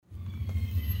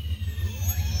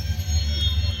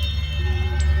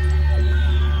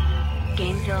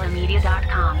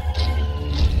GameZillaMedia.com.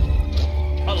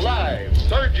 Alive,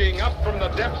 surging up from the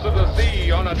depths of the sea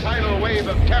on a tidal wave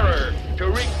of terror to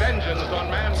wreak vengeance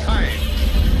on mankind.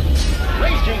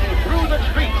 Raging through the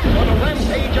streets on a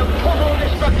rampage of total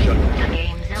destruction. The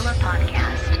GameZilla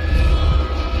Podcast.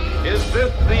 Is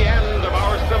this the end of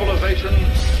our civilization?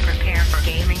 Prepare for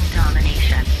gaming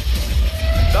domination.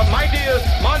 The mightiest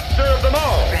monster of them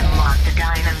all. Grimlock the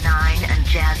Dino 9 and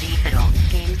Jazzy Fiddle.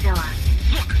 GameZilla.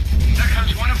 Look, there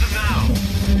comes one of them now.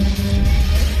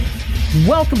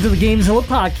 Welcome to the GameZilla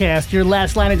Podcast, your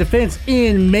last line of defense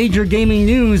in major gaming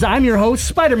news. I'm your host,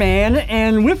 Spider-Man,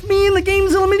 and with me in the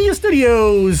GameZilla Media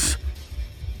Studios,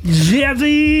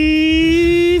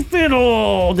 Jazzy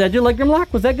Fiddle. Did you like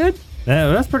Grimlock? Was that good?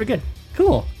 Yeah, that's pretty good.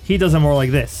 Cool. He does it more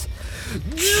like this.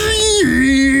 Jazzy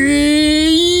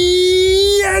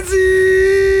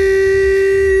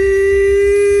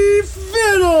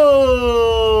Fiddle.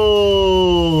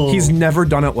 He's never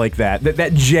done it like that.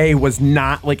 That J was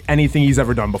not like anything he's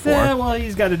ever done before. Yeah, well,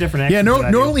 he's got a different accent. Yeah,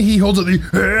 normally he holds up the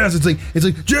ass. It's like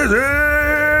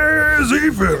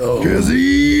Jazzy Fiddle.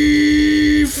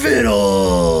 Jazzy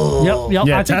Fiddle. Yep.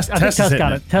 Yeah, I think Tess Tess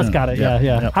got it. Tess got it.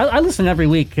 Yeah. I listen every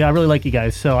week. I really like you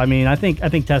guys. So I mean, I think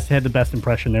Tess had the best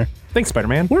impression there. Thanks,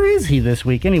 Spider-Man. Where is he this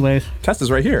week, anyways? Test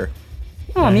is right here.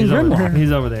 Oh, I mean He's over there. Grimlock.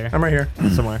 He's over there. I'm right here.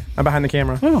 Somewhere. I'm behind the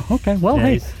camera. Oh, okay. Well, Yeah,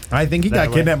 hey. he's- I think he That got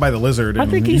way. kidnapped by the lizard. I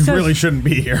And think he he says- really shouldn't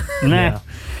be here. Nah. Yeah.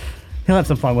 He'll have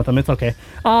some fun with them. It's okay.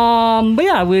 But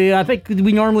yeah, I think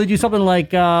we normally do something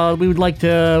like we would like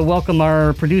to welcome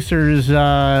our producers,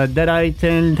 Deadite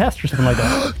and Test or something like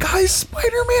that. Guys,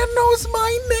 Spider-Man knows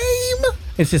my name.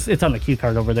 It's on the cue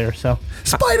card over there. So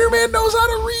Spider-Man knows how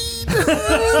to read.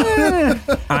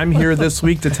 I'm here this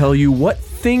week to tell you what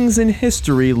things in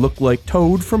history look like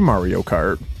Toad from Mario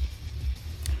Kart.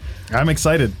 I'm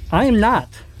excited. I am not.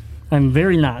 I'm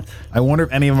very not. I wonder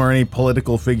if any of them are any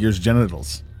political figures'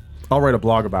 genitals. I'll write a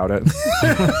blog about it.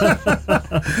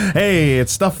 Hey,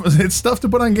 it's stuff to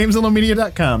put on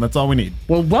GameZillaMedia.com. That's all we need.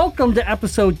 Well, welcome to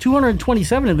episode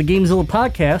 227 of the GameZilla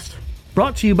Podcast,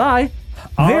 brought to you by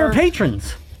their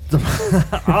patrons.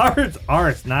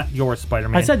 Ours, not yours,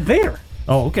 Spider-Man. I said their.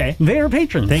 Oh, okay. Their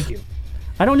patrons. Thank you.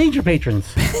 I don't need your patrons.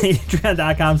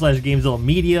 Patreon.com/GameZilla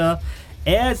Media.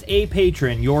 As a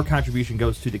patron, your contribution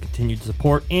goes to the continued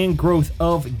support and growth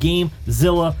of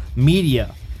GameZilla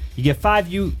Media. You get 5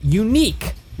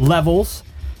 unique levels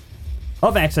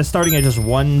of access starting at just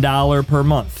 $1 per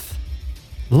month.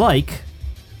 Like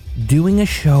doing a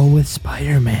show with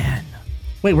Spider-Man.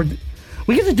 Wait, we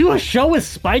get to do a show with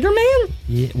Spider-Man?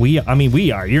 Yeah, we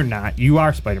are. You're not. You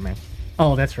are Spider-Man.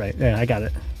 Oh, that's right. Yeah, I got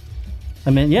it. I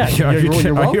mean, yeah,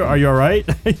 you're welcome. Are you all right?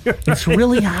 It's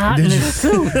really hot in his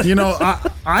suit. You know,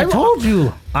 I told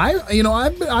you.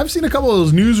 I've seen a couple of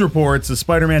those news reports of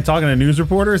Spider-Man talking to news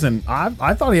reporters, and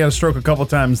I thought he had a stroke a couple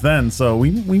times then. So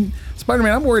we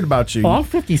Spider-Man, I'm worried about you. Oh, I'm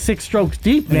 56 strokes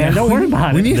deep, man. Don't worry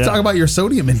about it. We need to talk about your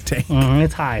sodium intake.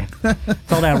 It's high.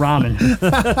 It's all that ramen.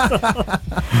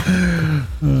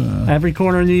 Every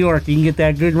corner of New York, you can get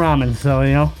that good ramen. So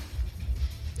eat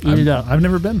it up. I've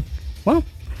never been. Well,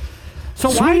 So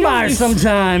swing by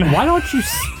sometime. Why don't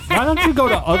you go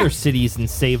to other cities and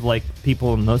save like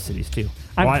people in those cities too?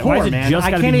 I'm poor, man.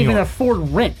 I can't even afford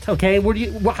rent. Okay,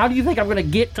 how do you think I'm going to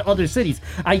get to other cities?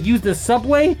 I use the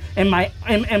subway and my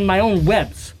own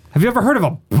webs. Have you ever heard of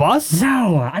a bus?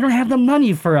 No, I don't have the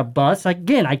money for a bus.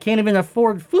 Again, I can't even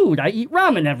afford food. I eat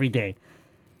ramen every day.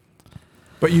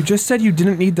 But you just said you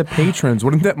didn't need the patrons.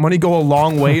 Wouldn't that money go a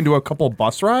long way into a couple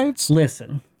bus rides?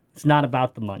 Listen, it's not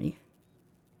about the money.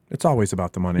 It's always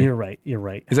about the money. You're right.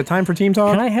 Is it time for team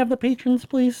talk? Can I have the patrons,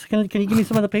 please? Can you give me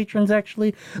some of the patrons,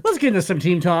 actually? Let's get into some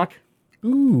team talk.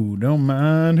 Ooh, don't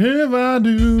mind if I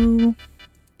do.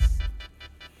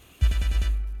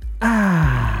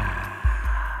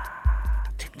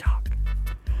 Team talk.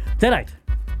 Deadite,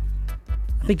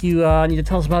 I think you need to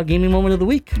tell us about gaming moment of the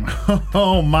week.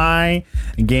 Oh, my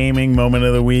gaming moment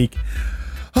of the week.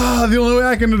 The only way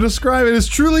I can describe it is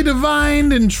truly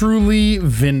divine and truly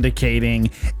vindicating.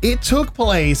 It took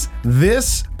place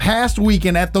this past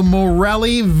weekend at the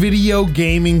Morelli Video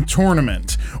Gaming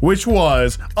Tournament, which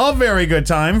was a very good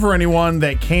time for anyone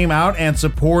that came out and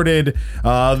supported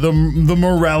the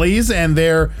Morellis and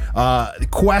their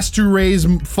quest to raise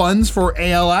funds for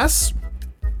ALS.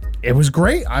 It was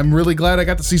great. I'm really glad I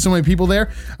got to see so many people there.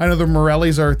 I know the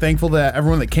Morellis are thankful that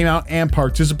everyone that came out and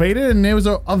participated, and it was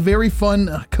a very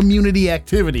fun community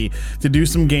activity to do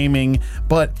some gaming.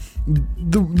 But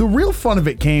the real fun of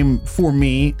it came for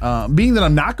me, being that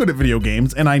I'm not good at video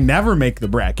games and I never make the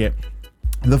bracket.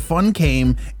 The fun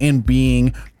came in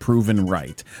being proven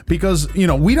right. Because,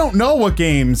 we don't know what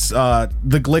games the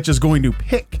Glitch is going to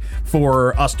pick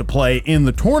for us to play in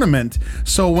the tournament.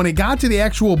 So when it got to the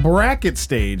actual bracket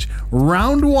stage,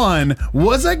 round 1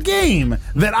 was a game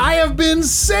that I have been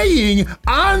saying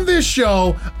on this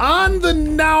show, on the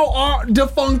now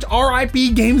defunct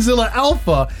RIP GameZilla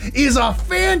Alpha, is a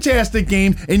fantastic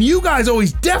game, and you guys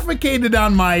always defecated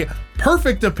on my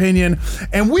perfect opinion,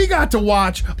 and we got to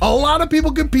watch a lot of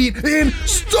people compete in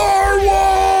Star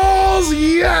Wars.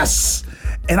 Yes,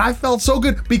 and I felt so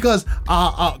good because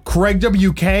Craig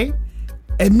WK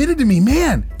admitted to me,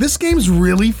 man, this game's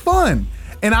really fun.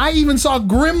 And I even saw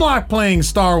Grimlock playing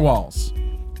Star Wars.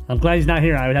 I'm glad he's not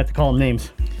here. I would have to call him names.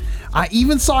 I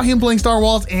even saw him playing Star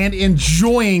Wars and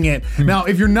enjoying it. Now,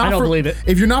 if you're not, I don't believe it.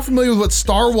 If you're not familiar with what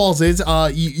Star Wars is,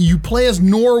 you play as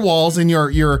Norwals and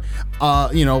you're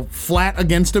flat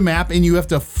against a map, and you have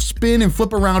to spin and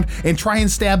flip around and try and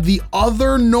stab the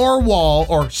other Norwal,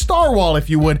 or Star Wall, if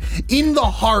you would, in the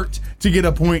heart to get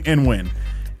a point and win.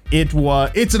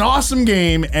 It's an awesome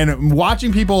game, and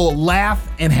watching people laugh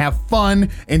and have fun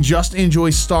and just enjoy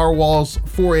Star Wars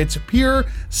for its pure,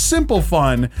 simple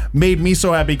fun made me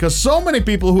so happy, because so many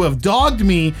people who have dogged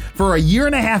me for a year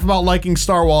and a half about liking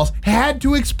Star Wars had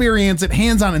to experience it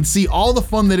hands-on and see all the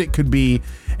fun that it could be,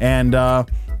 and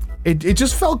it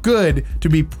just felt good to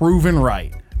be proven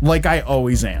right, like I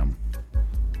always am.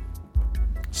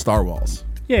 Star Wars.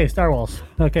 Yay, Star Wars.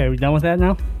 Okay, are we done with that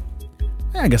now?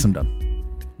 Yeah, I guess I'm done.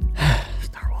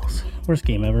 Star Wars. Worst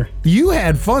game ever. You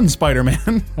had fun,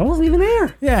 Spider-Man. I wasn't even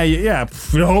there. Yeah.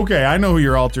 Okay, I know who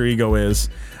your alter ego is.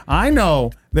 I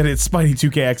know that it's Spidey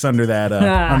 2KX under that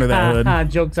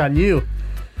hood. Joke's on you.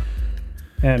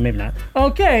 Maybe not.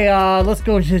 Okay, let's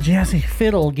go to Jazzy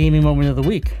Fiddle gaming moment of the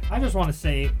week. I just want to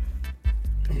say,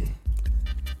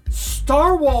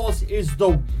 Star Wars is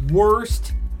the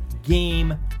worst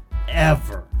game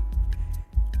ever.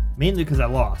 Mainly because I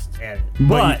lost at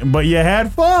it. But you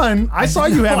had fun. I saw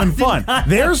you having fun.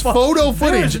 There's photo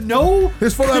footage.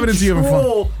 There's photo evidence of you having fun.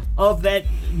 control of that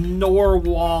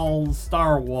Norwal,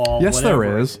 Star Wall. Yes, there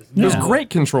whatever is. it There's Yeah. great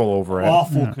control over it.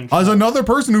 Awful control. As another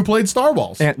person who played Star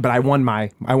Wars. But I won my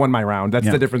round. That's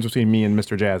Yeah. the difference between me and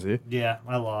Mr. Jazzy. Yeah,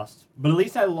 I lost. But at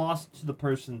least I lost to the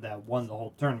person that won the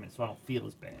whole tournament, so I don't feel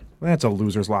as bad. That's a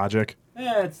loser's logic.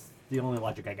 That's the only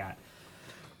logic I got.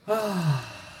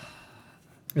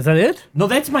 Is that it? No,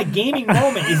 that's my gaming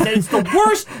moment, is that it's the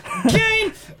worst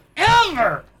game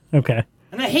ever! Okay.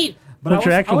 And I hate. But What's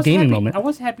your actual gaming happy, moment? I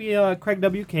was happy. Craig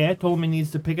WK, I told him he needs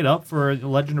to pick it up for the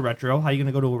Legend of Retro. How you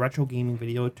gonna go to a retro gaming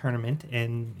video tournament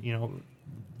and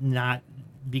not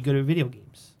be good at video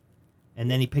games? And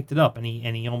then he picked it up and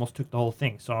he almost took the whole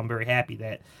thing. So I'm very happy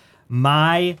that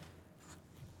my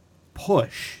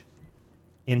push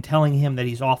in telling him that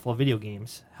he's awful at video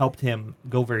games helped him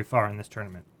go very far in this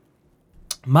tournament.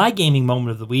 My gaming moment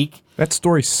of the week That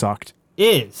story sucked.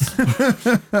 is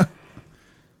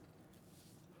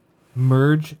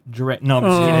Merge Dragon. No, I'm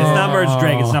just kidding. It's not Merge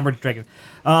Dragon. It's not Merge Dragon.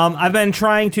 I've been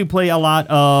trying to play a lot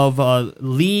of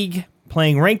League,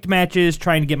 playing ranked matches,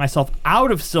 trying to get myself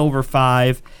out of Silver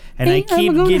 5, and I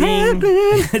keep getting...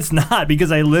 It's not,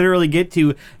 because I literally get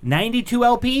to 92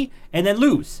 LP and then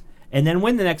lose, and then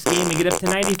win the next game and get up to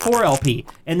 94 LP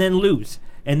and then lose,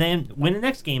 and then win the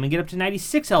next game and get up to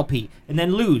 96 LP and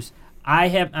then lose.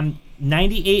 I'm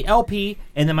 98 LP,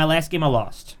 and then my last game I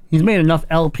lost. He's made enough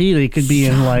LP that he could be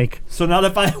in like So now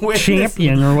if I win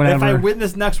champion or whatever. if I win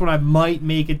this next one, I might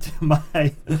make it to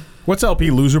my What's LP?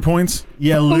 Loser points?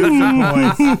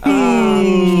 loser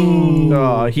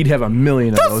points. He'd have 1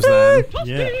 million of those then.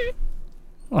 Yeah,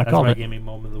 Oh, I that's called my it. gaming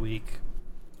moment of the week.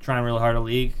 Trying really hard at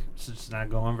League, it's just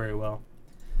not going very well,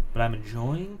 but I'm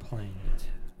enjoying playing it.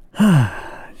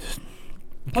 Playing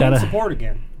Gotta- support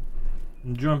again.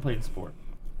 Enjoying playing support.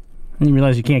 You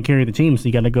realize you can't carry the team, so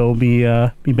you got to go be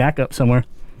backup somewhere.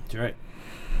 That's right.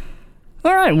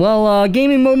 All right. Well,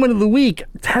 gaming moment of the week.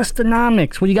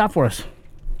 Testonomics. What do you got for us?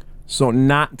 So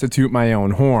not to toot my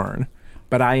own horn,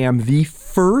 but I am the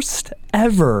first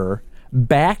ever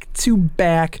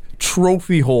back-to-back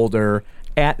trophy holder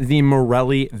at the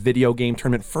Morelli video game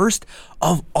tournament. First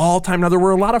of all time. Now, there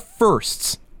were a lot of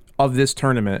firsts of this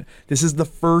tournament. This is the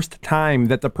first time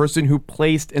that the person who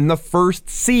placed in the first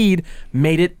seed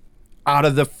made it out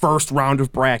of the first round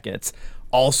of brackets.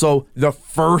 Also, the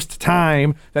first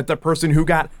time that the person who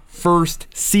got first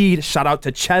seed, shout out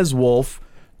to Ches Wolf,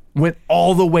 went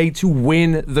all the way to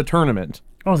win the tournament.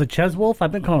 Oh, is it Ches Wolf?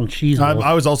 I've been calling him Cheese Wolf.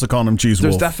 I was also calling him Cheese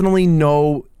There's Wolf. definitely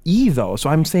no E though, so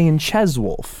I'm saying Ches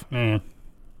Wolf.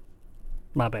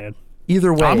 My bad.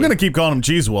 Either way. I'm going to keep calling him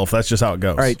Cheese Wolf. That's just how it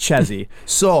goes. All right, Chezzy.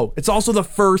 So it's also the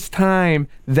first time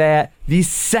that the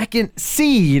second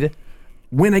seed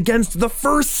went against the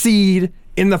first seed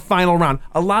in the final round.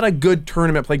 A lot of good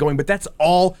tournament play going, but that's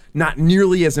all not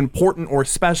nearly as important or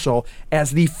special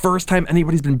as the first time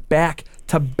anybody's been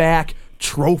back-to-back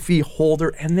trophy holder,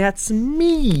 and that's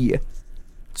me.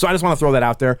 So I just want to throw that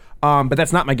out there. But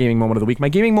that's not my gaming moment of the week. My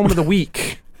gaming moment of the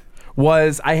week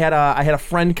was I had a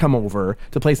friend come over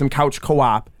to play some couch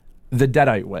co-op the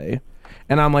Deadite way.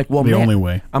 And I'm like, well, The only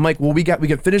way. I'm like, well, we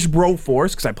could finish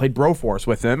Broforce because I played Broforce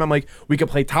with him. I'm like, we could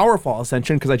play Towerfall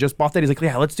Ascension because I just bought that. He's like,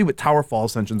 yeah, let's do what Towerfall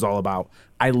Ascension's all about.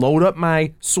 I load up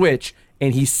my Switch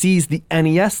and he sees the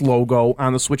NES logo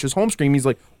on the Switch's home screen. He's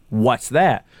like, what's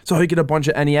that? So I get a bunch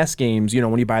of NES games,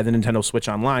 when you buy the Nintendo Switch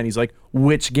online. He's like,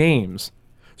 which games?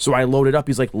 So I loaded up.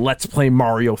 He's like, let's play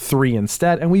Mario 3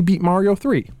 instead. And we beat Mario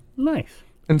 3. Nice.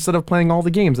 Instead of playing all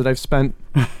the games that I've spent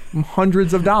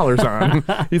hundreds of dollars on.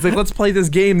 He's like, let's play this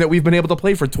game that we've been able to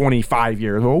play for 25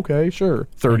 years. Okay, sure.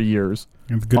 30 years.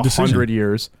 Good decision. 100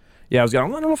 years. Yeah, I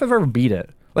don't know if I've ever beat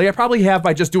it. Like, I probably have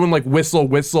by just doing, like,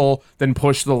 whistle, then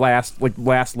push the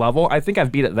last level. I think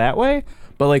I've beat it that way.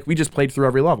 But, like, we just played through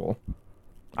every level.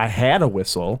 I had a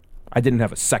whistle. I didn't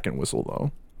have a second whistle,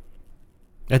 though.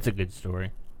 That's a good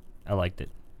story. I liked it.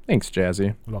 Thanks,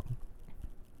 Jazzy. You're welcome.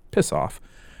 Piss off.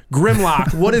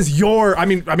 Grimlock, what is your? I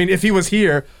mean, if he was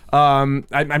here, I'm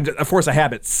a force of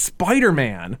habit.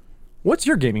 Spider-Man, what's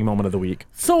your gaming moment of the week?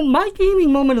 So my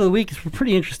gaming moment of the week is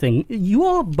pretty interesting. You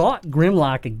all bought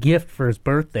Grimlock a gift for his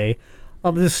birthday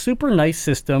of this super nice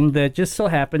system that just so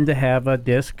happened to have a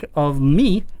disc of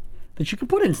me that you could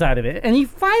put inside of it. And he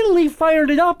finally fired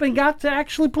it up and got to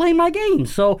actually play my game.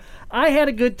 So I had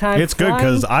a good time. It's good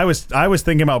because I was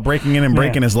thinking about breaking in and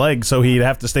breaking his leg so he'd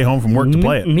have to stay home from work to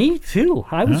play it. Me too.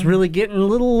 I was really getting a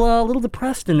little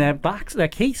depressed in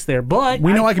that case there. But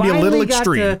we know I can be a little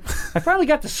extreme. I finally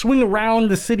got to swing around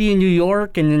the city in New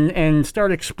York and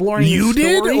start exploring. You the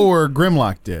story. did, or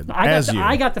Grimlock did?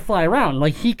 I got to fly around.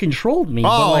 Like, he controlled me. Oh,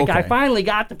 but like, okay. I finally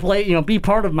got to play. Be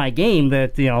part of my game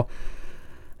that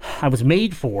I was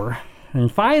made for,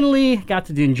 and finally got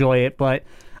to enjoy it. But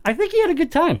I think he had a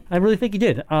good time. I really think he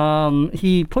did.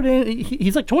 He put in.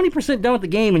 He's like 20% done with the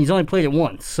game, and he's only played it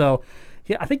once. So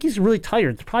I think he's really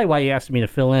tired. That's probably why he asked me to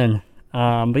fill in.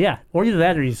 But yeah, or either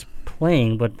that or he's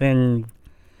playing. But then,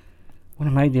 what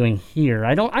am I doing here?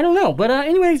 I don't know. But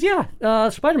anyways, yeah,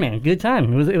 Spider-Man, good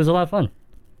time. It was a lot of fun.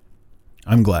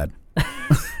 I'm glad.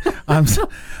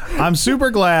 I'm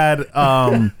super glad,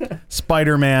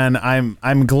 Spider-Man.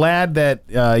 I'm glad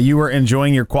that you were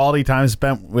enjoying your quality time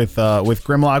spent with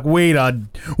Grimlock.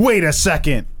 Wait a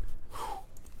second,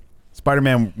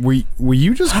 Spider-Man. Were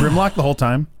you just Grimlock the whole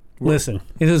time? Listen,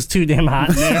 it was too damn hot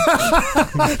in there.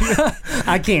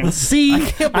 I can't see.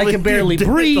 I can barely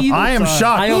breathe. I am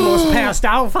shocked. I almost passed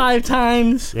out 5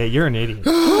 times. Yeah, you're an idiot.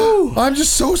 I'm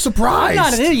just so surprised.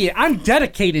 I'm not an idiot. I'm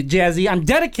dedicated, Jazzy. I'm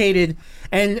dedicated.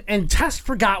 And Tess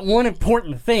forgot one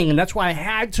important thing, and that's why I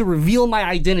had to reveal my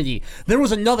identity. There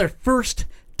was another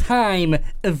first-time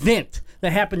event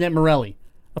that happened at Morelli.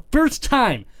 A first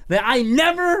time that I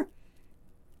never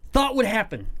thought would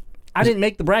happen. I didn't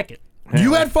make the bracket.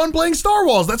 You had fun playing Star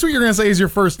Wars. That's what you're going to say is your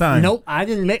first time. Nope, I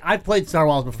didn't make. I've played Star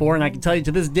Wars before, and I can tell you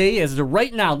to this day, as of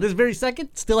right now, this very second,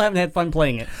 still haven't had fun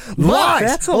playing it. Lies.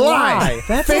 That's a Lies. lie.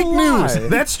 That's fake a lie. news.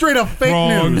 That's straight up fake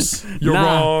news. You're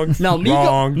wrong. No,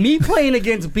 Wrong. me playing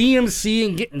against BMC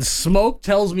and getting smoked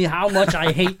tells me how much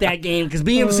I hate that game, because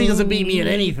BMC doesn't beat me at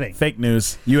anything. Fake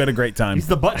news. You had a great time. He's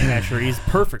the button masher. He's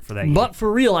perfect for that game. But for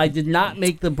real, I did not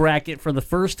make the bracket for the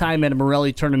first time at a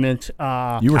Morelli tournament.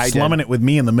 You were slumming it with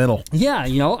me in the middle. Yeah,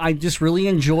 I just really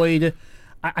enjoyed.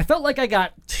 I felt like I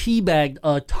got teabagged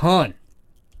a ton.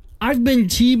 I've been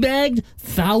teabagged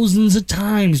thousands of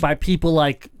times by people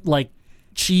like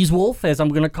Cheese Wolf, as I'm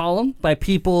going to call him, by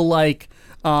people like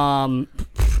I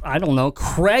don't know,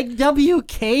 Craig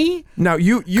WK. Now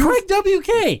Craig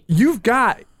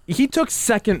WK. He took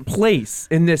second place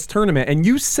in this tournament, and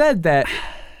you said that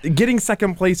getting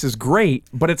second place is great,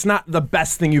 but it's not the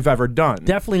best thing you've ever done.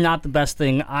 Definitely not the best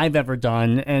thing I've ever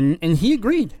done, and he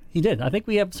agreed. He did. I think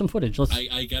we have some footage.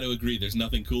 I got to agree. There's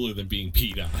nothing cooler than being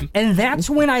peed on. And that's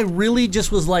when I really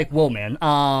just was like, whoa, man.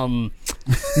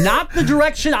 Not the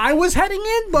direction I was heading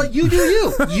in, but you do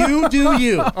you. You do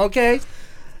you, okay?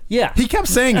 Yeah. He kept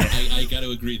saying it. I got to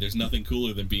agree. There's nothing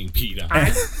cooler than being peed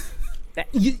on.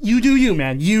 You do you,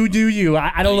 man. You do you.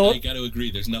 I don't know. I got to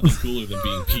agree. There's nothing cooler than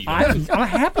being peed on. I'm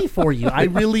happy for you. I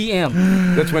really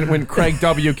am. That's when Craig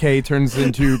WK turns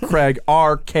into Craig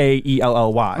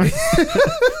RKELLY.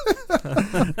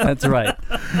 That's right.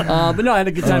 But no, I had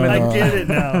a good time. I get it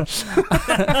now.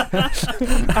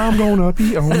 I'm gonna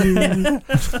be on you.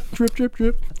 Drip, drip,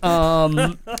 drip.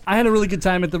 I had a really good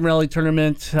time at the rally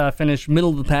tournament. Finished middle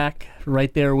of the pack,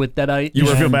 right there with Deadite.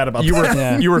 You feel bad about You were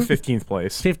Yeah. you were 15th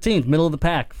place. 15th, middle of the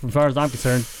pack, as far as I'm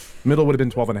concerned. Middle would have been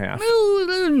 12 and a half.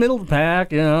 Middle of the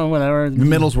pack, whatever. The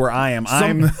middle's where I am.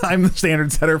 I'm the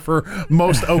standard setter for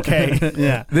most okay.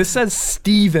 Yeah, This says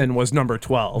Steven was number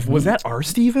 12. Was that our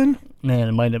Steven? man,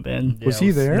 it might have been. Was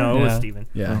he there? No, it was Yeah. Steven.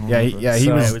 He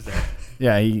So- was. I was there.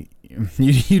 Yeah,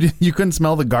 you couldn't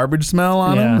smell the garbage smell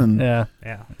on him. And Yeah.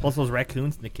 Yeah. Plus those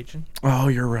raccoons in the kitchen. Oh,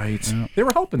 you're right. They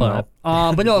were helping But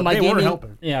though. no, my They weren't gaming.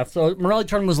 helping. Yeah, so Morelli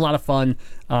tournament was a lot of fun.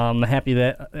 Happy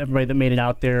that everybody that made it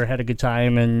out there had a good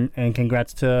time, and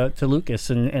congrats to Lucas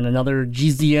and another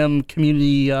GZM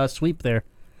community sweep there.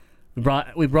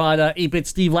 We brought 8-Bit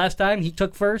Steve last time. He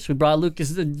took first. We brought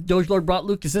Lucas. Doge Lord brought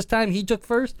Lucas this time. He took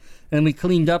first, and we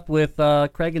cleaned up with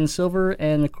Craig in silver,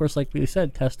 and of course, like we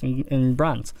said, Test in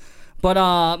bronze. But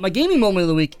my gaming moment of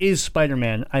the week is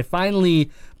Spider-Man. I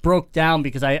finally broke down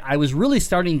because I was really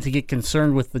starting to get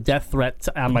concerned with the death threat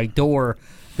on my door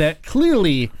that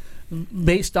clearly,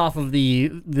 based off of the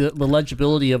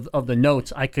legibility of the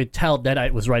notes, I could tell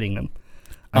Deadite was writing them.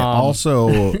 I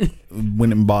also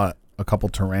went and bought a couple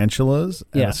tarantulas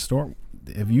at Yeah. a store.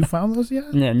 Have you found those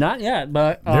yet? Yeah, not yet,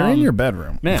 but They're in your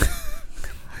bedroom. man.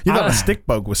 You thought a stick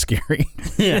bug was scary.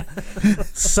 Yeah.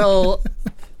 So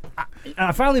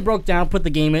I finally broke down, put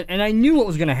the game in, and I knew what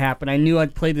was going to happen. I knew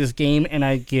I'd play this game and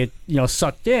I'd get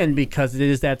sucked in because it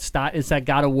is that it's that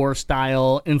God of War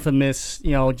style, infamous.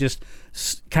 Just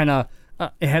kind of.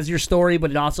 It has your story, but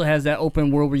it also has that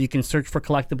open world where you can search for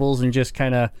collectibles and just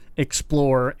kind of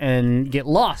explore and get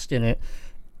lost in it.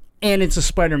 And it's a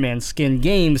Spider-Man skin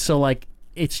game, so like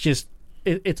it's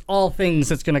all things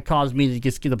that's going to cause me to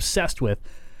just get obsessed with.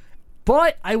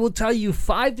 But I will tell you,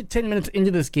 5 to 10 minutes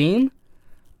into this game,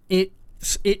 it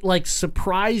like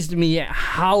surprised me at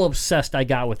how obsessed I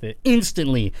got with it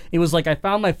instantly. It was like I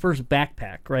found my first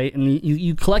backpack, right? And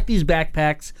you collect these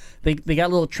backpacks. They got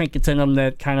little trinkets in them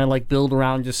that kind of like build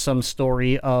around just some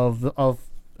story of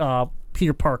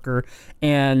Peter Parker,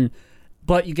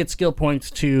 but you get skill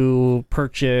points to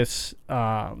purchase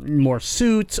more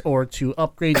suits or to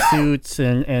upgrade suits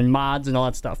and mods and all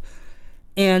that stuff.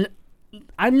 And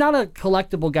I'm not a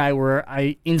collectible guy where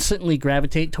I instantly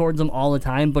gravitate towards them all the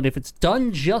time, but if it's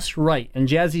done just right, and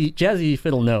Jazzy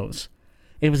Fiddle knows,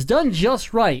 if it's done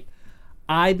just right,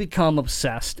 I become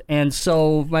obsessed. And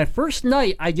so my first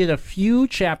night, I did a few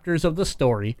chapters of the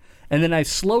story, and then I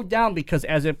slowed down because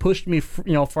as it pushed me,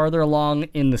 farther along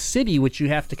in the city, which you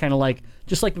have to kind of like,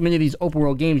 just like many of these open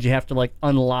world games, you have to like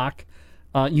unlock,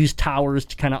 use towers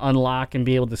to kind of unlock and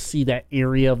be able to see that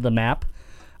area of the map.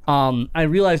 I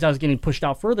realized I was getting pushed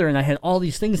out further, and I had all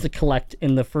these things to collect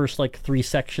in the first like 3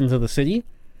 sections of the city.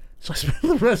 So I spent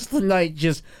the rest of the night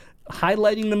just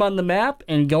highlighting them on the map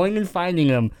and going and finding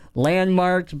them.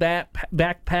 Landmarks,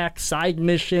 backpack, side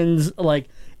missions, like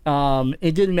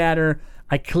it didn't matter.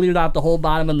 I cleared out the whole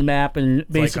bottom of the map, and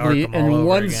basically Arkham all in over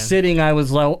one again. sitting, I'm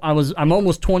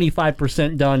almost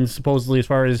 25% done supposedly as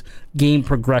far as game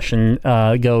progression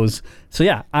goes. So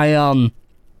yeah, I'm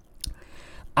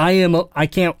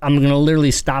gonna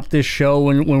literally stop this show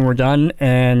when we're done,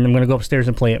 and I'm gonna go upstairs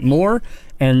and play it more.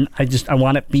 And I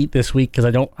want it beat this week because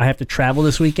I have to travel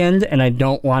this weekend, and I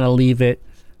don't want to leave it,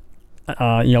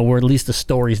 where at least the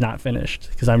story's not finished,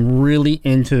 because I'm really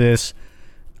into this.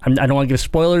 I don't want to give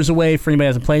spoilers away for anybody who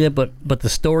hasn't played it, but the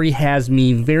story has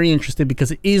me very interested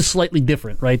because it is slightly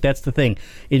different, right? That's the thing.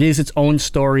 It is its own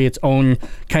story, its own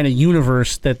kind of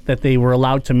universe that they were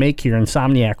allowed to make here.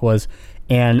 Insomniac was.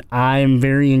 And I'm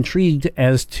very intrigued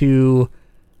as to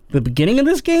the beginning of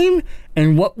this game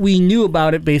and what we knew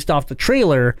about it based off the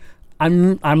trailer.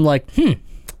 I'm like,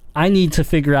 I need to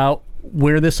figure out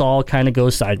where this all kind of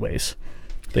goes sideways.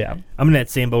 Yeah. I'm in that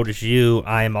same boat as you.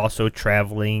 I am also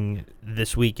traveling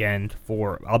this weekend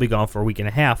I'll be gone for a week and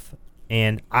a half,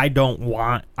 and I'm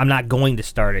not going to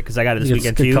start it because I got it this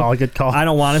weekend too. Good call. I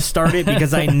don't want to start it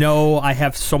because I know I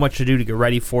have so much to do to get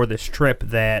ready for this trip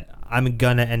that I'm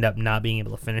gonna end up not being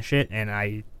able to finish it, and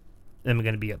I am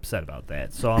going to be upset about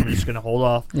that. So I'm just going to hold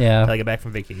off Yeah. until I get back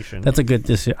from vacation. That's a good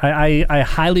decision. I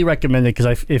highly recommend it because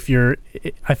I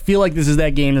feel like this is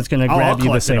that game that's going to grab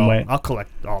you the same way. I'll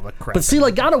collect all the crap. But see,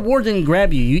 like God of War didn't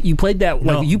grab you. You played that.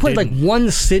 No, You played like didn't.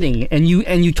 one sitting, and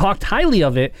you talked highly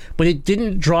of it, but it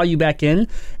didn't draw you back in.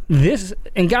 This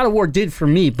and God of War did for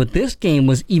me, but this game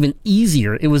was even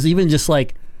easier. It was even just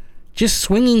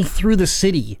swinging through the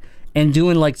city and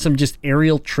doing like some just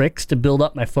aerial tricks to build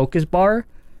up my focus bar.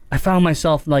 I found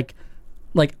myself like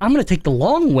I'm gonna take the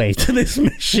long way to this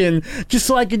mission just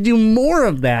so I could do more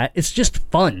of that. It's just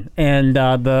fun, and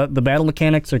the battle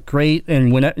mechanics are great.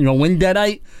 And when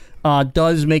Deadite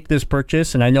does make this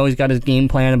purchase, and I know he's got his game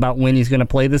plan about when he's gonna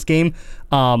play this game,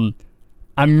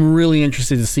 I'm really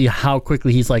interested to see how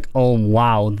quickly he's like, oh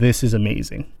wow, this is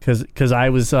amazing. Because I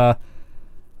was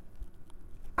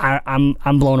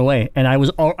I'm blown away, and I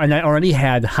already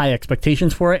had high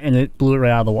expectations for it, and it blew it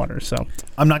right out of the water. So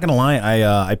I'm not gonna lie,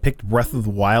 I picked Breath of the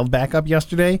Wild back up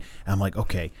yesterday, and I'm like,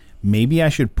 okay, maybe I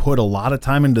should put a lot of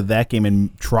time into that game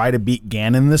and try to beat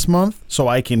Ganon this month, so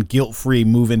I can guilt-free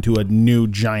move into a new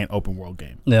giant open world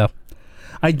game. yeah,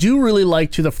 I do really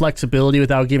like the flexibility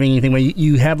without giving anything away.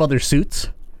 You have other suits,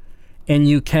 and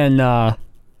you can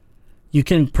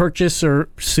purchase or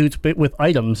suits with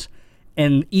items.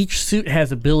 And each suit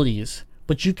has abilities,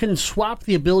 but you can swap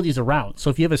the abilities around. So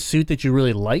if you have a suit that you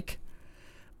really like,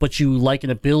 but you like an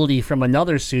ability from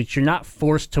another suit, you're not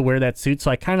forced to wear that suit. So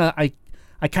I kind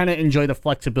of enjoy the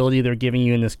flexibility they're giving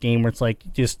you in this game, where it's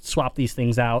like just swap these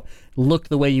things out, look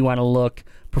the way you want to look,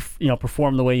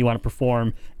 perform the way you want to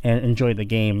perform, and enjoy the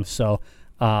game. So,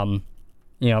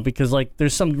 because like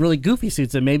there's some really goofy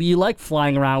suits that maybe you like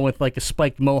flying around with like a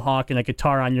spiked mohawk and a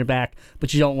guitar on your back,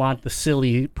 but you don't want the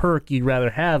silly perk. You'd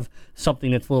rather have something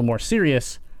that's a little more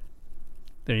serious.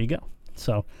 There you go.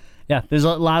 So, yeah, there's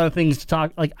a lot of things to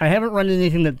talk. Like I haven't run into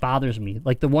anything that bothers me.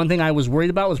 Like the one thing I was worried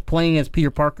about was playing as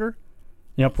Peter Parker,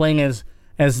 playing as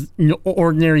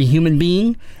ordinary human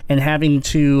being and having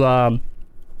to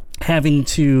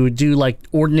do like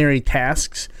ordinary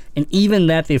tasks. And even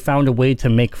that, they found a way to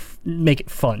make it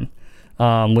fun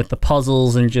with the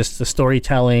puzzles and just the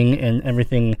storytelling and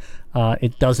everything.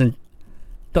 It doesn't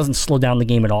slow down the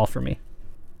game at all for me.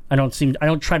 I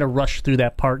don't try to rush through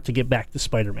that part to get back to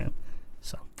Spider-Man.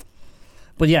 So,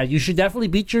 but yeah, you should definitely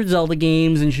beat your Zelda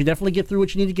games, and you should definitely get through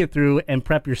what you need to get through and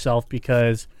prep yourself,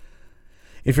 because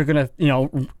if you're going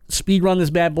to, speed run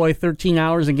this bad boy 13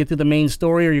 hours and get through the main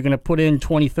story, or you're going to put in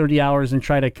 20, 30 hours and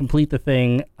try to complete the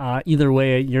thing, either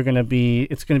way, it's going to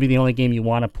be the only game you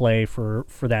want to play for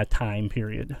that time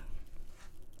period.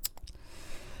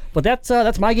 But that's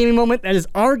my gaming moment. That is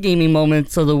our gaming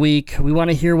moments of the week. We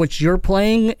want to hear what you're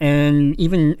playing, and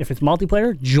even if it's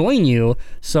multiplayer, join you.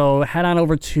 So head on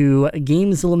over to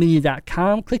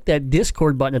GameZillaMedia.com, click that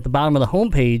Discord button at the bottom of the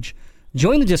homepage,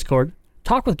 join the Discord,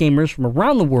 talk with gamers from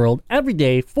around the world every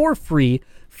day for free.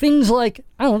 Things like,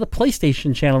 the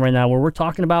PlayStation channel right now, where we're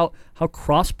talking about how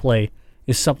crossplay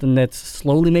is something that's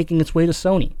slowly making its way to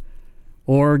Sony.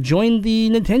 Or join the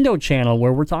Nintendo channel,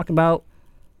 where we're talking about,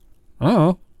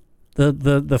 the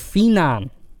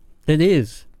phenom that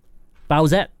is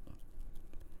Bowsette.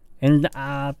 And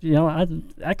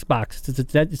Xbox,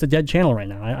 it's a dead channel right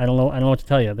now. I don't know what to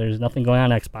tell you. There's nothing going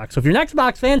on Xbox. So if you're an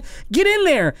Xbox fan, get in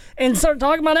there and start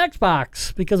talking about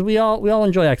Xbox, because we all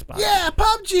enjoy Xbox. Yeah,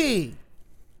 PUBG.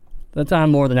 That's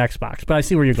on more than Xbox, but I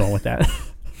see where you're going with that.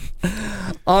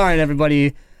 All right,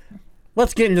 everybody,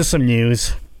 let's get into some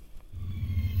news.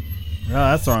 Oh,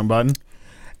 that's the wrong button.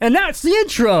 And that's the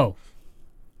intro.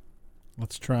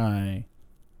 Let's try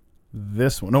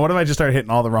this one. No, what if I just started hitting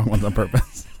all the wrong ones on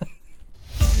purpose?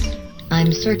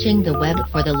 I'm searching the web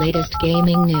for the latest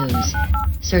gaming news.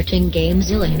 Searching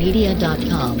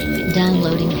GameZillaMedia.com.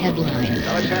 Downloading headline.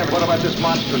 Alexander, what about this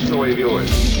monstrous story of yours?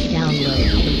 Download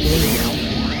complete.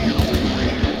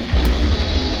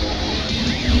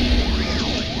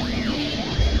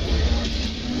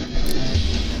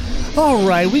 All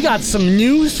right, we got some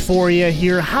news for you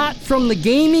here, hot from the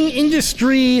gaming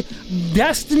industry.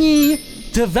 Destiny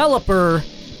developer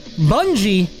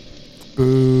Bungie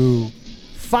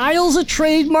files a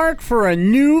trademark for a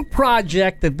new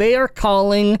project that they are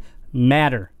calling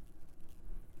Matter.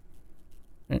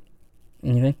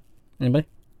 Anything? Anybody?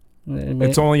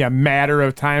 It's only a matter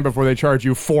of time before they charge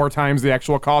you 4 times the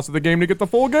actual cost of the game to get the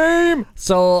full game.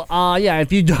 So,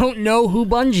 if you don't know who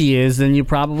Bungie is, then you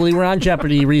probably were on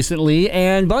Jeopardy recently.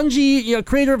 And Bungie,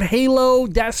 creator of Halo,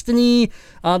 Destiny,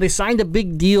 they signed a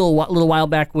big deal a little while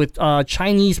back with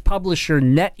Chinese publisher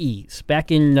NetEase back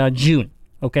in June.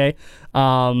 Okay,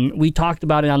 we talked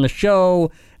about it on the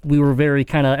show. We were very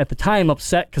kind of at the time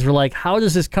upset because we're like, how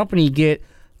does this company get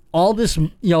all this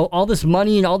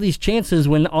money and all these chances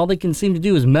when all they can seem to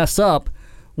do is mess up.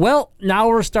 Well, now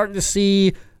we're starting to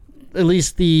see at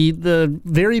least the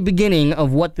very beginning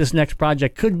of what this next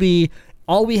project could be.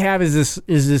 All we have is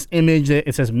this image that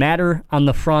it says Matter on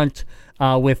the front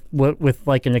with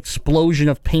like an explosion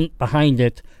of paint behind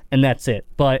it, and that's it.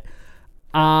 But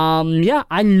yeah,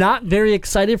 I'm not very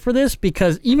excited for this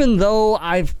because even though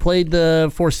I've played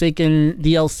the Forsaken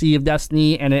DLC of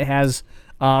Destiny and it has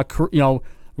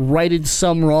righted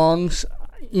some wrongs,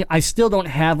 I still don't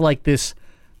have like this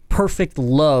perfect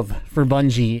love for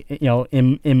Bungie,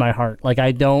 in my heart. Like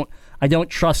I don't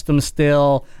trust them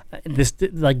still. This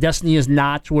like Destiny is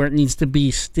not where it needs to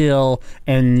be still,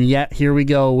 and yet here we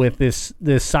go with this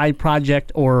side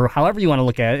project, or however you want to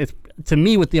look at it. It's, to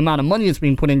me, with the amount of money that's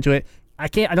being put into it, I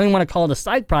don't even want to call it a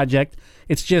side project.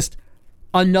 It's just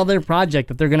another project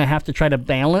that they're going to have to try to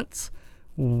balance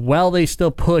while they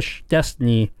still push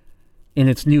Destiny in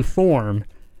its new form.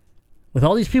 With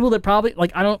all these people that probably,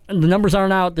 the numbers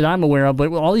aren't out that I'm aware of,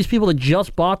 but with all these people that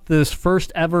just bought this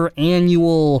first ever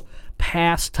annual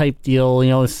pass type deal,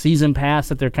 the season pass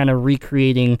that they're kind of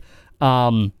recreating,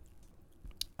 I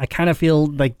kind of feel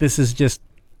like this is just,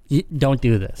 don't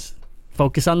do this.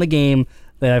 Focus on the game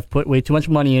that I've put way too much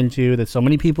money into, that so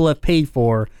many people have paid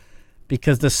for,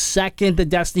 because the second that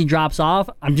Destiny drops off,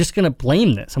 I'm just going to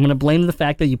blame this. I'm going to blame the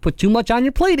fact that you put too much on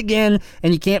your plate again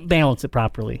and you can't balance it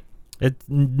properly.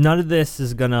 None of this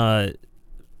is going to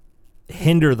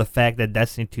hinder the fact that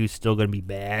Destiny 2 is still going to be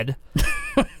bad.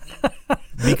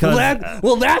 Because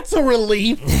that's a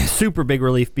relief. Super big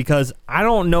relief, because I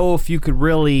don't know if you could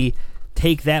really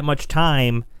take that much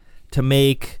time to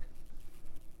make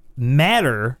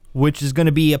Matter, which is going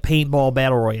to be a paintball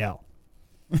battle royale.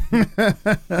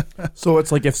 So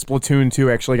it's like if Splatoon 2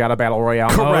 actually got a battle royale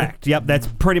mode? Correct. Yep, that's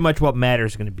pretty much what Matter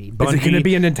is going to be. Is it going to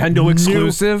be a Nintendo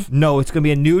exclusive? No, it's going to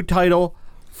be a new title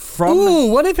from...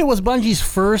 Ooh, what if it was Bungie's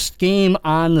first game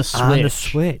on the Switch? On the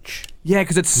Switch. Yeah,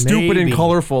 because it's stupid Maybe. and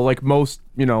colorful, like most,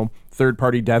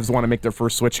 third-party devs want to make their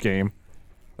first Switch game.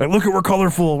 Like, look at, we're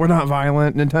colorful, we're not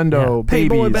violent, Nintendo,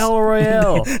 babies. Paintball battle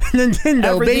royale. Nintendo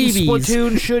Everything babies.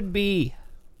 Splatoon should be.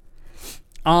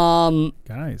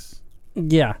 Guys,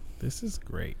 Yeah. this is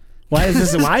great. Why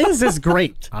is this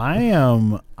great?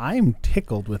 I'm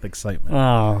tickled with excitement.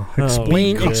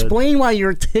 Explain why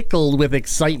you're tickled with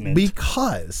excitement.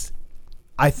 Because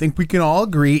I think we can all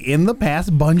agree in the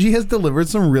past, Bungie has delivered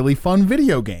some really fun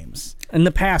video games. In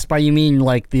the past, by you mean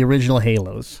like the original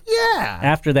Halos. Yeah.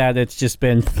 After that, it's just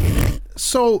been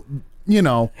So,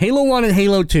 Halo 1 and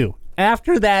Halo 2.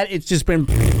 After that, it's just been...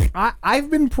 I've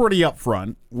been pretty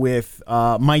upfront with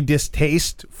my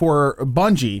distaste for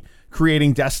Bungie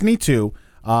creating Destiny 2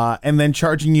 and then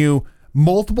charging you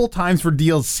multiple times for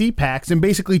DLC packs and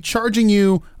basically charging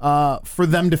you for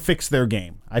them to fix their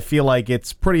game. I feel like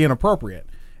it's pretty inappropriate.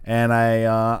 And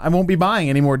I won't be buying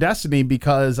any more Destiny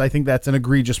because I think that's an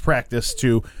egregious practice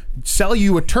to sell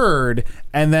you a turd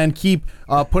and then keep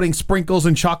putting sprinkles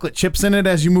and chocolate chips in it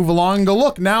as you move along and go,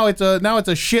 look, now it's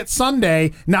a shit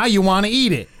sundae. Now you want to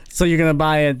eat it. So you're going to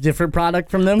buy a different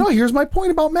product from them? No, here's my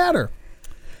point about Matter.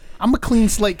 I'm a clean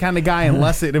slate kind of guy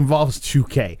unless it involves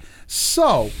 2K.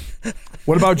 So,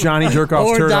 what about Johnny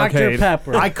Jerkoff's Or Turd Dr. Arcade?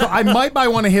 Pepper. I might buy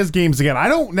one of his games again. I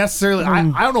don't necessarily. I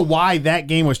don't know why that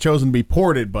game was chosen to be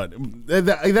ported, but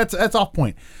that's off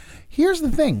point. Here's the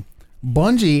thing: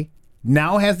 Bungie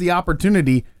now has the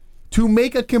opportunity to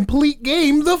make a complete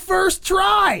game the first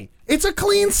try. It's a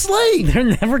clean slate. They're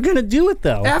never going to do it,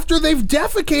 though. After they've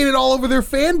defecated all over their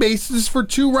fan bases for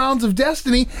 2 rounds of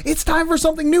Destiny, it's time for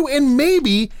something new, and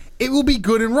maybe it will be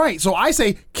good and right. So I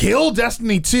say kill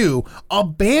Destiny 2,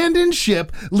 abandon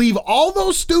ship, leave all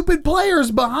those stupid players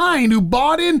behind who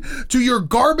bought in to your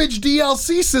garbage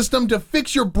DLC system to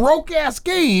fix your broke-ass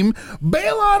game,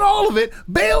 bail on all of it,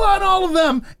 bail on all of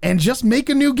them, and just make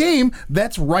a new game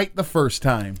that's right the first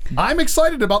time. I'm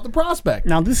excited about the prospect.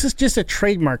 Now, this is just a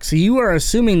trademark, so you are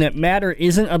assuming that Matter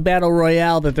isn't a battle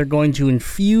royale that they're going to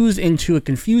infuse into a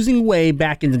confusing way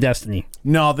back into Destiny.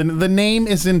 No, the name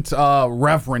isn't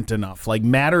reverent enough. Like,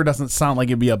 Matter doesn't sound like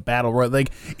it'd be a battle royale.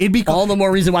 Like, it'd be All the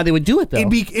more reason why they would do it, though.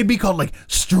 It'd be called like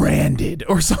Stranded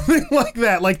or something like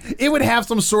that. Like, it would have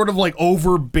some sort of like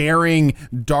overbearing,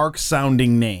 dark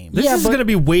sounding name. This is going to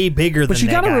be way bigger than that, But you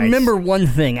got to guys. remember one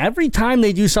thing. Every time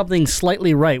they do something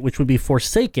slightly right, which would be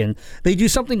Forsaken, they do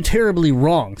something terribly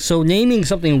wrong. So naming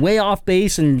something way off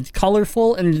base and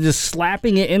colorful and just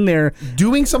slapping it in there.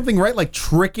 Doing something right, like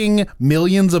tricking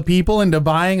millions of people into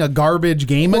buying a garbage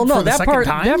game Well, no, for the second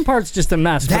time. that part's just a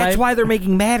mess. But That's why they're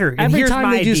making Matter. And every here's time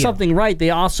my they do idea. something right, they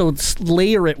also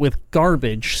layer it with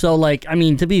garbage. So, like, I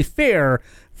mean, to be fair,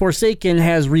 Forsaken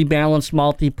has rebalanced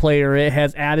multiplayer. It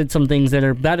has added some things that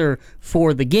are better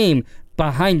for the game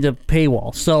behind the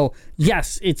paywall. So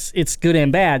yes, it's good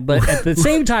and bad, but at the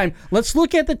same time, let's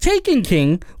look at the Taken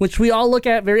King, which we all look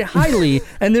at very highly,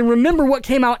 and then remember what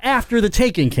came out after the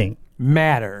Taken King.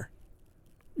 Matter.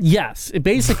 Yes, it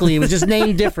was just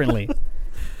named differently.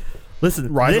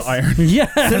 Listen, Rise of Iron.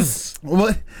 Yes.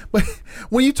 But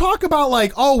when you talk about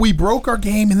like, oh, we broke our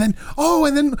game and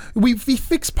then we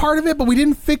fixed part of it, but we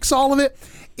didn't fix all of it.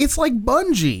 It's like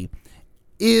Bungie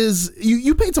is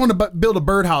you paid someone to build a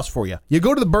birdhouse for you. You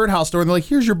go to the birdhouse store and they're like,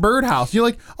 here's your birdhouse. You're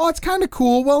like, oh, it's kind of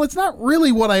cool. Well, it's not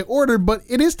really what I ordered, but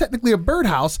it is technically a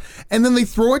birdhouse. And then they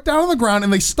throw it down on the ground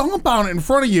and they stomp on it in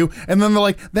front of you. And then they're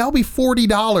like, that'll be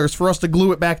 $40 for us to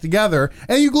glue it back together.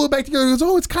 And you glue it back together and goes,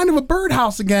 oh, it's kind of a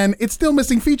birdhouse again. It's still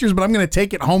missing features, but I'm going to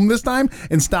take it home this time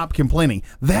and stop complaining.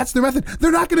 That's their method. They're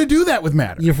not going to do that with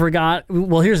Matter. You forgot.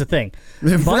 Well, here's the thing.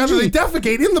 They forgot that they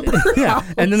defecate in the birdhouse. Yeah,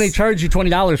 and then they charge you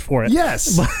 $20 for it.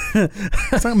 Yes.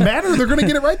 It's not Matter. They're going to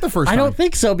get it right the first time. I don't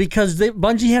think so because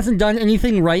Bungie hasn't done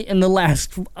anything right in the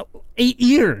last 8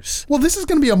 years. Well, this is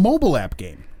going to be a mobile app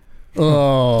game.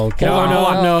 Oh, God.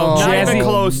 No. Not Jazzy- even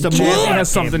close to Jazzy more. has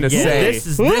something to say.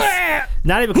 This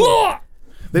not even close.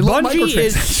 They love Bungie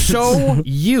is microtransactions. so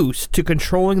used to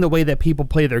controlling the way that people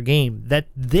play their game that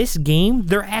this game,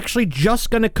 they're actually just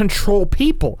going to control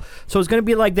people. So it's going to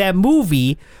be like that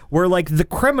movie where like the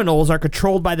criminals are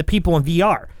controlled by the people in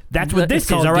VR. That's what this It's is,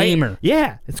 called all right? Gamer.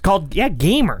 Yeah, it's called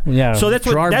Gamer. Yeah, So that's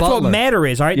Gerard what Butler. Matter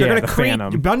is, all right? Yeah, They're going the to create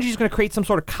Phantom. Bungie's going to create some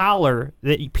sort of collar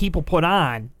that people put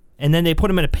on. And then they put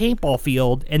them in a paintball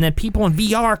field, and then people in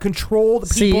VR control the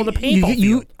people in the paintball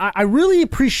field. I really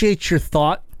appreciate your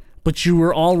thought, but you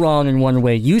were all wrong in one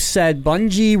way. You said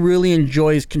Bungie really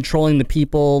enjoys controlling the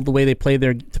people the way they play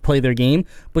their game,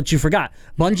 but you forgot.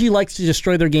 Bungie likes to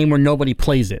destroy their game where nobody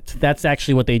plays it. That's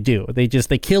actually what they do. They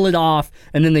kill it off,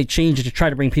 and then they change it to try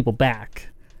to bring people back.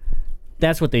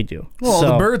 That's what they do. Well,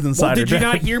 So- the birds inside Did are you dead.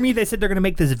 not hear me? They said they're going to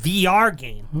make this VR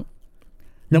game.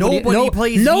 Nobody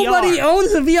plays Nobody VR.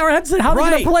 owns a VR headset. How are they Right.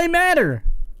 going to play Matter?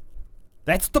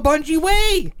 That's the Bungie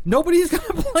way. Nobody's going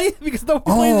to play it because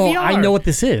nobody plays VR. I know what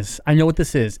this is.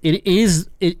 It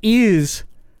is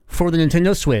for the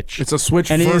Nintendo Switch. It's a Switch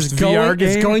and first VR game.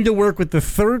 It's going to work with the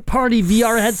third-party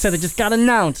VR headset that just got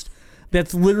announced.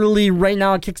 That's literally right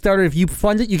now on Kickstarter. If you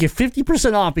fund it, you get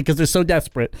 50% off because they're so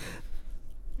desperate.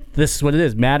 This is what it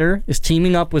is. Matter is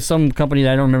teaming up with some company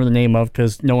that I don't remember the name of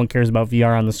because no one cares about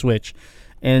VR on the Switch.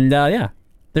 And they're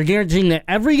guaranteeing that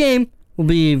every game will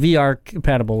be VR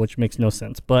compatible, which makes no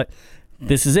sense. But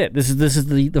this is it. This is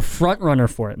the front runner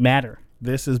for it. Matter.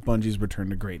 This is Bungie's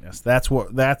return to greatness.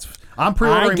 I'm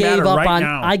pre-ordering Matter right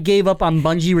now. I gave up on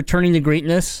Bungie returning to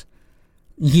greatness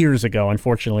years ago,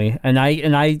 unfortunately, and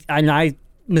I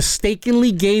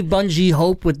mistakenly gave Bungie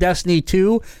hope with Destiny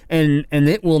 2, and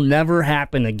it will never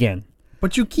happen again.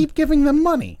 But you keep giving them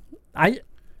money. I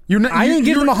didn't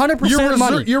give them 100%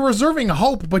 money. You're reserving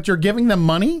hope, but you're giving them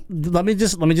money? Let me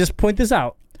just point this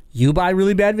out. You buy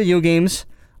really bad video games.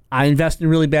 I invest in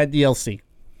really bad DLC.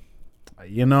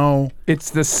 You know,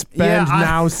 It's the spend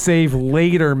now, save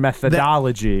later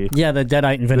methodology. Yeah, the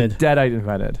Deadite invented. Deadite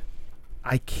invented.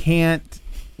 I can't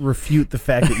refute the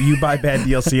fact that you buy bad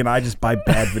DLC and I just buy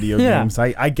bad video Yeah. games.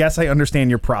 I guess I understand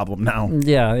your problem now.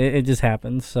 Yeah, it just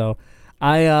happens. So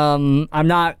I'm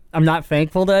not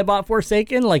thankful that I bought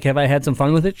Forsaken. Like, have I had some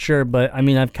fun with it? Sure, but I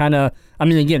mean,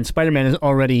 again, Spider-Man is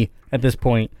already at this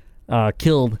point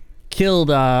killed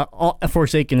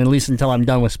Forsaken, at least until I'm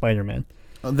done with Spider-Man.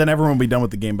 Then everyone will be done with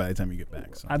the game by the time you get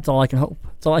back. So. That's all I can hope.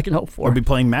 That's all I can hope for. Or be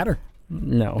playing Matter.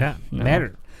 No, Yeah, no.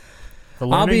 Matter. For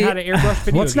learning how to airbrush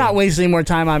video Let's not games. waste any more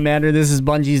time on Matter. This is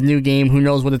Bungie's new game. Who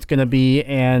knows what it's going to be?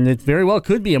 And it very well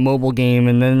could be a mobile game,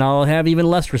 and then I'll have even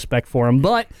less respect for them.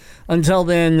 But until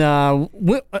then,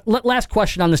 last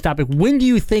question on this topic: when do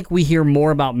you think we hear more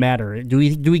about Matter? Do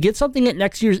we get something at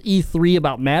next year's E3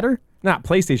 about Matter? Not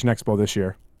PlayStation Expo this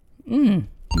year.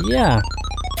 Yeah.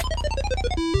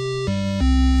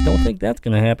 Don't think that's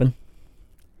going to happen.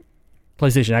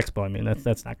 PlayStation Expo. I mean,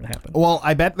 that's not going to happen. Well,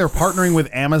 I bet they're partnering with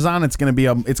Amazon. It's gonna be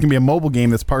a mobile game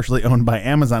that's partially owned by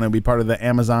Amazon. It'll be part of the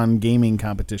Amazon gaming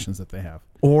competitions that they have.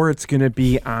 Or it's going to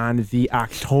be on the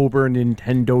October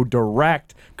Nintendo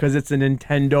Direct because it's a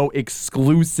Nintendo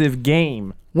exclusive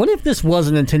game. What if this was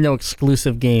a Nintendo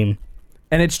exclusive game?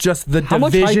 And it's just the How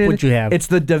much hype Division. would you have? It's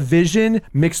the Division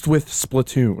mixed with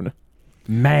Splatoon.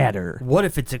 matter. What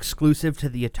if it's exclusive to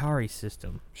the Atari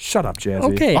system? Shut up,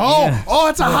 Jazzy. Okay. Oh, yeah.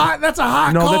 that's a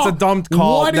hot No, call. that's a dumb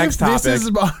call. What Next if this topic.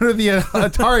 is under the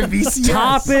Atari VCS?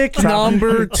 Topic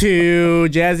number 2.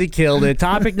 Jazzy killed it.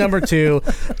 Topic number 2.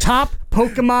 Top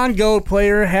Pokemon Go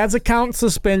player has account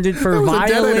suspended for That was a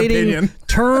dead-end violating opinion.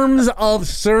 terms of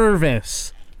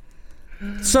service.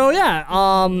 So yeah,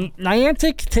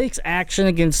 Niantic takes action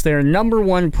against their number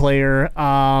 1 player.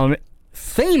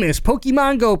 Famous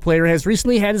Pokemon Go player has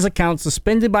recently had his account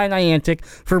suspended by Niantic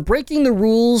for breaking the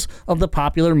rules of the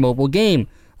popular mobile game.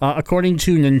 According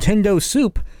to Nintendo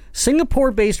Soup,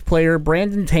 Singapore-based player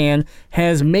Brandon Tan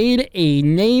has made a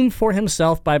name for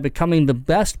himself by becoming the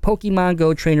best Pokemon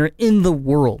Go trainer in the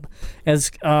world. As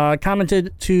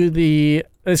committed to the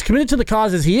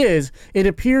cause as he is, it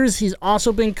appears he's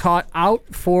also been called out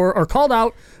for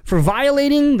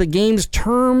violating the game's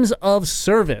terms of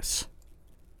service.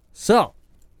 So,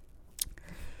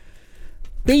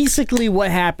 basically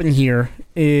what happened here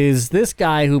is this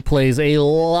guy who plays a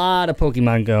lot of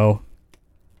Pokemon Go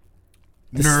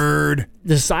Nerd.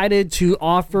 decided to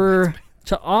offer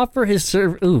his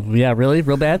service. Ooh, yeah, really?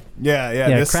 Real bad? Yeah.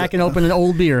 Yeah, this- cracking open an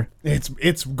old beer.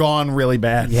 It's gone really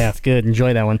bad. Yeah, it's good.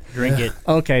 Enjoy that one. Drink it.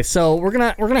 Okay, so we're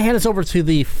gonna hand this over to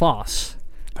the Foss,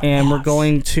 and we're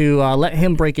going to let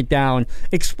him break it down.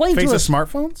 Explain Face to of us.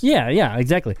 smartphones? Yeah,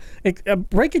 exactly.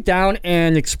 Break it down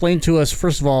and explain to us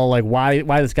first of all, like why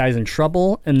this guy's in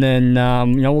trouble, and then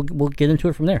we'll get into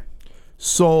it from there.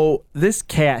 So this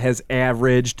cat has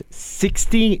averaged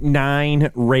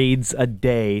 69 raids a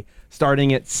day,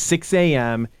 starting at 6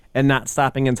 a.m. and not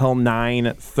stopping until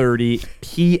 9:30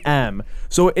 p.m.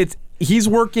 So he's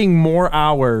working more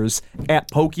hours at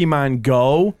Pokemon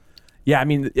Go. Yeah, I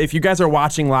mean, if you guys are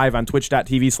watching live on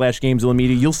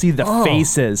twitch.tv/GamesIllaMedia, you'll see the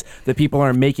faces that people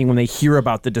are making when they hear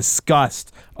about the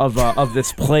disgust of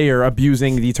this player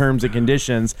abusing the terms and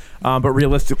conditions. But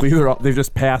realistically, they've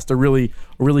just passed a really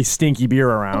stinky beer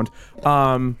around.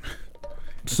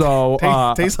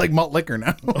 Tastes like malt liquor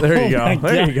now. There you go. my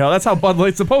There God. you go. That's how Bud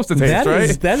Light's supposed to taste, right?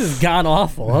 That is god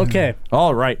awful. Okay.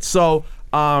 All right. So,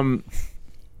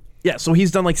 yeah, so he's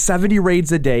done like 70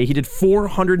 raids a day. He did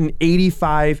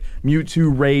 485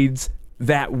 Mewtwo raids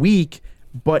that week,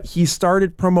 but he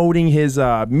started promoting his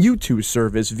Mewtwo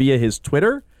service via his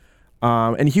Twitter,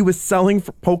 and he was selling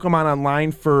Pokemon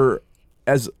online for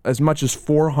as much as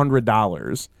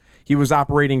 $400. He was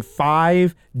operating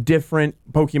 5 different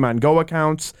Pokemon Go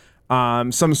accounts.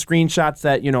 Some screenshots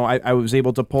that, I was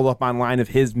able to pull up online of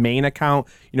his main account.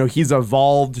 He's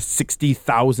evolved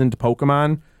 60,000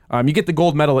 Pokemon. You get the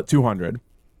gold medal at 200.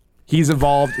 He's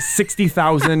evolved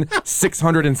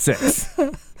 60,606.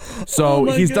 So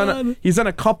he's done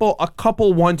a couple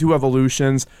 1-2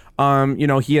 evolutions.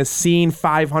 He has seen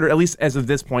 500, at least as of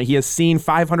this point, he has seen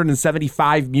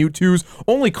 575 Mewtwo's,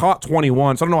 only caught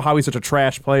 21. So I don't know how he's such a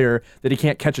trash player that he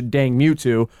can't catch a dang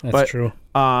Mewtwo. That's true.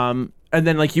 And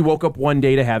then he woke up one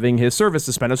day to having his service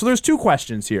suspended. So there's 2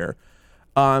 questions here.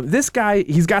 This guy,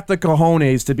 he's got the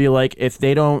cojones to be like, if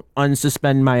they don't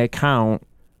unsuspend my account,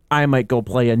 I might go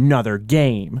play another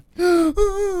game.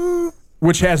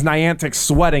 Which has Niantic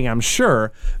sweating, I'm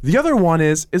sure. The other one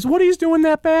is what he's doing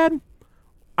that bad?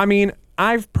 I mean,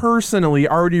 I've personally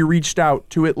already reached out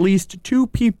to at least 2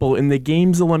 people in the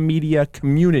Gamezilla Media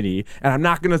community, and I'm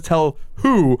not going to tell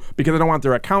who because I don't want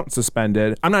their account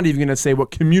suspended. I'm not even going to say what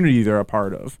community they're a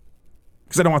part of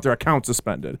because I don't want their account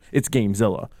suspended. It's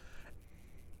Gamezilla.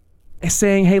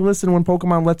 Saying, hey, listen, when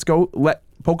Pokemon Let's Go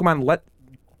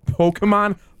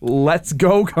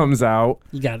comes out.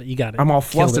 You got it. I'm all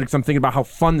Killed flustered it. because I'm thinking about how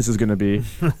fun this is going to be.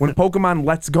 When Pokemon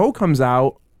Let's Go comes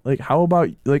out, how about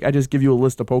I just give you a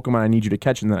list of Pokemon I need you to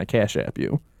catch and then I cash app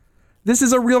you? This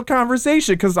is a real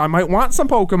conversation because I might want some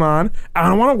Pokemon. I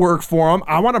don't want to work for them.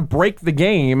 I want to break the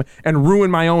game and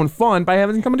ruin my own fun by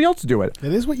having somebody else do it.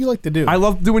 It is what you like to do. I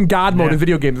love doing God mode in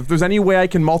video games. If there's any way I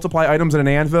can multiply items in an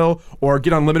anvil or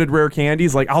get unlimited rare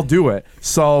candies, I'll do it.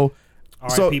 So,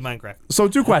 R.I.P. Minecraft. So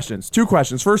 2 questions.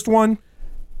 First one,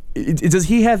 does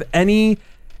he have anything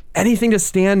to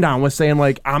stand on with saying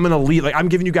I'm gonna leave? I'm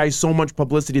giving you guys so much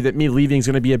publicity that me leaving is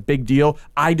gonna be a big deal.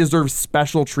 I deserve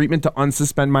special treatment to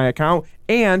unsuspend my account.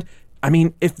 And I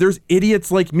mean, if there's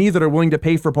idiots like me that are willing to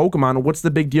pay for Pokemon, what's the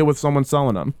big deal with someone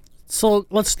selling them? So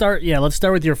let's start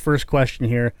with your first question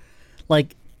here.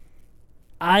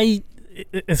 As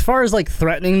far as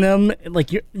threatening them,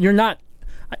 you're not.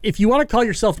 If you want to call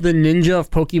yourself the ninja of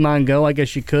Pokemon Go, I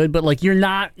guess you could, but you're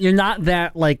not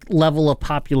that level of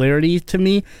popularity to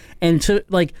me. And to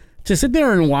sit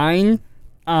there and whine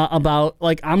about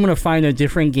I'm gonna find a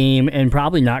different game and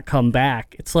probably not come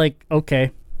back. It's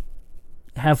okay,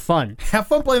 have fun. Have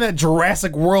fun playing that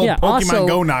Jurassic World Pokemon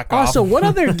Go knockoff. Also, what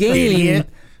other game? Idiot.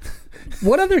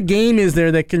 What other game is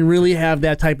there that can really have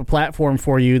that type of platform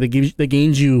for you that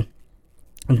gains you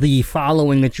the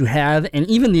following that you have, and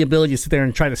even the ability to sit there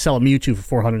and try to sell a Mewtwo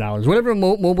for $400? Whatever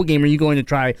mobile game are you going to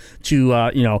try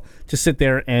to to sit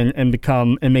there and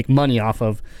become and make money off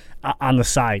of on the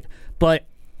side? But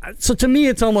so to me,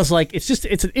 it's almost like it's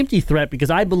an empty threat, because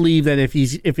I believe that if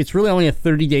it's really only a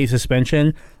 30-day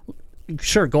suspension,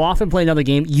 sure, go off and play another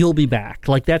game. You'll be back.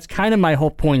 Like, that's kind of my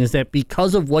whole point, is that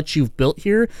because of what you've built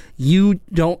here, you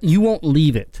won't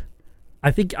leave it.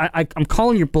 I think I'm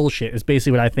calling your bullshit is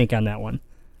basically what I think on that one.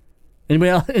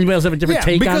 Anybody else have a different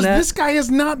take on that? Because this guy is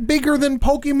not bigger than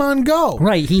Pokemon Go.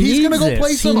 Right, he's going to go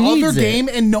play some other game,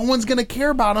 and no one's going to care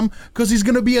about him because he's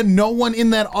going to be a no one in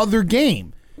that other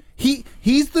game.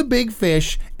 He's the big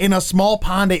fish in a small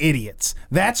pond of idiots.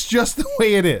 That's just the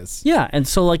way it is. Yeah, and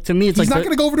so like to me, it's he's like not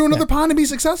going to go over to another pond and be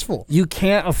successful. You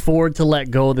can't afford to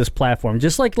let go of this platform.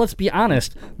 Just like, let's be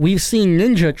honest, we've seen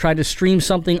Ninja try to stream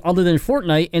something other than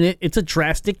Fortnite, and it's a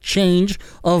drastic change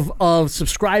of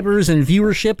subscribers and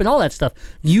viewership and all that stuff.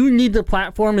 You need the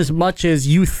platform as much as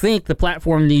you think the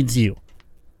platform needs you.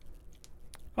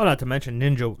 Oh, not to mention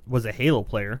Ninja was a Halo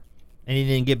player, and he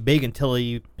didn't get big until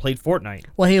he played Fortnite.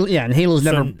 Well, and Halo's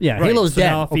never. Yeah, right. Halo's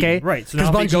dead. Okay, right? So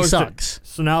because now Bungie sucks.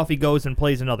 So now if he goes and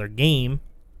plays another game,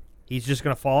 he's just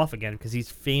gonna fall off again because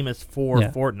he's famous for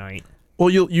Fortnite. Well,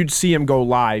 you'd see him go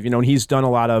live, and he's done a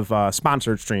lot of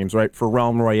sponsored streams, right, for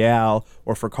Realm Royale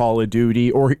or for Call of Duty,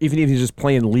 or even if he's just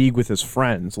playing League with his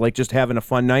friends, like just having a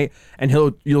fun night, and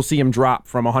you'll see him drop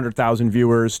from 100,000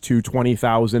 viewers to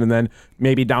 20,000, and then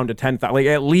maybe down to 10,000. Like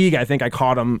at League, I think I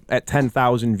caught him at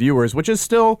 10,000 viewers, which is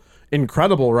still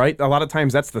incredible, right? A lot of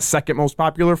times that's the second most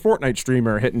popular Fortnite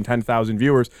streamer hitting 10,000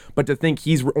 viewers, but to think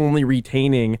he's only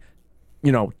retaining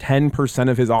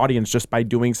 10% of his audience just by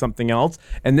doing something else.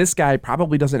 And this guy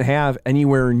probably doesn't have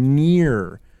anywhere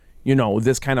near,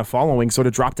 this kind of following. So to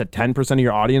drop to 10% of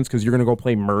your audience because you're going to go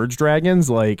play Merge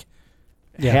Dragons,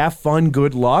 have fun,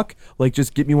 good luck.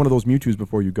 Just get me one of those Mewtwo's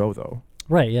before you go, though.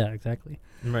 Right, yeah, exactly.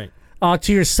 Right.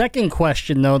 To your second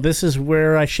question, though, this is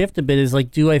where I shift a bit, is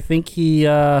do I think he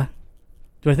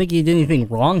did anything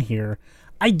wrong here?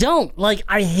 I don't.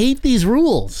 I hate these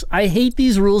rules. I hate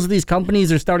these rules that these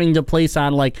companies are starting to place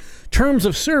on, terms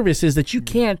of services that you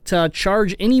can't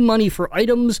charge any money for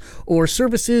items or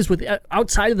services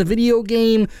outside of the video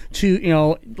game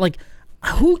to,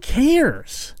 who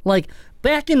cares?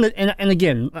 Back in the, and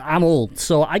again, I'm old,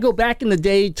 so I go back in the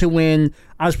day to when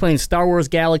I was playing Star Wars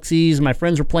Galaxies, my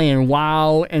friends were playing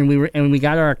WoW, and we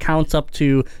got our accounts up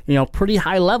to, pretty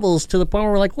high levels, to the point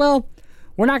where we're like, well,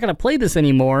 we're not going to play this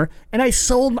anymore. And I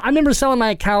remember selling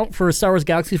my account for Star Wars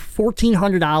Galaxy for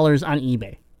 $1,400 on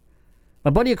eBay.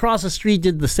 My buddy across the street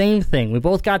did the same thing. We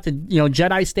both got to,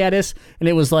 Jedi status, and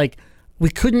it was we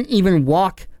couldn't even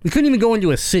go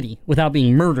into a city without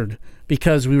being murdered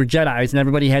because we were Jedis and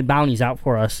everybody had bounties out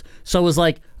for us. So it was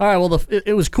all right, well,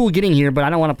 it was cool getting here, but I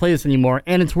don't want to play this anymore,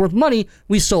 and it's worth money.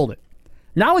 We sold it.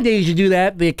 Nowadays, you do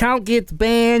that, the account gets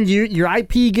banned, your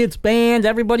IP gets banned,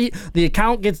 the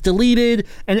account gets deleted,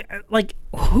 and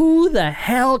who the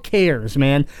hell cares,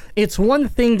 man? It's one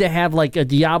thing to have a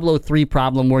Diablo 3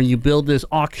 problem where you build this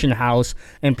auction house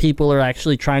and people are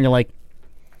actually trying to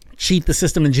cheat the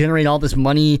system and generate all this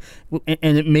money,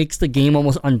 and it makes the game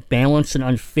almost unbalanced and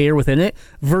unfair within it,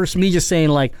 versus me just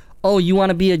saying oh, you want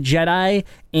to be a Jedi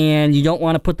and you don't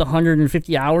want to put the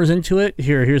 150 hours into it?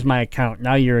 Here's my account.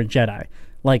 Now you're a Jedi.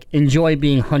 Enjoy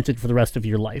being hunted for the rest of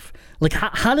your life.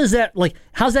 How does that,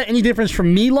 how's that any difference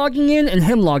from me logging in and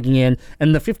him logging in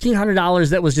and the $1,500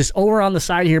 that was just over on the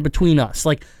side here between us?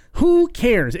 Who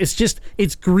cares?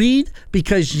 It's greed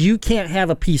because you can't have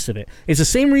a piece of it. It's the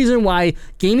same reason why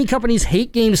gaming companies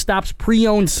hate GameStop's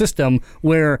pre-owned system,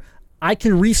 where I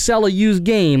can resell a used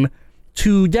game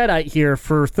to Deadite here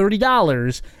for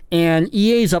 $30, and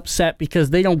EA's upset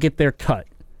because they don't get their cut.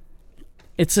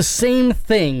 It's the same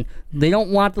thing. They don't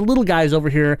want the little guys over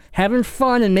here having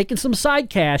fun and making some side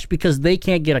cash because they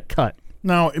can't get a cut.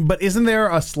 No, but isn't there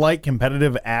a slight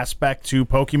competitive aspect to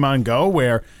Pokemon Go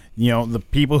where, the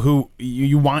people who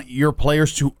you want your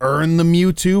players to earn the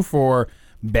Mewtwo for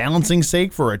balancing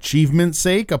sake, for achievement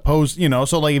sake, opposed,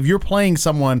 so if you're playing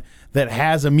someone that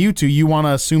has a Mewtwo, you want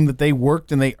to assume that they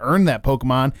worked and they earned that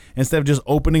Pokemon instead of just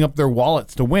opening up their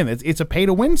wallets to win. It's a pay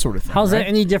to win sort of thing. How's that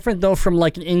any different though from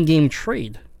an in-game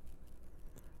trade?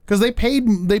 Because they paid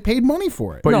money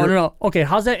for it. But no. Okay,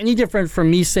 how's that any different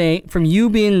from you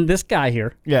being this guy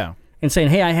here? Yeah. And saying,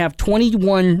 hey, I have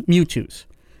 21 Mewtwo's.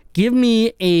 Give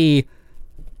me a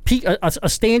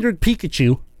standard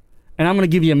Pikachu, and I'm going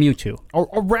to give you a Mewtwo.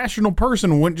 A rational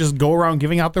person wouldn't just go around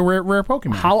giving out the rare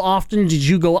Pokemon. How often did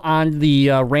you go on the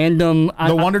random...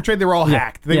 The Wonder Trade, they were all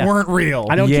hacked. They weren't real.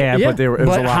 I don't Yeah, care. but they were- it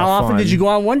was a lot how of often fun. did you go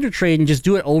on Wonder Trade and just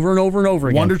do it over and over and over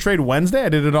again? Wonder Trade Wednesday, I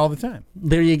did it all the time.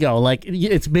 There you go. Like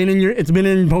it's been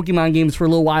in Pokemon games for a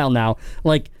little while now.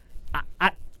 Like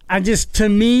I just, to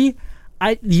me,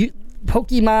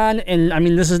 Pokemon, and I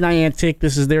mean, this is Niantic,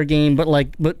 this is their game, but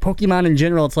Pokemon in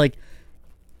general, it's like,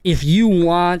 if you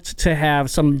want to have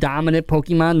some dominant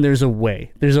Pokemon, there's a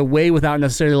way. There's a way without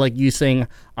necessarily like you saying,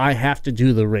 I have to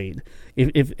do the raid.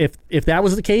 If that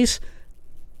was the case,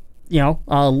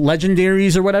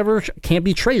 legendaries or whatever can't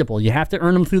be tradable. You have to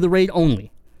earn them through the raid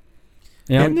only.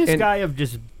 Couldn't this guy have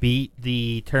just beat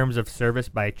the terms of service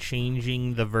by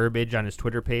changing the verbiage on his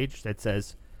Twitter page that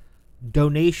says,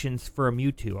 donations for a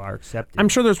Mewtwo are accepted? I'm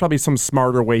sure there's probably some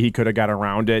smarter way he could have got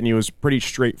around it, and he was pretty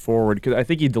straightforward because I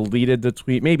think he deleted the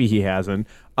tweet. Maybe he hasn't.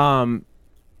 And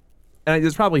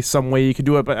there's probably some way you could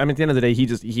do it, but I mean, at the end of the day,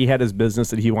 he had his business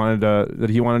that he wanted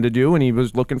to do, and he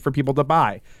was looking for people to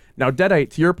buy. Now, Deadite,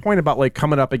 to your point about like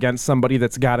coming up against somebody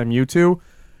that's got a Mewtwo,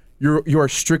 you are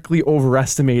strictly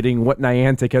overestimating what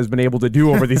Niantic has been able to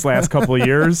do over these last couple of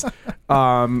years.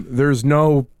 There's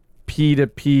no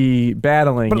P2P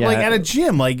battling But yet. like at a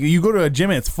gym, like you go to a gym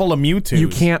and it's full of Mewtwo. You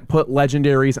can't put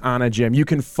legendaries on a gym. You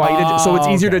can fight so it's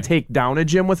easier to take down a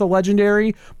gym with a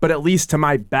legendary, but at least to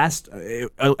my best,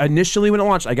 initially when it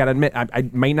launched, I gotta admit, I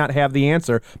may not have the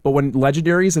answer, but when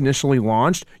legendaries initially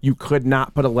launched, you could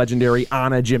not put a legendary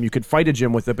on a gym. You could fight a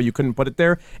gym with it, but you couldn't put it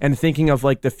there. And thinking of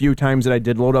like the few times that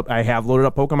I have loaded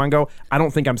up Pokemon Go, I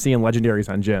don't think I'm seeing legendaries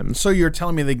on gyms. So you're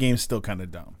telling me the game's still kind of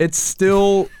dumb. It's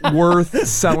still worth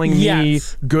selling me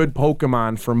Yes. good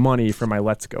Pokemon for money for my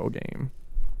Let's Go game.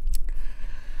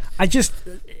 I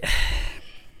understand.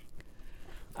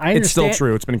 It's still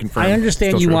true. It's been confirmed. I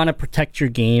understand Still you true. want to protect your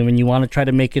game and you want to try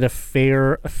to make it a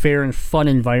fair and fun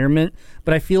environment,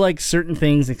 but I feel like certain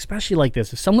things, especially like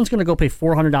this, if someone's going to go pay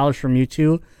 $400 for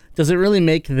Mewtwo, does it really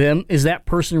make them? Is that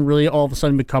person really all of a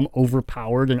sudden become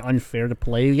overpowered and unfair to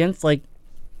play against? Like,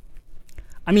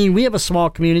 I mean, we have a small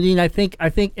community, and I think,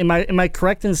 am I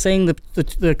correct in saying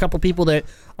the couple people that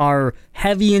are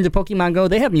heavy into Pokemon Go,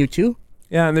 they have Mewtwo?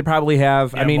 Yeah, and they probably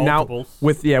have. Yeah, I mean, multiples.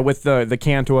 now with the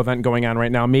Kanto event going on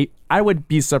right now, I would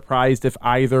be surprised if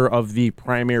either of the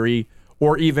primary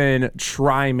or even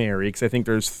trimary, because I think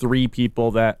there's 3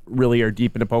 people that really are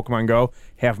deep into Pokemon Go,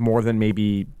 have more than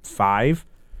maybe 5.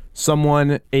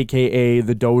 Someone, aka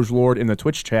the Doge Lord in the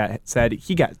Twitch chat, said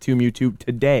he got 2 Mewtwo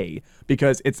today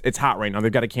because it's hot right now.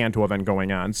 They've got a Kanto event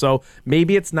going on. So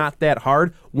maybe it's not that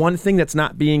hard. One thing that's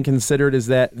not being considered is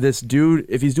that this dude,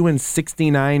 if he's doing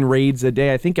 69 raids a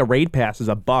day, I think a raid pass is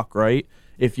 $1, right?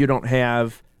 If you don't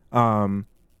have, I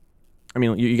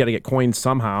mean, you got to get coins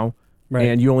somehow, Right.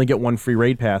 and you only get 1 free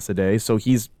raid pass a day. So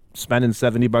he's spending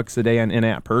 $70 a day on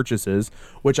in-app purchases,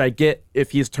 which I get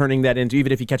if he's turning that into,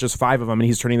 even if he catches 5 of them and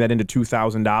he's turning that into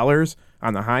 $2,000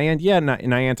 on the high end. Yeah,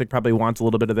 Niantic probably wants a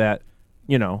little bit of that,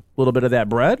 a little bit of that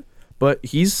bread, but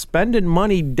he's spending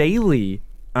money daily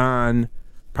on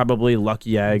probably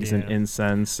lucky eggs and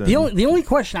incense. And The only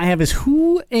question I have is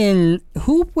who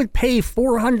would pay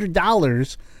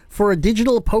 $400 for a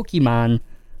digital Pokemon?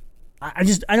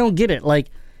 I don't get it. Like,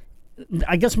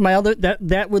 I guess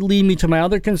that would lead me to my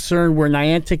other concern where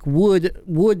Niantic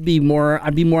would be more.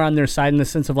 I'd be more on their side in the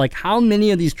sense of like how many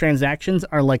of these transactions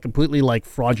are like completely like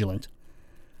fraudulent.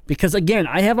 Because again,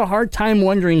 I have a hard time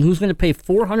wondering who's going to pay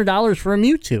 $400 for a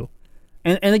Mewtwo,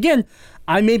 and again,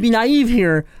 I may be naive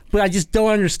here, but I just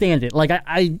don't understand it. Like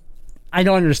I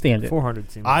don't understand it.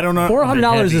 400 seems. I don't know.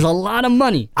 $400 is a lot of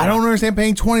money. I don't understand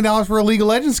paying $20 for a League of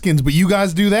Legends skins, but you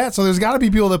guys do that, so there's got to be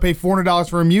people that pay $400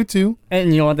 for a Mewtwo.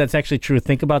 And you know what? That's actually true.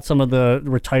 Think about some of the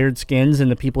retired skins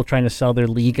and the people trying to sell their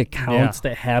league accounts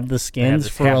that have the skins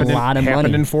for a lot of money.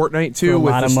 Happened in Fortnite too, For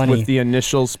a lot of money. with the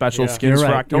initial special skins You're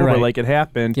for right, October, you're right. like it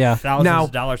happened. Yeah. Thousands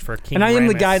of dollars for a King And I am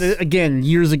the Ramus. guy that, again,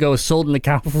 years ago sold an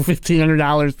account for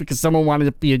 $1,500 because someone wanted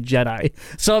to be a Jedi.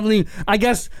 So I mean, I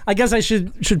guess I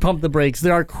should pump the brakes.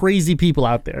 There are crazy people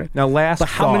out there. Now, But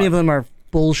how many of them are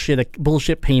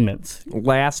bullshit payments?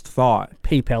 Last thought.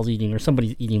 PayPal's eating or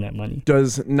somebody's eating that money.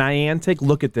 Does Niantic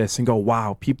look at this and go,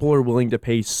 wow, people are willing to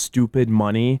pay stupid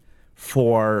money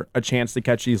for a chance to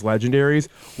catch these legendaries?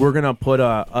 We're going to put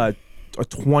a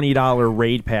 $20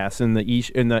 raid pass in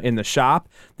the shop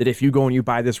that if you go and you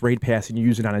buy this raid pass and you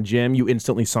use it on a gym, you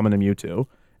instantly summon a Mewtwo.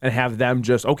 And have them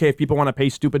just, okay, if people want to pay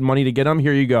stupid money to get them,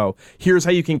 here you go. Here's how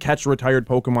you can catch retired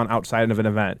Pokemon outside of an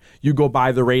event. You go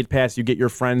buy the raid pass, you get your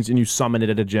friends, and you summon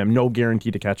it at a gym. No guarantee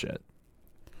to catch it.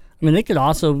 I mean, they could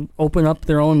also open up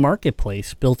their own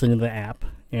marketplace built into the app.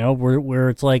 You know, where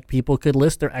it's like people could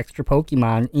list their extra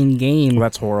Pokemon in game. Well,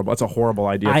 that's horrible. That's a horrible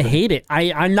idea. I hate it.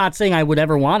 I'm not saying I would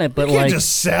ever want it, but You can't like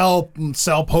just sell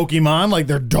Pokemon like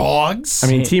they're dogs. I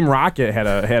mean, Team Rocket had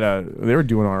a. They were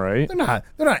doing all right. they're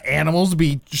not animals to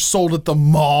be sold at the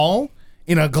mall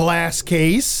in a glass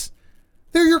case.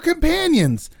 They're your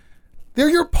companions. They're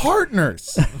your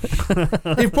partners.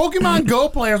 If Pokemon Go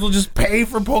players will just pay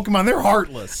for Pokemon, they're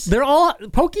heartless. they're all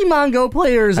Pokemon Go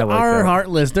players I like are that.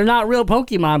 heartless. They're not real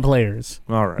Pokemon players.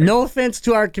 All right. No offense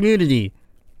to our community.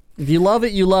 If you love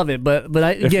it, you love it. But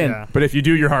again, Yeah. But if you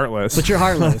do, you're heartless. but you're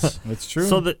heartless. That's true.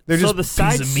 So the They're just the pieces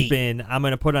side of meat. spin I'm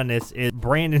going to put on this is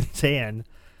Brandon Tan.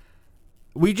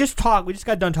 We just got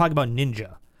done talking about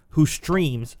Ninja, who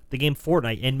streams the game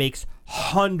Fortnite and makes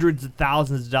hundreds of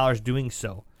thousands of dollars doing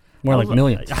so. More like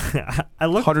millions. I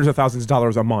looked. Hundreds of thousands of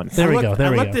dollars a month. There we I go.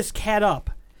 There we looked go. this cat up,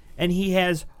 and he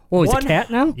has. Whoa, he's a cat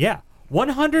now? Yeah,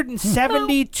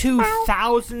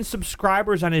 172,000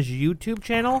 subscribers on his YouTube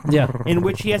channel. Yeah. in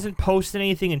which he hasn't posted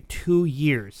anything in 2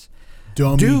 years.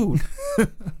 Dummy. Dude,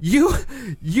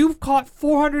 you've caught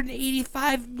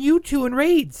 485 Mewtwo in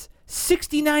raids,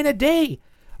 69 a day.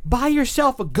 Buy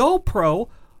yourself a GoPro,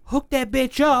 hook that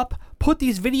bitch up, put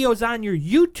these videos on your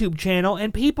YouTube channel,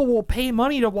 and people will pay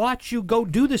money to watch you go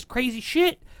do this crazy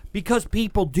shit because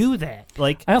people do that.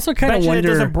 Like, I also kinda bet you wonder-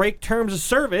 it doesn't break terms of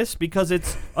service because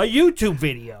it's a YouTube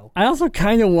video. I also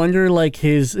kind of wonder like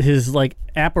his like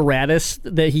apparatus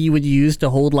that he would use to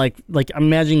hold like I'm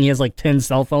imagining he has like 10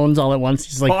 cell phones all at once.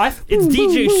 He's like, Well, it's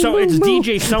DJ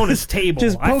Sona's table.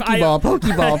 just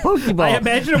Pokeball. I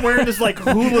imagine him wearing this like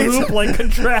hula hoop like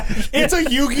contraption. It's a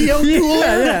Yu-Gi-Oh!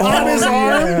 dueler on his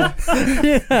arm.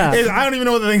 I don't even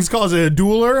know what the thing's called. Is it a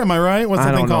dueler? Am I right? What's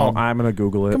I the thing don't know. called? I'm gonna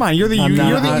Google it. Come on, you're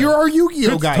our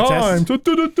Yu-Gi-Oh guy. Tess.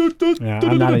 Yeah,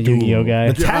 I'm not a Yu-Gi-Oh guy.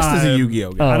 The test is a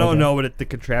Yu-Gi-Oh guy. Oh, I don't okay. know what the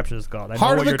contraption is called. I know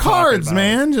Heart what of the you're talking cards, about.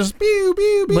 man. Just pew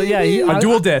pew pew. But yeah, pew. A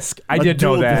dual disc. I did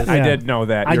know dual that. disc, I yeah. did know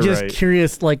that. I'm You're just right.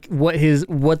 curious like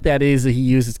what that is that he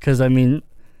uses because I mean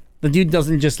the dude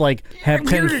doesn't just like have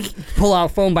 10 pull out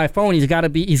phone by phone. He's got to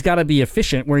be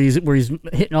efficient where he's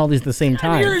hitting all these at the same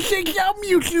time. Take out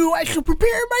Mewtwo. I shall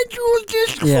prepare my dual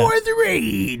disc Yeah. for the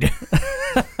raid.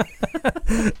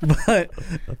 But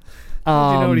Do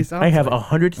you know what he sounds I have like?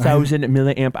 100,000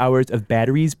 milliamp hours of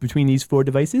batteries between these 4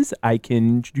 devices. I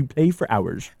can play for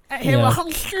hours. I have Yeah. a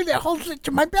holster that holds it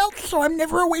to my belt, so I'm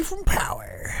never away from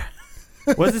power.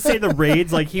 What does it say? The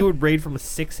raids, like he would raid from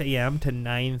 6 a.m. to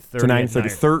 9:30. To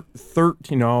 9:30.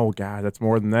 13. Oh, God, that's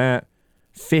more than that.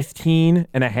 15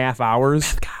 and a half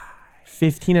hours.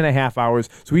 15 and a half hours.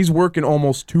 So he's working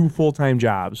almost 2 full-time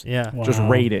jobs. Yeah. Just Wow.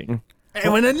 raiding.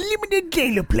 I'm an unlimited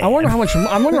data plan. I wonder how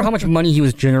much money he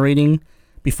was generating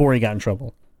before he got in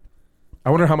trouble.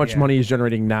 I wonder how much money he's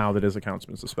generating now that his account's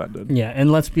been suspended. Yeah,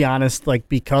 and let's be honest, like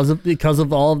because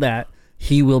of all of that,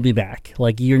 he will be back.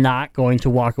 Like you're not going to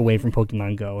walk away from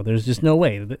Pokemon Go. There's just no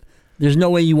way. There's no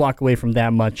way you walk away from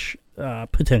that much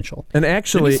potential. And Did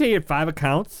actually, he say he had 5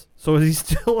 accounts? So is he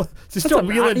still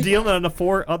wheeling and dealing on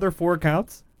the other 4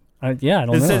 accounts? Yeah, I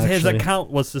don't It know. says his actually.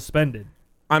 account was suspended.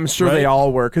 I'm sure they Right?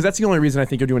 all were, because that's the only reason I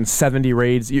think you're doing 70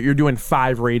 raids. You're doing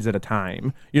 5 raids at a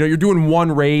time. You know, you're doing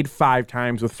 1 raid 5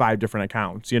 times with 5 different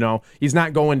accounts. You know, he's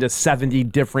not going to 70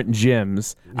 different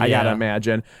gyms. I gotta Yeah.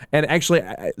 imagine. And actually,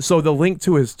 so the link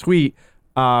to his tweet,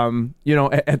 you know,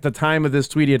 at the time of this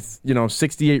tweet, it's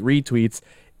 68 retweets.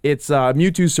 It's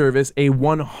Mewtwo service. A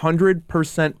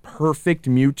 100% perfect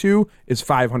Mewtwo is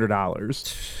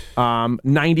 $500.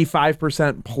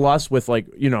 95% plus with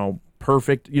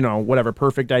perfect,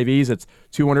 perfect IVs, it's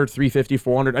 200, 350,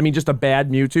 400. I mean, just a bad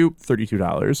Mewtwo,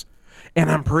 $32.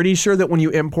 And I'm pretty sure that when you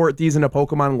import these into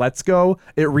Pokemon Let's Go,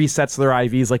 it resets their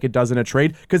IVs like it does in a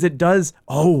trade. Because it does,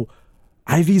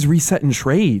 IVs reset in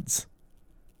trades.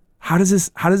 How does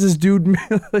this dude,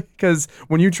 because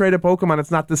when you trade a Pokemon,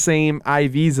 it's not the same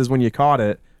IVs as when you caught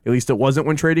it. At least it wasn't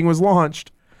when trading was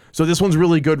launched. So this one's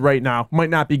really good right now. Might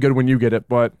not be good when you get it,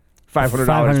 but $500,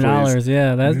 $500. please.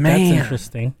 Yeah, that's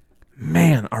interesting.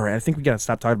 Man, all right. I think we got to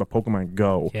stop talking about Pokemon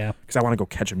Go. Yeah. Because I want to go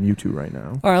catch a Mewtwo right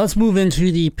now. All right, let's move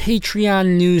into the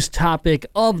Patreon news topic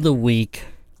of the week.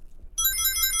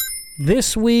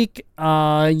 This week,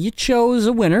 you chose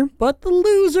a winner, but the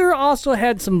loser also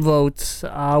had some votes.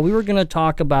 We were going to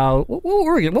talk about what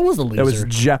was the loser? That was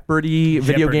Jeopardy,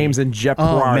 video Jeopardy. games, and Jeopardy.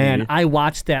 Oh man, I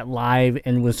watched that live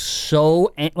and was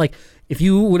so like. If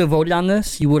you would have voted on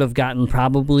this, you would have gotten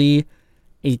probably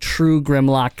a true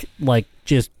Grimlock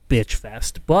just bitch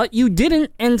fest. But you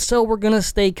didn't, and so we're gonna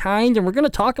stay kind and we're gonna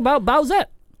talk about Bowsette.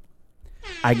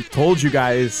 I told you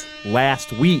guys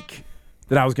last week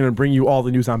that I was going to bring you all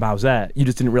the news on Bowsette. You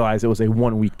just didn't realize it was a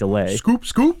 1 week delay. Scoop,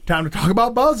 scoop. Time to talk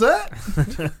about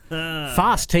Bowsette.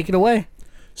 Foss, take it away.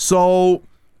 So,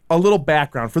 a little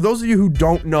background. For those of you who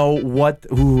don't know what...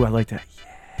 Ooh, I like that.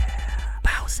 Yeah,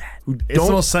 Bowsette. It's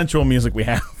the most sensual music we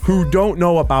have. Who don't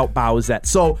know about Bowsette.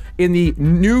 So, in the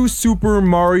new Super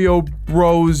Mario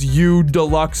Bros. U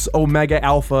Deluxe Omega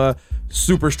Alpha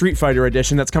Super Street Fighter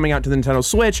Edition that's coming out to the Nintendo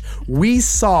Switch, we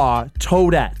saw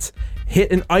Toadette hit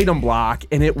an item block,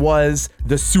 and it was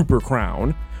the Super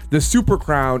Crown. The Super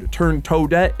Crown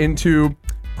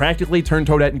practically turned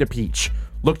Toadette into Peach.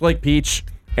 Looked like Peach,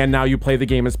 and now you play the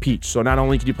game as Peach. So not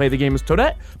only can you play the game as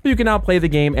Toadette, but you can now play the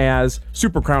game as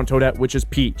Super Crown Toadette, which is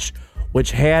Peach,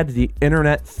 which had the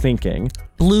internet thinking.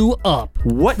 Blew up.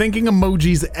 What? Thinking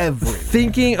emojis everywhere.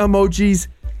 Thinking emojis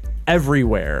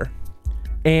everywhere.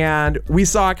 And we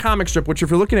saw a comic strip, which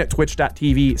if you're looking at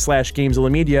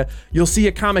twitch.tv/Gamezilla Media, you'll see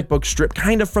a comic book strip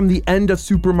kind of from the end of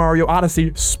Super Mario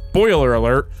Odyssey. Spoiler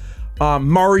alert.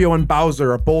 Mario and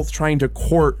Bowser are both trying to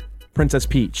court Princess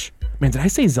Peach. Man, did I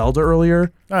say Zelda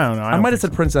earlier? I don't know. I might have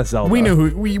said Princess Zelda. We knew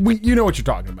who. You know what you're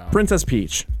talking about. Princess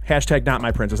Peach. Hashtag not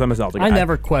my princess. I'm a Zelda guy. I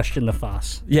never questioned the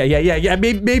Foss. Yeah.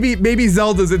 Maybe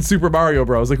Zelda's in Super Mario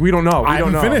Bros. Like, we don't know. I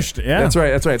haven't finished it, yeah. That's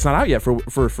right. It's not out yet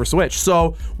for Switch.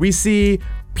 So we see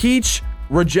Peach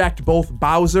reject both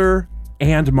Bowser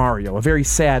and Mario. A very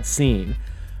sad scene.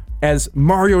 As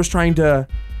Mario's trying to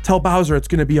tell Bowser it's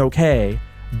going to be okay,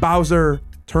 Bowser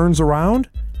turns around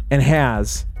and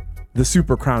has the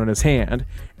Super Crown in his hand,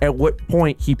 at what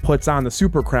point he puts on the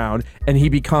Super Crown and he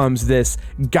becomes this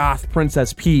goth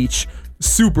Princess Peach,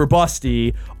 super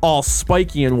busty, all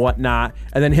spiky and whatnot,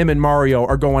 and then him and Mario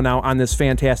are going out on this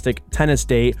fantastic tennis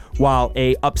date while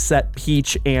a upset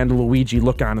Peach and Luigi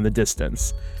look on in the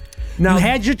distance. Now, You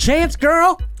had your chance,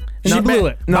 girl. And she blew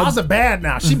it. Bowser bad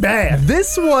now. She bad.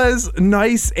 this was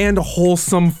nice and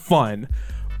wholesome fun.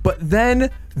 But then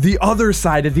the other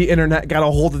side of the internet got a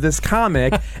hold of this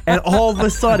comic, and all of a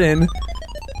sudden,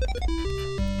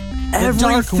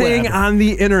 everything on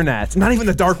the internet, not even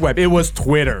the dark web, it was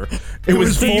Twitter. It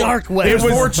was the dark web. It was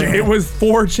 4chan. It was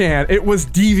 4chan. It was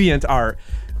DeviantArt.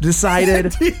 Decided.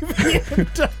 Isn't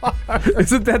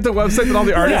that the website that all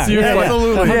the artists use? yeah, Like-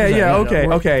 absolutely.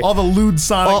 Okay. All the lewd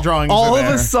Sonic drawings all are of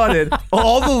there. a sudden,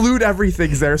 all the loot,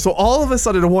 everything's there. So all of a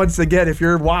sudden, once again, if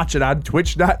you're watching on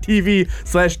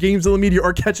twitch.tv/Gamezilla Media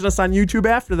or catching us on YouTube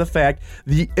after the fact,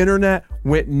 the internet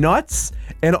went nuts.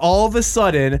 And all of a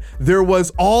sudden, there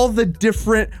was all the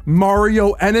different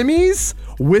Mario enemies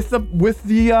with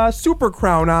the Super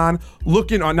Crown on,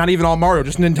 looking on, not even all Mario,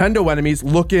 just Nintendo enemies,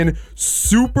 looking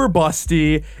super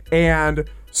busty and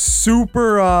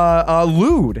super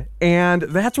lewd. And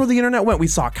that's where the internet went. We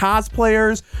saw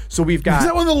cosplayers. So we've got... Is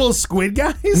that one of the little squid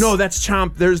guys? No, that's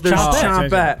Chomp. There's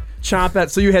Chompette. Chompette.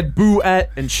 So you had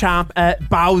Boo-ette and Chompette,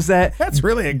 Bowsette. That's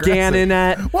really aggressive.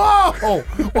 Ganonette. Whoa!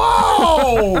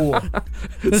 Whoa!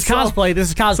 This is cosplay. This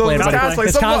is cosplay. it's everybody. cosplay.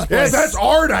 It's Some- cosplay. Yes, that's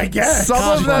art, I guess.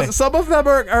 Some of them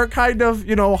are kind of,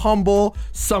 humble.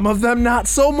 Some of them not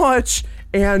so much.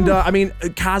 And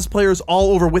cosplayers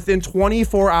all over within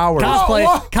 24 hours. Cosplay.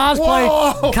 Cosplay.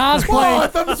 Whoa! Cosplay. Whoa, I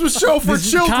thought this was show for This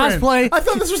is children. Cosplay. I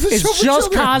thought this was a show It's for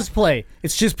just children. cosplay.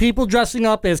 It's just people dressing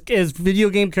up as video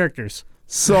game characters.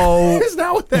 So Is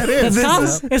that what that is? It's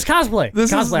cosplay.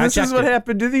 this cosplay. I is checked what it.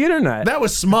 happened to the internet. That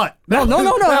was smut. No,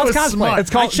 that was cosplay. smut. It's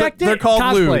called- I checked it. they're called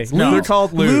cosplay. lewds. No, they're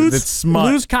called lewds. It's smut.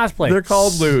 Lewds cosplay. They're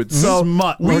called lewds. So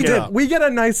Smut. we Look it get up. we get a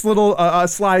nice little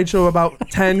slideshow about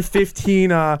 10,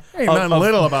 15 Ain't nothing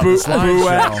little about the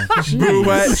slideshow.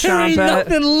 Boo-ette, There ain't Chompette.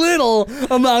 nothing little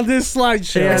about this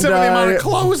slideshow. And, Except for the amount of uh,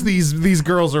 clothes these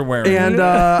girls are wearing. And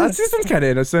this one's kind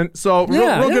of innocent. So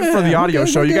real good for the audio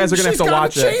show. You guys are gonna have She's to got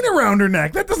watch a chain it. around her neck.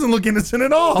 That doesn't look innocent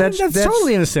at all. That's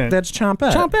totally innocent. That's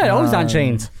Chompette. Chompette, always on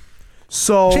chains.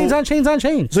 So Chains on chains on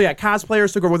chains. So yeah,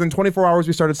 cosplayers took over. Within 24 hours,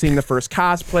 we started seeing the first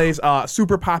cosplays.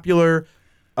 Super popular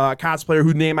cosplayer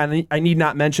whose name I need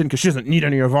not mention because she doesn't need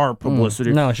any of our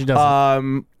publicity. No, she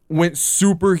doesn't. Went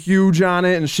super huge on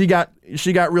it, and she got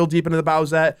real deep into the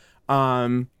Bowsette,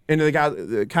 into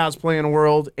the cosplaying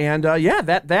world, and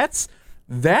that's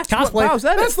Cosplay. what Bowsette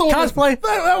That's is. the one. Cosplay.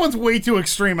 That one's way too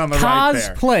extreme on the right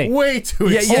there. Cosplay. Way too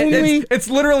Yeah, extreme. it's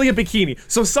literally a bikini.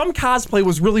 So some cosplay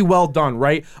was really well done,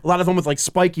 right? A lot of them with like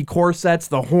spiky corsets,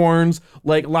 the horns,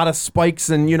 like a lot of spikes,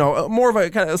 and more of a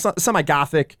kind of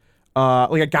semi-gothic,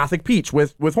 like a gothic Peach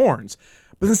with horns.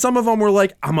 But then some of them were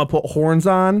like, I'm gonna put horns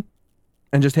on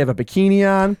and just have a bikini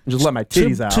on and just let my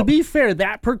titties out. To be fair,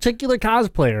 that particular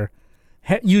cosplayer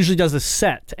usually does a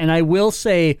set, and I will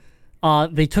say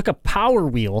they took a Power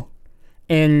Wheel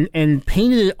and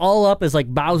painted it all up as like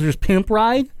Bowser's Pimp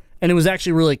Ride, and it was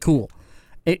actually really cool.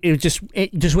 it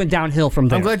just went downhill from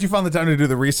there. I'm glad you found the time to do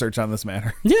the research on this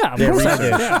matter. Yeah, of course I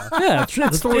did. Yeah,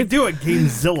 That's what we do at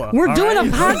GameZilla. we're all doing right?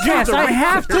 a podcast. I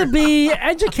have to be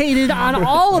educated on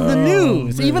all of the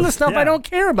news, even the stuff I don't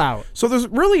care about. So there's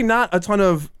really not a ton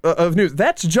of news.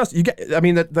 That's just you get. I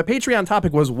mean, the Patreon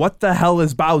topic was what the hell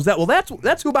is Bowsette? Well,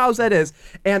 that's who Bowsette is,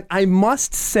 and I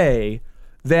must say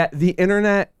that the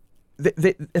internet,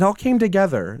 it all came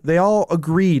together. They all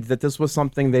agreed that this was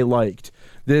something they liked.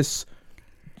 This.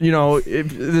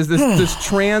 This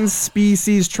trans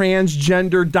species,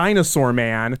 transgender dinosaur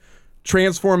man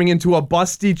transforming into a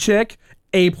busty chick,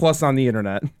 A+ on the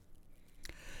internet.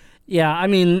 Yeah, I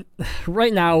mean,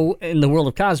 right now in the world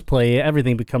of cosplay,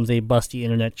 everything becomes a busty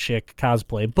internet chick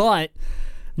cosplay. But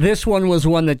this one was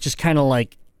one that just kind of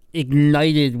like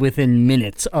ignited within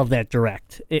minutes of that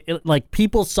direct. Like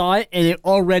people saw it and it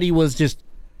already was just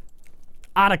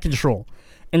out of control.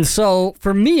 And so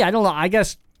for me, I don't know, I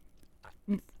guess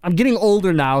I'm getting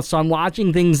older now, so I'm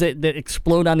watching things that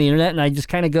explode on the internet, and I just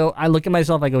kind of go, I look at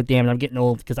myself, I go, damn it, I'm getting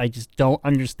old because I just don't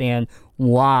understand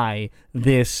why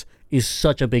this is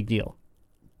such a big deal.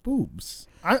 Boobs.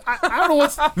 I don't know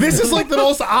what's. This is like the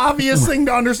most obvious thing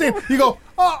to understand. You go,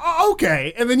 oh,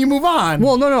 okay, and then you move on.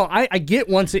 Well, no, I get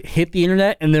once it hit the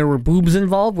internet and there were boobs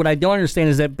involved. What I don't understand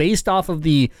is that based off of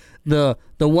the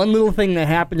one little thing that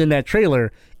happened in that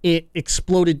trailer, it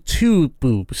exploded 2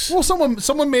 boobs. Well,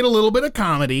 someone made a little bit of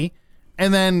comedy,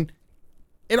 and then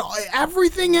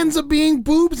everything ends up being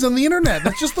boobs on the internet.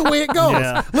 That's just the way it goes.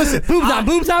 Yeah. Listen,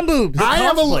 boobs on boobs. I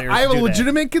have a cosplayers do that.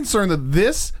 legitimate concern that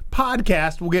this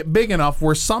podcast will get big enough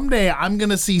where someday I'm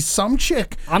gonna see some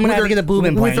chick. I'm gonna have to get a boob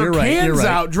implant. with her You're right, cans you're right.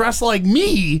 out, dressed like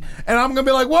me, and I'm gonna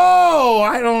be like, "Whoa,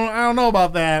 I don't know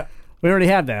about that." We already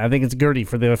have that. I think it's Gertie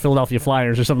for the Philadelphia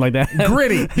Flyers or something like that.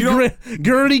 Gritty. You don't-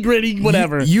 Gritty,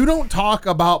 whatever. You don't talk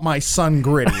about my son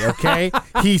Gritty, okay?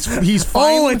 He's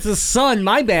fine. Oh, it's a son.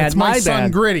 My bad. It's my son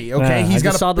bad. Gritty, okay? Yeah, he's I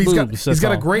just saw the he's got boobs, he's got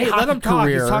a that's all. great Hey, let hockey him talk.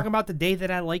 career. He's talking about the day that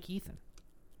I like Ethan.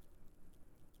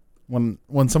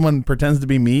 When someone pretends to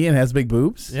be me and has big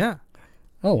boobs, Yeah.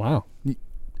 Oh, wow.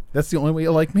 that's the only way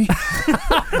you like me.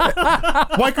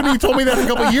 Why couldn't you told me that a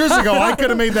couple years ago? I could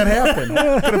have made that happen.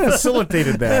 Could have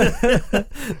facilitated that.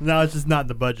 No, it's just not in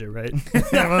the budget, right?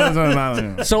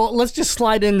 So let's just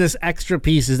slide in this extra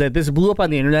piece is that this blew up on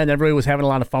the internet and everybody was having a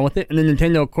lot of fun with it. And then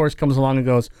Nintendo, of course, comes along and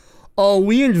goes, oh,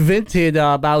 we invented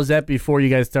Bowsette before you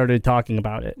guys started talking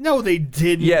about it. No, they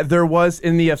didn't. Yeah, there was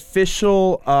in the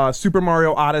official Super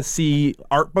Mario Odyssey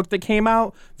art book that came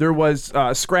out, there was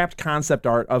scrapped concept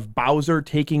art of Bowser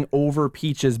taking over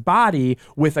Peach's body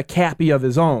with a cappy of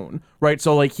his own, right?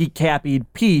 So, like, he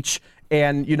cappied Peach,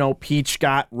 and, Peach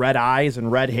got red eyes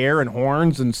and red hair and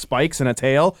horns and spikes and a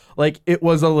tail. Like, it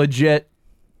was a legit,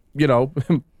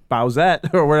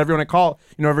 Bowsette, or whatever you want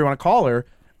to call her.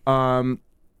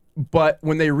 But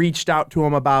when they reached out to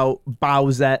him about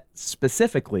Bowsette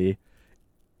specifically,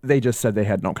 they just said they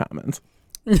had no comments.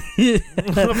 Of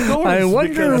course, I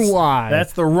wonder because why.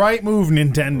 That's the right move,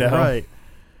 Nintendo.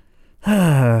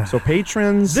 right. So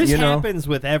patrons, This happens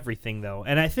with everything, though,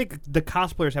 and I think the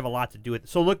cosplayers have a lot to do with it.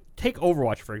 So look, take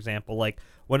Overwatch, for example. Like,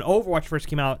 when Overwatch first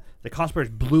came out, the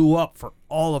cosplayers blew up for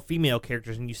all the female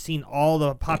characters, and you've seen all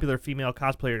the popular female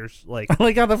cosplayers, like... I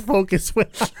like how the focus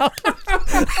went out.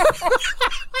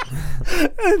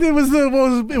 And it was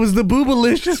the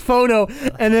boobalicious photo,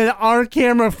 and then our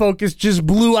camera focus just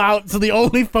blew out, so the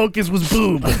only focus was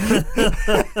boob.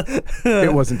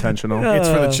 it was intentional. It's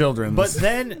for the children. But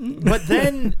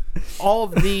then all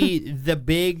of the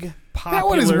big popular that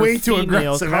one is way too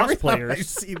female aggressive. Every time I cosplayers,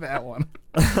 see that one.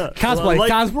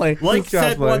 Cosplay. like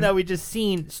said Cosplay. one that we just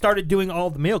seen, started doing all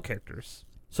the male characters.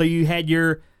 So you had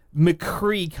your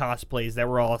McCree cosplays that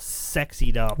were all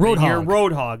sexied up, and your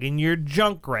Roadhog. Roadhog, and your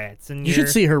Junkrats, and You should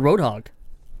see her Roadhog.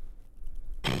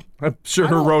 I'm sure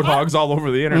her Roadhog's all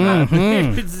over the internet.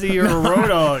 you should see your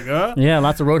Roadhog, huh? Yeah,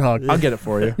 lots of Roadhog. I'll get it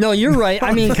for you. No, you're right.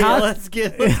 I mean, Yeah, let's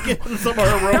get some of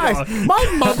her Guys, Roadhog.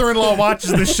 my mother-in-law watches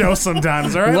this show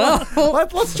sometimes, all right? Well,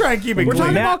 let's try and keep it We're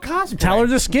talking clean. about cosplay. tell her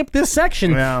to skip this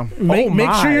section. Yeah. Make sure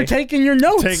my. you're taking your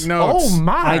notes. Take notes. Oh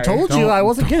my! I told you I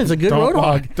wasn't kidding. It's a good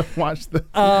Roadhog. Don't watch the.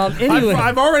 Anyway,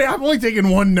 I've only taken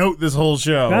one note this whole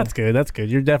show. that's good. That's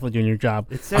good. You're definitely doing your job.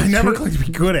 It says I never claimed to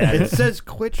be good at It it. says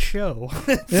quit show.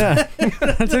 Yeah,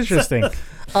 that's interesting.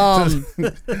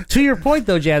 To your point,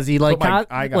 though, Jazzy, like, Put my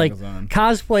eye goggles on.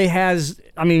 cosplay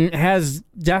has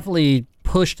definitely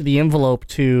pushed the envelope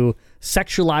to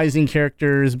sexualizing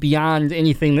characters beyond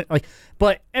anything that, like.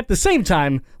 But at the same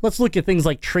time, let's look at things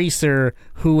like Tracer,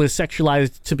 who was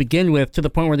sexualized to begin with, to the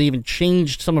point where they even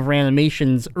changed some of her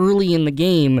animations early in the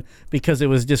game because it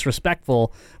was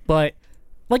disrespectful. But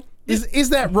like, Is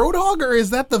that Roadhog or is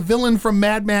that the villain from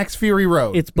Mad Max Fury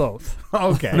Road? It's both.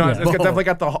 Okay. No, it's definitely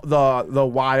got the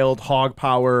wild hog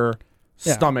power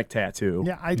stomach tattoo.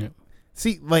 Yeah,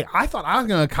 see, like I thought I was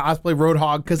gonna cosplay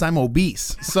Roadhog because I'm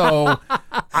obese. So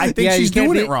I think she's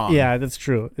doing it wrong. Yeah, that's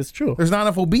true. It's true. There's not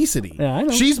enough obesity. Yeah, I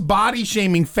know. She's body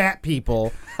shaming fat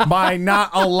people by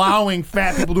not allowing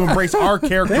fat people to embrace our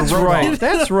character. That's Roadhog. right.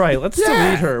 That's right. Let's Yeah.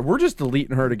 delete her. We're just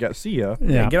deleting her to see ya.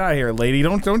 Yeah, get out of here, lady.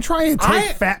 Don't try and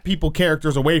take fat people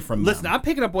characters away from Listen, them. I'm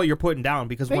picking up what you're putting down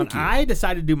because when Thank you. I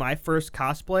decided to do my first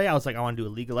cosplay, I was like, I want to do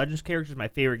a League of Legends character. It's my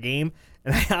favorite game.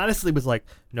 And I honestly was like,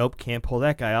 nope, can't pull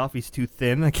that guy off. He's too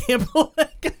thin. I can't pull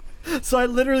that guy. So I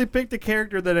literally picked a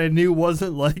character that I knew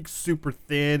wasn't like super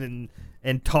thin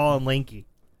and tall and lanky.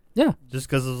 Yeah. Just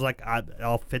because it was like,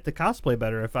 I'll fit the cosplay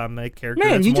better if I'm a character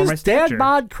Man, that's you more my just dad stature.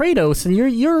 bod Kratos and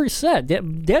you're set. Dad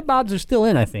bods are still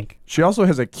in, I think. She also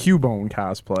has a Cubone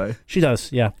cosplay. She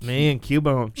does, yeah. Me and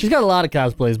Cubone. She's got a lot of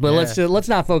cosplays, but Yeah. let's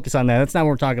not focus on that. That's not what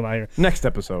we're talking about here. Next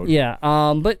episode. Yeah.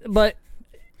 But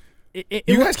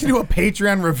You guys can do a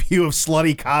Patreon review of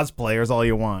slutty cosplayers all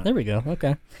you want. there we go.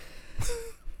 Okay.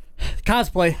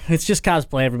 Cosplay. It's just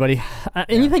cosplay, everybody.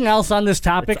 Anything else on this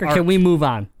topic, It's or can art. we move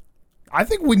on? I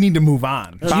think we need to move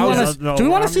on. Do we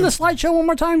want to see the slideshow one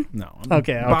more time? No.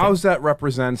 Okay. Bowsette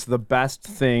represents the best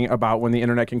thing about when the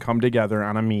internet can come together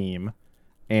on a meme,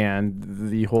 and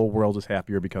the whole world is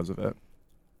happier because of it.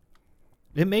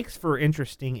 It makes for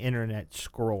interesting internet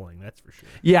scrolling, that's for sure.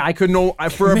 Yeah, I could know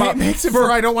for about It makes it for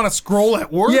I don't want to scroll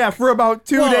at work. yeah for about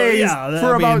 2 Well, days. yeah,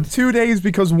 For I about mean- 2 days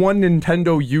because one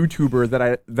Nintendo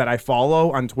YouTuber that I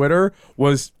follow on Twitter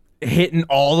was hitting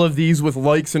all of these with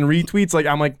likes and retweets. Like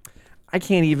I'm like. I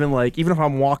can't even even if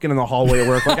I'm walking in the hallway at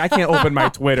work, I can't open my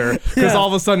Twitter because all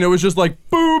of a sudden it was just like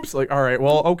boobs. Like, all right,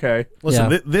 well, okay.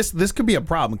 Listen, Yeah. this could be a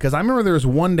problem because I remember there was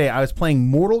one day I was playing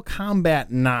Mortal Kombat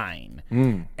 9.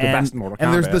 The best Mortal Kombat.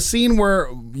 And there's the scene where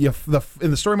in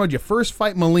the story mode you first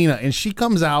fight Melina and she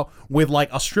comes out with like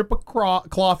a strip of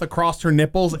cloth across her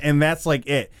nipples and that's like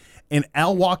it. And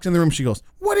Elle walks in the room. She goes,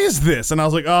 "What is this?" And I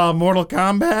was like, Mortal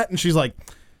Kombat." And she's like,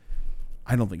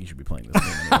 I don't think you should be playing this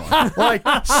game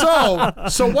anymore.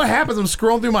 So what happens? I'm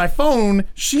scrolling through my phone.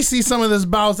 She sees some of this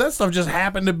Bowsette stuff just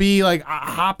happened to be like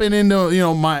hopping into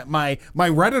my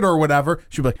Reddit or whatever.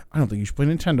 She'd be like, I don't think you should play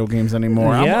Nintendo games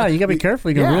anymore. Yeah, you gotta be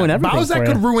careful. You can ruin everything. Bowsette for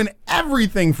could you. ruin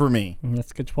everything for me.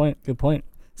 That's a good point. Good point.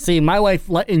 See, my wife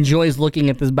enjoys looking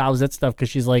at this Bowsette stuff because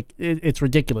she's like, it's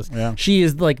ridiculous. Yeah. She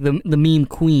is like the meme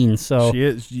queen. So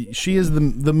She is the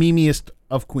memeiest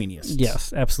of queeniest.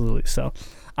 yes, absolutely. So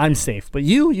I'm safe, but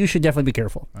you should definitely be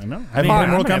careful. I know. I Haven't mean, played I'm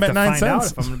Mortal gonna have Kombat to 9 find out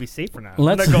cents. if I'm going to be safe or not.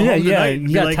 Let's I'm gonna go home yeah, tonight and you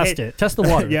be gotta like, test hey, it. Test the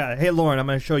water. Yeah, hey Lauren, I'm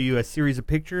going to show you a series of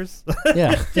pictures.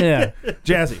 yeah.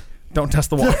 Jazzy, don't test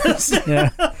the waters. Yeah.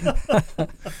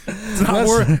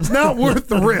 It's not worth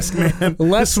the risk, man.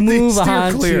 Let's Steer move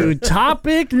on clear. to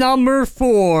topic number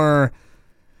 4.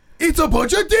 It's a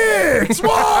bunch of dicks.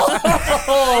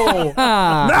 Whoa!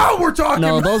 Now we're talking.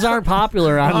 No, those aren't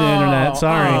popular on the internet.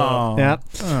 Sorry. Yep.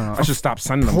 I should stop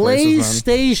sending them places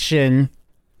then. PlayStation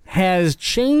has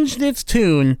changed its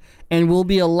tune and will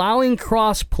be allowing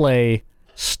crossplay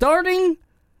starting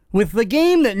with the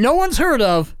game that no one's heard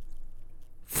of,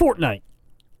 Fortnite.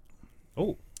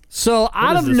 Oh. So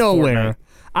out is of this nowhere,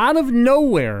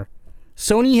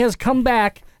 Sony has come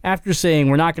back after saying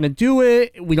we're not going to do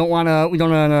it. We don't want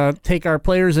to take our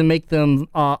players and make them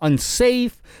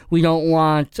unsafe. We don't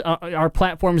want our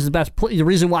platform is the best. The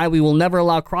reason why we will never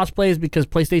allow crossplay is because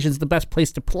PlayStation is the best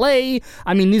place to play.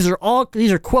 I mean, these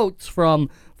are quotes from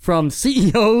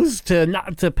CEOs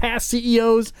to past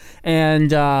CEOs,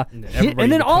 and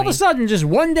then all of a sudden, just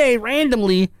one day,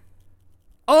 randomly,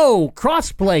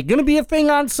 crossplay gonna be a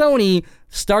thing on Sony,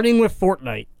 starting with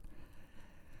Fortnite.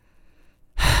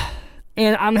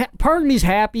 And part of me's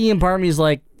happy, and part of me's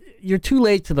like, you're too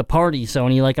late to the party,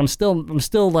 Sony. Like I'm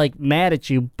still like mad at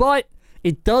you, but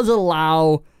it does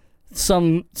allow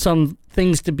some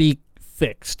things to be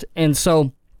fixed. And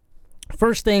so,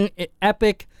 first thing,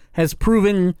 Epic has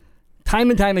proven time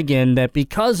and time again that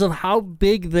because of how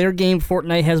big their game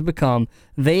Fortnite has become,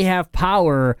 they have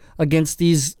power against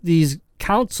these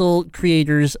console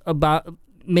creators about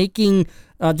making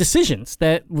decisions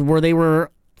where they were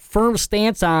firm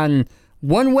stance on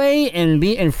one way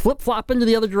and flip-flop into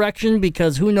the other direction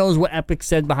because who knows what Epic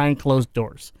said behind closed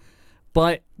doors.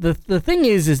 But the thing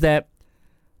is that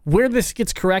where this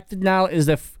gets corrected now is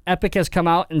that Epic has come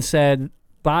out and said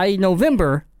by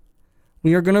November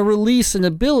we are going to release an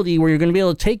ability where you're going to be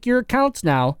able to take your accounts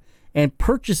now and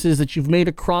purchases that you've made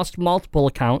across multiple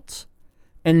accounts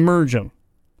and merge them.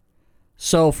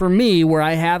 So for me, where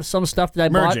I have some stuff that I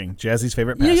bought... Merging, Jazzy's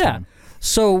favorite Yeah, pastime.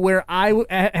 So where I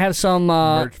have some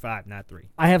Merge 5, not 3.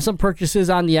 I have some purchases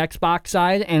on the Xbox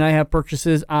side, and I have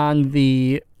purchases on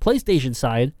the PlayStation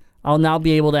side. I'll now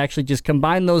be able to actually just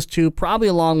combine those two, probably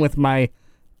along with my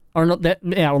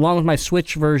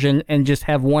Switch version, and just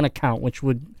have one account, which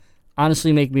would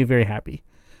honestly make me very happy.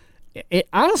 It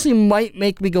honestly might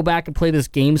make me go back and play this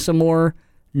game some more,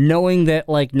 knowing that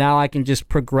like now I can just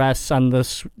progress on the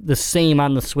same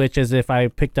on the Switch as if I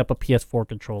picked up a PS4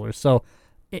 controller. So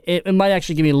it might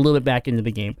actually get me a little bit back into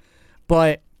the game.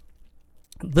 But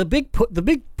the big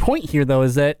point here though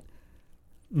is that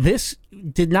this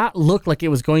did not look like it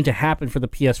was going to happen for the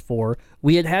PS4.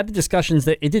 We had the discussions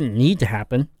that it didn't need to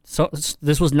happen. So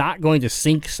this was not going to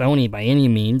sink Sony by any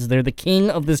means. They're the king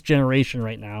of this generation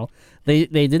right now. They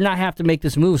did not have to make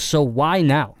this move. So why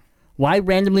now? Why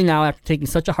randomly now after taking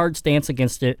such a hard stance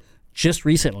against it just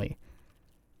recently?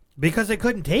 Because they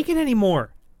couldn't take it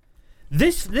anymore.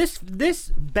 This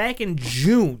back in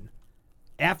June,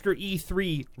 after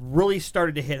E3 really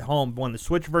started to hit home, when the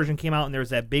Switch version came out and there was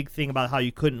that big thing about how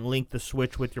you couldn't link the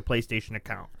Switch with your PlayStation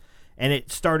account. And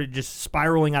it started just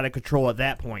spiraling out of control at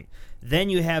that point. Then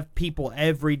you have people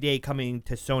every day coming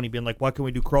to Sony being like, "What can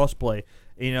we do crossplay?"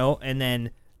 And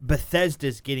then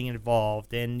Bethesda's getting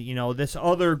involved, and this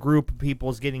other group of people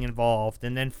is getting involved,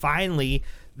 and then finally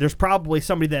there's probably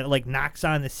somebody that like knocks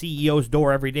on the CEO's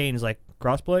door every day and is like,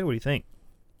 "Crossplay? What do you think?"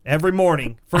 Every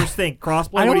morning, first thing,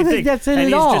 crossplay. I don't what do you think that's it and at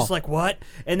he's all. just like, "What?"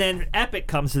 And then Epic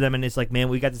comes to them and it's like, "Man,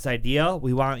 we got this idea.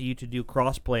 We want you to do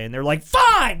crossplay," and they're like,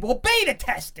 "Fine, we'll beta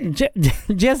test it."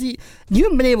 Jesse, you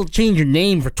haven't been able to change your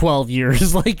name for 12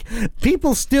 years. Like,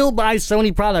 people still buy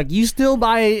Sony product. You still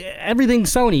buy everything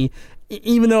Sony.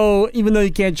 Even though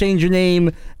you can't change your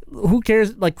name, who cares?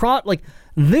 This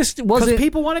wasn't. Because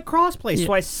people wanted crossplay,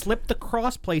 so I slipped the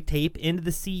crossplay tape into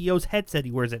the CEO's headset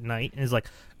he wears at night, and he's like,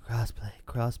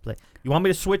 "Crossplay. You want me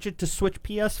to switch it to Switch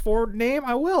PS4 name?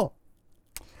 I will."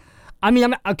 I mean,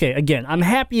 I'm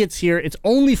happy it's here. It's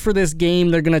only for this game.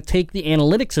 They're gonna take the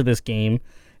analytics of this game,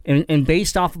 and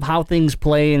based off of how things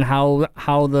play and how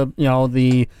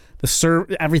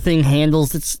everything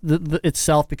handles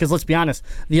itself. Because let's be honest,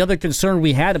 the other concern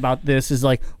we had about this is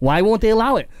like, why won't they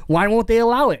allow it? Why won't they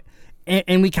allow it?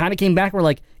 And we kind of came back. We're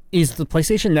like, is the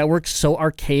PlayStation Network so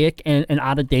archaic and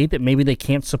out of date that maybe they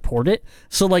can't support it?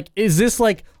 So like, is this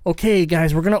like, okay,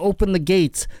 guys, we're gonna open the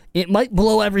gates. It might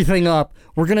blow everything up.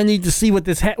 We're gonna need to see what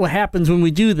happens when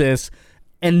we do this.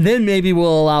 And then maybe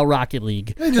we'll allow Rocket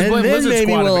League. Just and blame then Lizard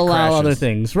maybe Squad if we'll it allow other crashes.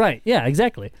 things. Right? Yeah,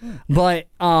 exactly. But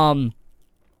to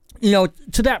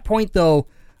that point though,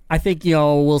 I think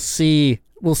we'll see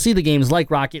the games like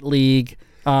Rocket League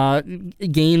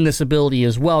gain this ability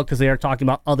as well, because they are talking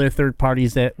about other third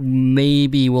parties that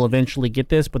maybe will eventually get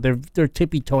this, but they're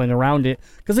tippy-toeing around it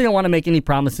because they don't want to make any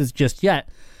promises just yet.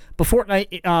 But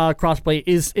Fortnite crossplay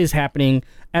is happening.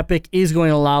 Epic is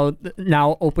going to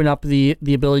now open up the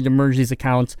ability to merge these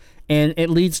accounts, and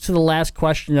it leads to the last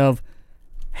question of,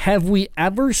 have we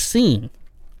ever seen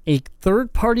a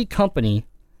third-party company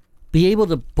be able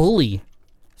to bully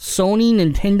Sony,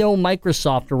 Nintendo,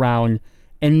 Microsoft around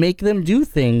and make them do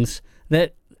things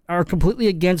that are completely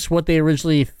against what they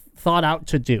originally thought out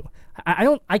to do?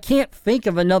 I can't think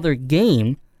of another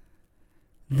game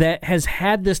that has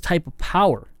had this type of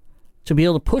power to be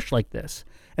able to push like this.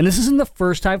 And this isn't the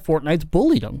first time Fortnite's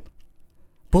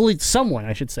bullied someone,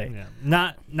 I should say. Yeah.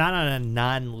 Not on a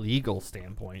non-legal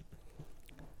standpoint.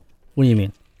 What do you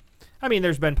mean? I mean,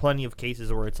 there's been plenty of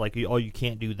cases where it's like, oh, you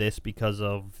can't do this because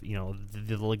of,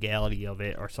 the legality of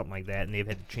it or something like that, and they've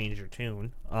had to change their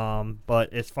tune.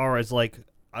 But as far as, like,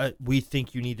 we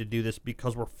think you need to do this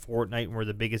because we're Fortnite and we're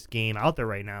the biggest game out there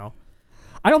right now.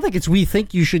 I don't think it's we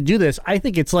think you should do this. I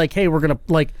think it's like, hey, we're going to,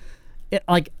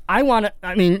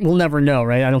 we'll never know,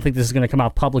 right? I don't think this is going to come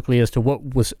out publicly as to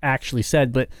what was actually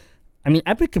said, but, I mean,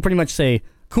 Epic could pretty much say,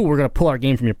 cool, we're going to pull our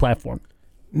game from your platform.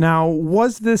 Now,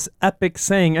 was this Epic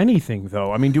saying anything,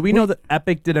 though? I mean, do we know that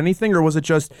Epic did anything, or was it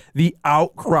just the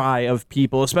outcry of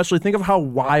people? Especially think of how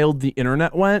wild the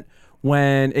internet went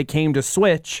when it came to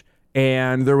Switch,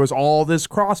 and there was all this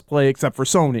crossplay except for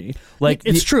Sony. Like,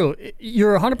 it's true.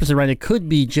 You're 100% right. It could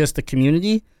be just the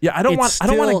community. Yeah, I don't want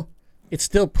to. It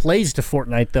still plays to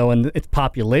Fortnite though, and its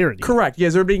popularity. Correct. Yeah,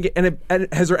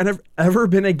 has there ever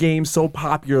been a game so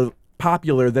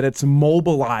popular that it's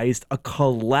mobilized a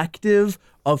collective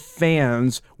of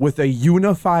fans with a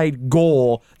unified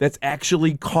goal that's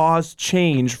actually caused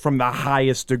change from the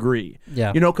highest degree?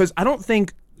 Yeah. Because I don't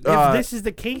think if this is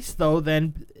the case, though,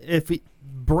 then if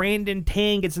Brandon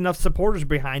Tang gets enough supporters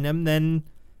behind him, then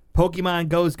Pokemon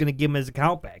Go is going to give him his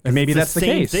account back. And maybe that's the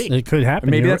case. It could happen.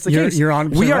 Maybe that's the case. You're on.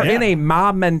 We are right. in a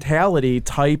mob mentality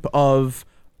type of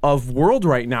of world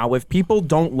right now. If people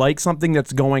don't like something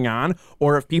that's going on,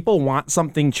 or if people want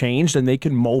something changed and they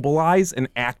can mobilize and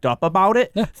act up about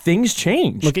it, things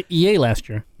change. Look at EA last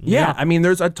year. Yeah, I mean,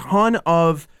 there's a ton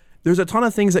of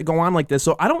things that go on like this.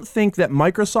 So I don't think that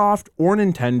Microsoft or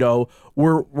Nintendo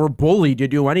were bullied to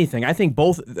do anything. I think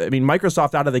both. I mean,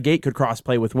 Microsoft out of the gate could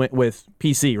crossplay with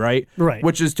PC, right? Right.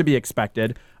 Which is to be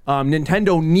expected.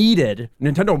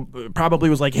 Nintendo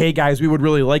probably was like, hey guys, we would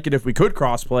really like it if we could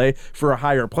crossplay for a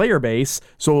higher player base.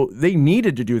 So they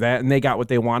needed to do that, and they got what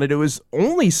they wanted. It was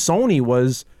only Sony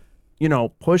was,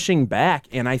 pushing back,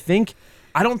 and I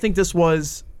don't think this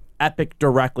was Epic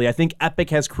directly. I think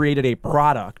Epic has created a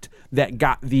product that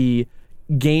got the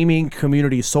gaming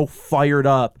community so fired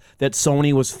up that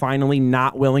Sony was finally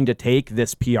not willing to take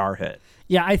this PR hit.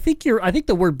 Yeah, I think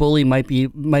the word bully might be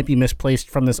misplaced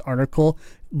from this article,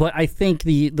 but I think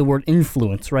the word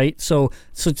influence, right? So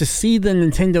to see the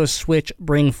Nintendo Switch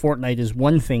bring Fortnite is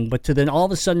one thing, but to then all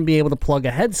of a sudden be able to plug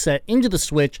a headset into the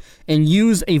Switch and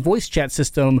use a voice chat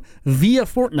system via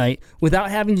Fortnite without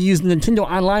having to use the Nintendo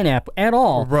Online app at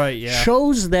all, right? Yeah,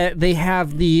 shows that they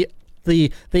have the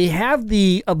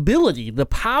ability, the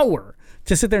power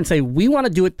to sit there and say, we want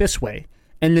to do it this way,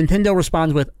 and Nintendo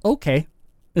responds with, okay.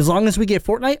 As long as we get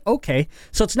Fortnite, okay.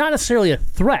 So it's not necessarily a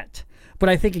threat, but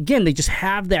I think again they just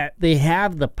have that. They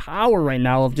have the power right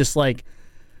now of just like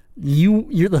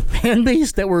you're the fan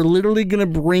base that we're literally gonna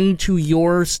bring to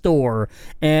your store,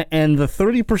 and the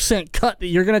 30% cut that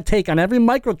you're gonna take on every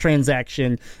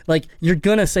microtransaction, like you're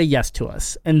gonna say yes to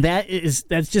us, and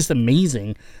that's just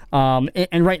amazing.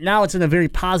 And right now it's in a very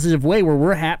positive way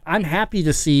where I'm happy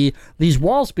to see these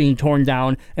walls being torn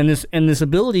down and this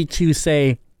ability to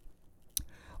say,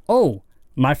 oh,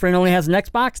 my friend only has an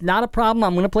Xbox? Not a problem.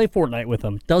 I'm going to play Fortnite with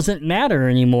him. Doesn't matter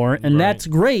anymore, and That's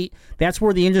great. That's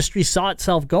where the industry saw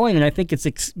itself going, and I think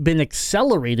it's been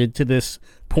accelerated to this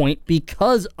point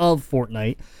because of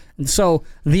Fortnite. And so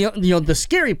the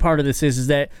scary part of this is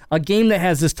that a game that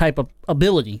has this type of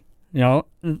ability,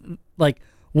 like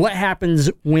what happens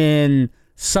when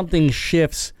something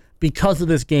shifts because of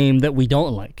this game that we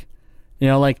don't like?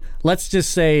 Like let's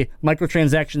just say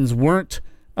microtransactions weren't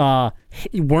a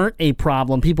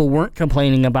problem. People weren't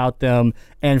complaining about them,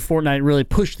 and Fortnite really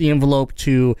pushed the envelope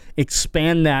to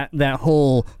expand that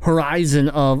whole horizon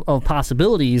of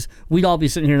possibilities. We'd all be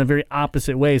sitting here in a very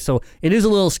opposite way. So it is a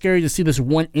little scary to see this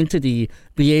one entity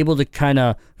be able to kind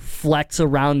of flex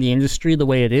around the industry the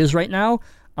way it is right now,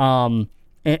 in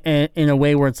a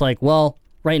way where it's like, well,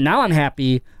 right now I'm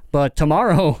happy, but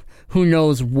tomorrow, who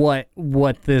knows what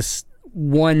this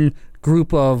one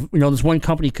group of, this one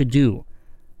company could do.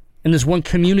 And this one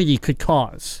community could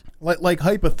cause. Like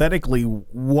hypothetically,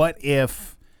 what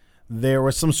if there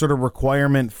was some sort of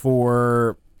requirement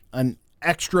for an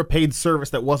extra paid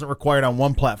service that wasn't required on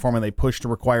one platform and they pushed to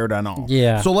require it on all?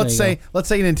 Yeah. So let's say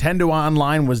Nintendo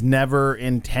Online was never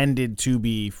intended to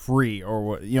be free,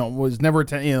 or was never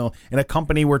and a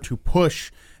company were to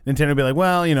push Nintendo would be like,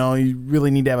 well, you really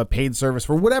need to have a paid service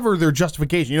for whatever their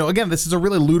justification. Again, this is a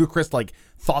really ludicrous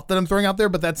thought that I'm throwing out there,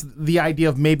 but that's the idea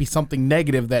of maybe something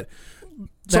negative that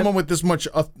someone with this much,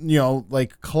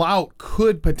 clout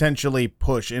could potentially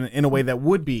push in a way that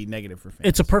would be negative for fans.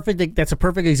 That's a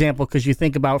perfect example, because you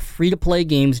think about free-to-play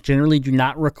games generally do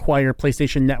not require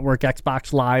PlayStation Network,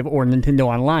 Xbox Live, or Nintendo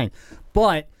Online.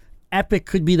 But Epic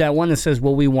could be that one that says,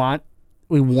 well, we want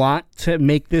to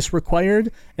make this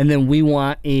required, and then we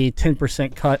want a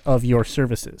 10% cut of your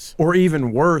services. Or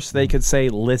even worse, they could say,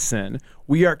 listen,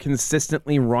 we are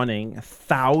consistently running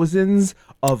thousands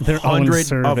of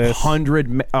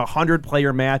 100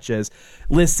 player matches.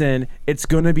 Listen, it's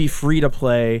going to be free to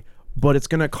play, but it's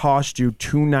going to cost you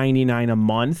 $2.99 a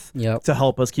month to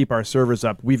help us keep our servers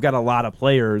up. We've got a lot of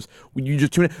players. You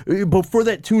just but for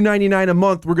that $2.99 a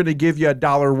month, we're going to give you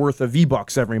 $1 worth of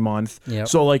V-Bucks every month. Yep.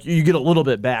 So you get a little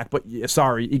bit back, but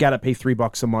sorry, you got to pay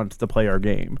 $3 a month to play our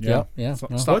game. Yeah. So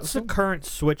what's the current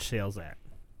Switch sales at?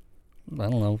 I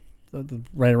don't know.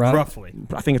 Right around? Roughly.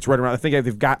 I think it's right around. I think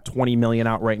they've got 20 million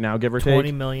out right now, give or take.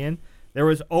 20 million. There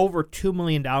was over 2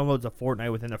 million downloads of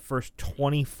Fortnite within the first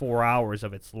 24 hours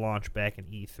of its launch back in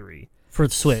E3. For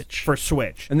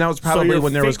Switch. And that was probably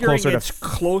when there was closer to...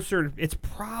 It's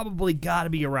probably got to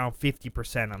be around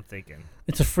 50%, I'm thinking.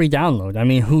 It's a free download. I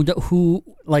mean,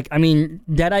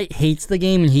 Deadite hates the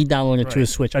game, and he downloaded it to his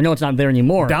Switch. I know it's not there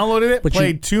anymore. Downloaded it,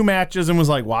 played 2 matches, and was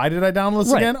like, why did I download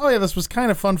this again? Oh, yeah, this was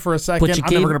kind of fun for a second.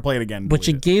 I'm never going to play it again. But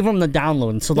you gave him the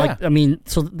download. And so,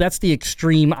 so that's the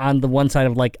extreme on the one side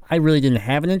of, I really didn't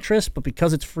have an interest, but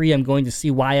because it's free, I'm going to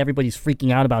see why everybody's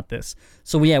freaking out about this.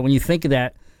 So, yeah, when you think of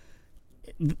that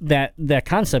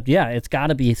concept, it's got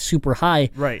to be super high.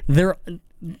 Right.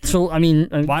 So I mean,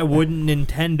 Why wouldn't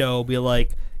Nintendo be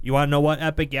like, you want to know what,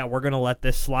 Epic? Yeah, we're going to let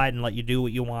this slide and let you do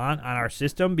what you want on our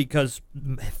system because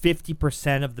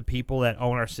 50% of the people that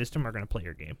own our system are going to play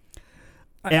your game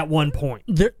at one point.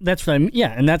 That's what I mean.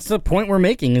 Yeah, and that's the point we're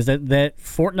making is that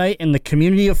Fortnite and the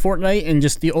community of Fortnite and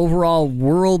just the overall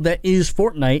world that is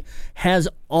Fortnite has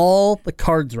all the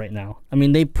cards right now. I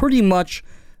mean, they pretty much,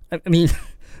 I mean,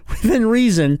 within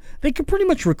reason, they could pretty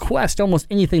much request almost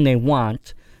anything they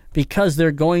want because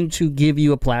they're going to give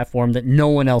you a platform that no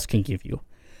one else can give you.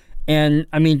 And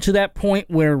I mean, to that point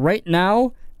where right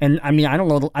now, and I mean, I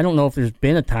don't know if there's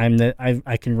been a time that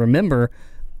I can remember,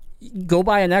 go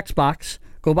buy an Xbox,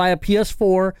 go buy a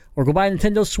PS4, or go buy a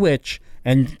Nintendo Switch,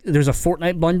 and there's a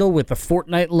Fortnite bundle with the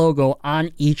Fortnite logo on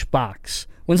each box.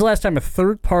 When's the last time a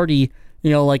third party,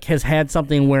 has had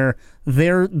something where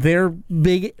their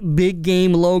big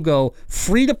game logo,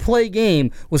 free to play game,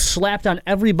 was slapped on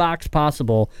every box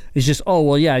possible? It's just, oh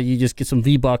well, yeah, you just get some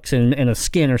V-Bucks and a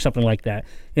skin or something like that.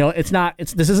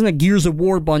 This isn't a Gears of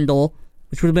War bundle,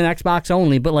 which would have been Xbox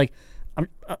only, but like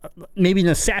maybe an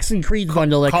Assassin's Creed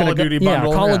bundle, like Call of Duty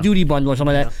bundle, Call of Duty bundle or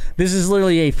something like that. This is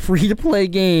literally a free to play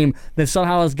game that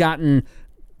somehow has gotten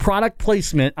product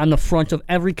placement on the front of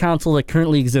every console that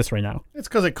currently exists right now. It's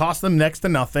because it costs them next to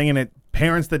nothing, and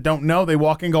parents that don't know, they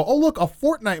walk in and go, oh, look, a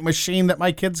Fortnite machine that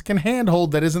my kids can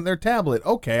handhold that isn't their tablet.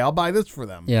 Okay, I'll buy this for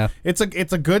them. Yeah. It's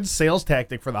a good sales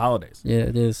tactic for the holidays. Yeah,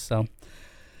 it is. So,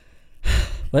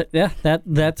 but yeah,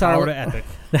 that's Power our to Epic.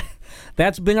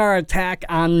 That's been our attack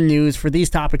on the news. For these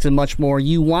topics and much more,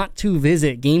 you want to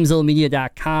visit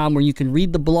GameZillaMedia.com, where you can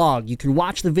read the blog, you can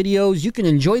watch the videos, you can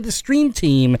enjoy the stream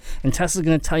team, and Tessa's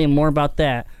going to tell you more about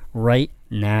that right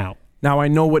now. Now, I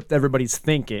know what everybody's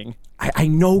thinking. I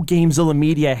know GameZilla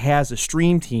Media has a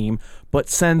stream team, but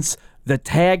since the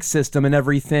tag system and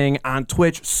everything on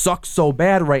Twitch sucks so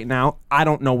bad right now, I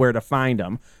don't know where to find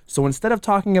them. So instead of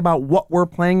talking about what we're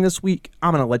playing this week,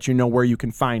 I'm going to let you know where you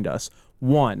can find us.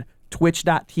 1,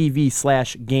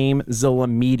 twitch.tv/GameZilla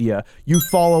Media. You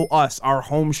follow us, our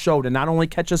home show, to not only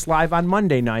catch us live on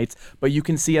Monday nights, but you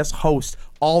can see us host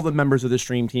all the members of the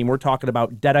stream team. We're talking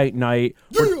about Deadite Night.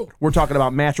 We're talking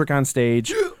about Matrick on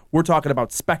Stage. We're talking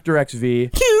about Spectre XV.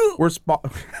 We're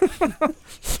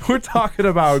talking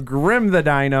about Grim the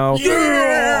Dino.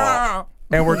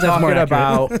 And we're talking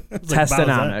about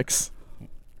Testonomics.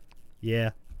 Yeah.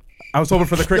 I was hoping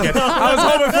for the cricket. I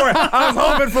was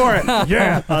hoping for it.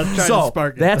 Yeah. So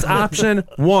that's option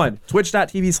 1.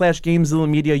 Twitch.tv/GameZilla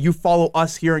Media. You follow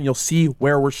us here and you'll see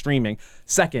where we're streaming.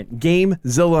 Second,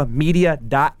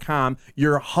 GameZillaMedia.com,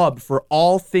 your hub for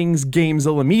all things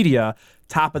GameZilla Media.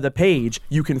 Top of the page,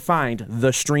 you can find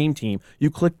the stream team. You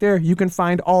click there, you can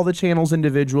find all the channels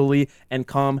individually and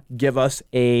come give us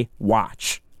a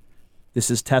watch. This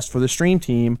is Test for the stream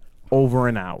team. Over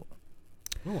and out.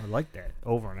 Oh, I like that.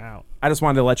 Over and out. I just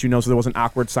wanted to let you know so there wasn't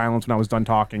awkward silence when I was done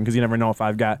talking, because you never know if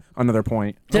I've got another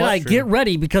point. Get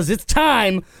ready, because it's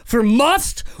time for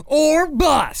Must or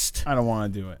Bust. I don't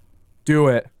want to do it. Do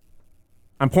it.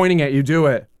 I'm pointing at you. Do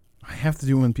it. I have to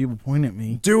do it when people point at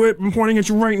me. Do it. I'm pointing at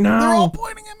you right now. They're all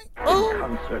pointing at me. In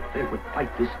concert, they would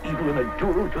fight this evil in a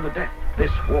duel to the death.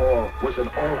 This war was an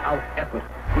all-out effort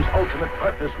whose ultimate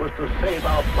purpose was to save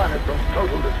our planet from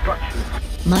total destruction.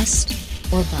 Must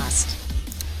or Bust.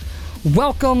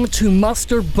 Welcome to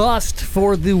Must or Bust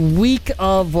for the week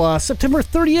of September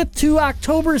 30th to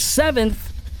October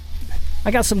 7th. I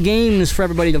got some games for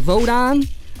everybody to vote on.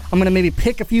 I'm going to maybe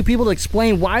pick a few people to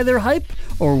explain why they're hype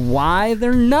or why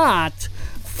they're not.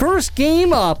 First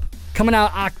game up, coming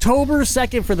out October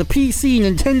 2nd for the PC,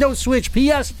 Nintendo Switch,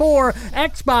 PS4,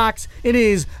 Xbox. It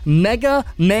is Mega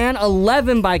Man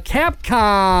 11 by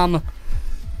Capcom.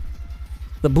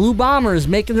 The Blue Bombers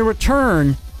making their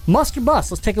return. Must or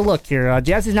Bust? Let's take a look here.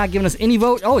 Jazzy's not giving us any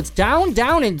vote. Oh, it's down,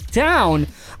 down, and down.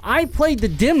 I played the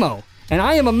demo, and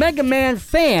I am a Mega Man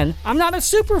fan. I'm not a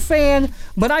super fan,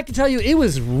 but I can tell you it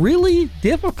was really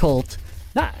difficult.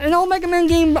 And all Mega Man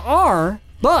games are,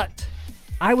 but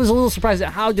I was a little surprised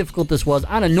at how difficult this was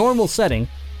on a normal setting.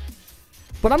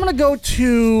 But I'm going to go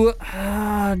to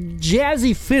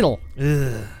Jazzy Fiddle.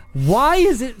 Ugh. Why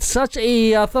is it such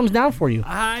a thumbs down for you?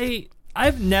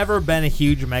 I've never been a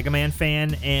huge Mega Man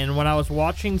fan, and when I was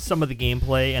watching some of the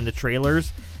gameplay and the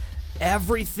trailers,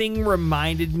 everything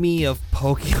reminded me of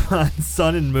Pokemon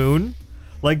Sun and Moon.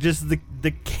 Like just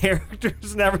the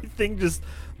characters and everything, just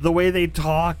the way they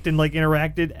talked and like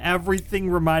interacted,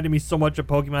 everything reminded me so much of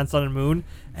Pokemon Sun and Moon,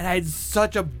 and I had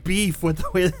such a beef with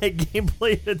the way that game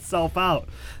played itself out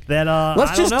that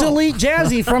Let's just delete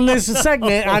Jazzy from this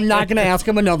segment. I'm not going to ask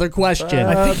him another question.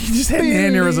 I think he just had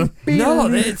an aneurysm.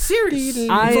 No, it's serious.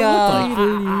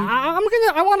 I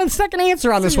want a second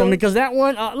answer on this one because that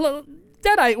one,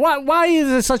 Deadeye. Why is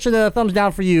it such a thumbs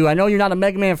down for you? I know you're not a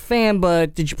Mega Man fan,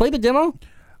 but did you play the demo?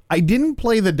 I didn't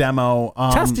play the demo.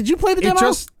 Tess, did you play the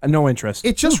demo? No interest.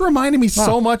 It just reminded me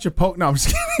so much of No, I'm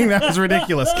just kidding. That was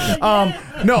ridiculous.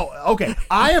 No, okay.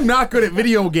 I am not good at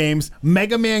video games.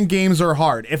 Mega Man games are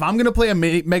hard. If I'm going to play a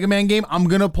Mega Man game, I'm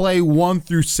going to play 1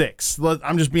 through 6.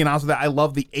 I'm just being honest with that. I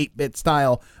love the 8-bit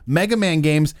style Mega Man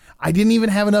games. I didn't even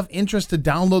have enough interest to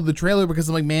download the trailer because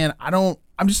I'm like, man, I'm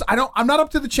not up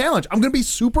to the challenge. I'm going to be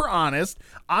super honest.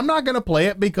 I'm not going to play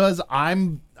it because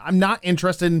I'm not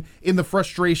interested in the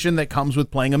frustration that comes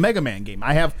with playing a Mega Man game.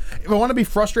 If I want to be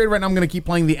frustrated right now, I'm going to keep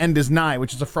playing The End Is Nigh,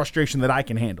 which is a frustration that I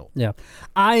can handle. Yeah,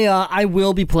 I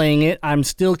will be playing it. I'm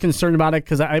still concerned about it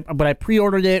but I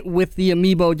pre-ordered it with the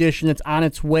Amiibo edition. It's on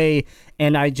its way,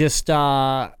 and I just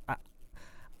I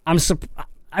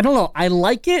don't know. I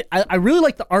like it. I really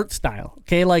like the art style.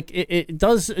 Okay, like it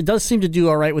does seem to do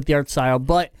all right with the art style,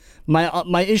 but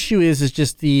my issue is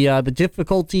just the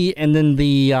difficulty and then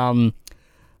the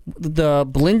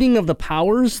blending of the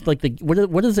powers, like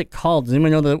what is it called? Does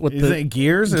anyone know Is it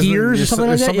gears? Gears or something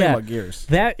like that? Something Yeah. about gears.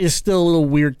 That is still a little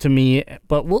weird to me,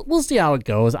 but we'll see how it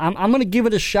goes. I'm gonna give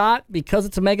it a shot because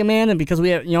it's a Mega Man and because we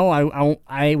have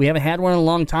we haven't had one in a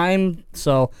long time,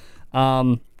 so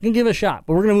gonna give it a shot.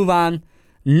 But we're gonna move on.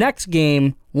 Next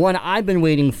game, one I've been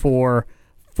waiting for.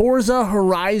 Forza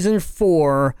Horizon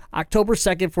 4, October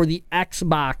 2nd for the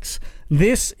Xbox.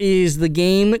 This is the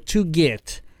game to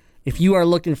get if you are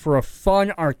looking for a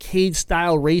fun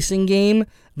arcade-style racing game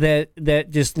that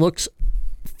just looks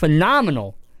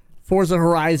phenomenal. Forza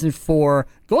Horizon 4.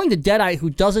 Going to Deadeye,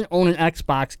 who doesn't own an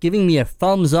Xbox, giving me a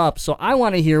thumbs up, so I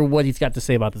want to hear what he's got to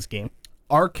say about this game.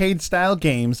 Arcade-style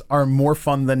games are more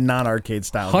fun than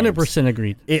non-arcade-style games. 100%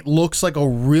 agreed. It looks like a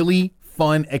really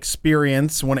fun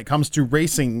experience when it comes to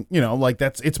racing.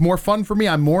 It's more fun for me.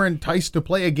 I'm more enticed to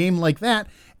play a game like that.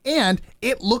 And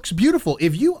it looks beautiful.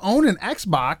 If you own an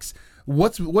Xbox,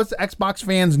 what's the Xbox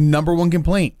fans' number one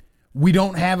complaint? We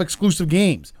don't have exclusive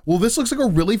games. Well, this looks like a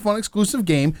really fun exclusive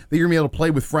game that you're going to be able to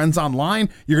play with friends online.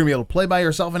 You're going to be able to play by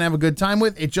yourself and have a good time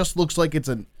with. It just looks like it's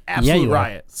an absolute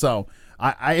riot. So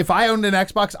if I owned an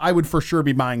Xbox, I would for sure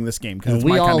be buying this game because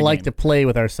we all like to play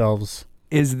with ourselves.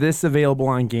 Is this available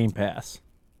on Game Pass?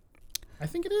 I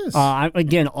think it is.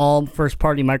 Again, all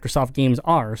first-party Microsoft games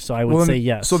are, so I would say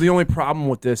yes. So the only problem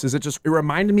with this is it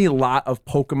reminded me a lot of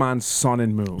Pokemon Sun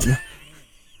and Moon.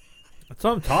 That's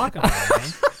what I'm talking about,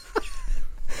 man.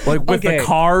 Like with the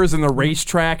cars and the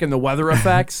racetrack and the weather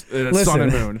effects, Sun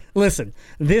and Moon. Listen,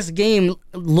 this game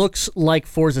looks like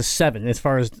Forza 7 as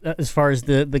far as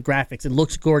the graphics. It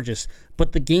looks gorgeous,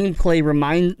 but the gameplay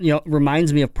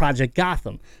reminds me of Project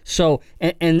Gotham. So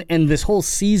and this whole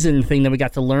season thing that we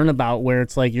got to learn about, where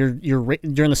it's like you're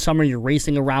during the summer you're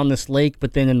racing around this lake,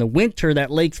 but then in the winter that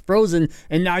lake's frozen,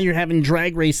 and now you're having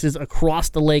drag races across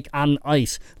the lake on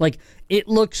ice. Like, it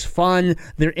looks fun.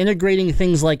 They're integrating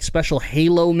things like special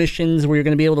Halo missions where you're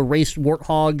going to be able to race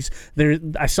warthogs.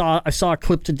 I saw a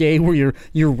clip today where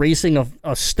you're racing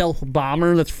a stealth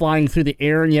bomber that's flying through the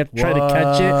air and you have to try to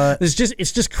catch it.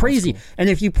 It's just crazy. Cool. And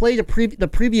if you play the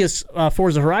previous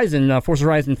Forza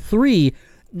Horizon 3,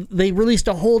 they released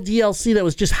a whole DLC that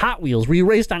was just Hot Wheels, where you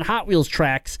raced on Hot Wheels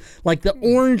tracks, like the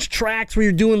orange tracks where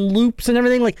you're doing loops and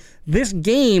everything. Like, this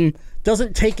game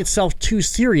doesn't take itself too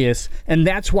serious, and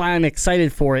that's why I'm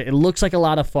excited for it. It looks like a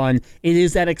lot of fun. It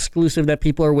is that exclusive that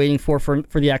people are waiting for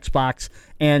the Xbox,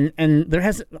 and there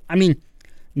hasn't, I mean,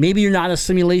 maybe you're not a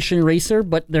simulation racer,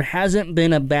 but there hasn't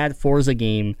been a bad Forza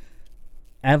game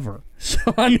ever. So,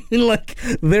 I mean, like,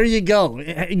 there you go.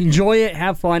 Enjoy it.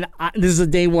 Have fun. This is a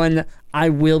day one. I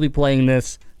will be playing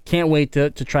this. Can't wait to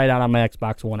try it out on my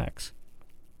Xbox One X.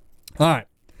 All right.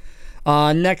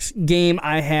 Next game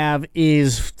I have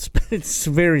is it's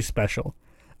very special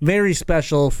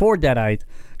for Deadeye.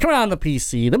 Coming out on the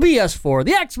PC, the PS4,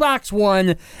 the Xbox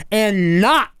One, and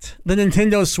not the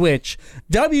Nintendo Switch.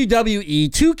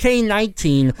 WWE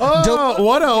 2K19.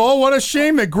 What a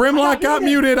shame that Grimlock got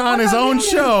muted on his own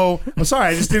show. I'm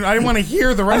sorry, I didn't want to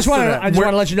hear the rest of that. I just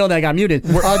want to let you know that I got muted.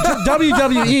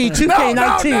 WWE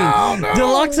 2K19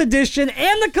 Deluxe Edition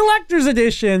and the Collector's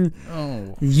Edition.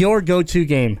 Oh. Your go-to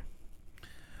game.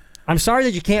 I'm sorry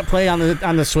that you can't play on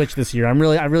the Switch this year.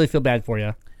 I really feel bad for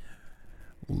you.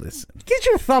 listen. Get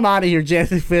your thumb out of here,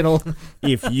 Jazzy Fiddle.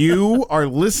 If you are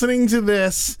listening to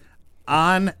this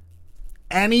on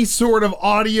any sort of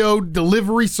audio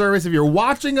delivery service, if you're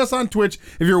watching us on Twitch,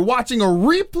 if you're watching a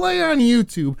replay on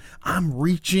YouTube, I'm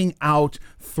reaching out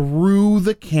through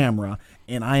the camera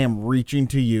and I am reaching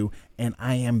to you and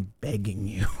I am begging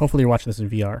you. Hopefully you're watching this in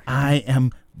VR. I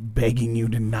am begging you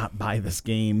to not buy this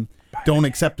game. Don't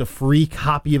accept a free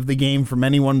copy of the game from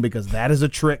anyone because that is a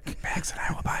trick. Bags and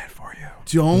I will buy it for you.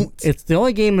 Don't. It's the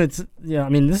only game that's, I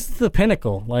mean, this is the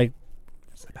pinnacle. Like,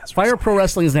 Fire Pro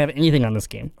Wrestling doesn't have anything on this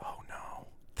game. Oh, no.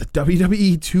 The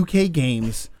WWE 2K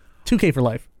games 2K for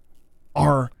life.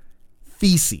 are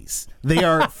feces. They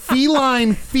are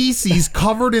feline feces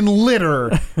covered in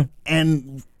litter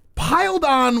and piled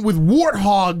on with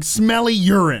warthog smelly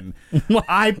urine.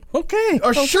 I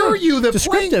assure you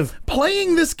that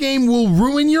playing this game will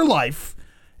ruin your life.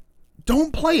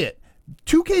 Don't play it.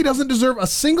 2K doesn't deserve a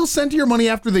single cent of your money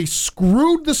after they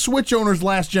screwed the Switch owners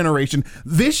last generation.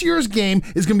 This year's game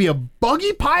is going to be a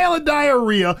buggy pile of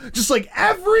diarrhea, just like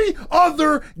every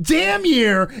other damn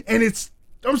year, and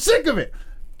I'm sick of it.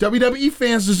 WWE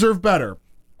fans deserve better.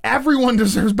 Everyone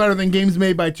deserves better than games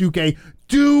made by 2K.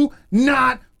 Do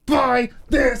not buy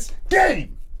this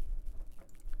game.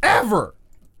 Ever.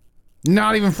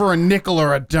 Not even for a nickel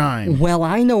or a dime. Well,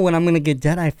 I know when I'm going to get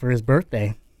Deadeye for his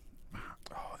birthday.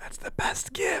 The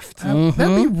best gift. That'd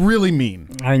be really mean.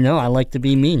 I know. I like to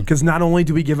be mean. Because not only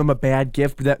do we give him a bad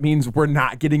gift, but that means we're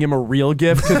not getting him a real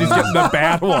gift because he's getting the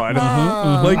bad one.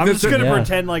 Like I'm this just going to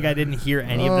pretend like I didn't hear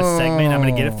any of this segment. I'm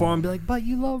going to get it for him and be like, but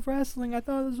you love wrestling. I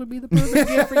thought this would be the perfect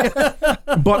gift for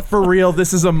you. But for real,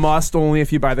 this is a must only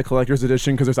if you buy the collector's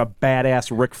edition because there's a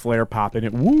badass Ric Flair pop in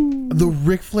it. Woo! The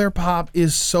Ric Flair pop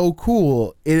is so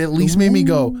cool. It at least made me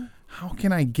go, how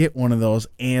can I get one of those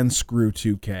and screw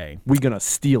 2K? We gonna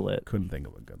steal it. Couldn't think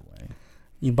of a good way.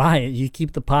 You buy it, you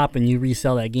keep the pop, and you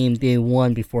resell that game day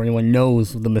one before anyone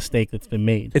knows the mistake that's been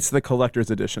made. It's the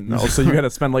collector's edition, though, so you got to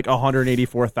spend like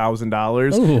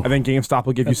 $184,000, and then GameStop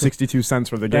will give you 62 cents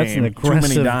for the That's game. an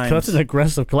aggressive. Too many dimes. That's an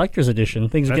aggressive collector's edition.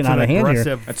 Things are getting out of hand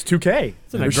here. That's 2K.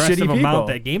 It's an They're aggressive shitty amount people.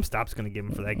 that GameStop's going to give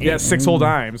him for that game. Yeah, 6 whole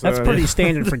dimes. That's pretty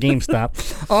standard for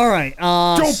GameStop. All right.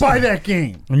 Don't buy that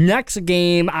game. Next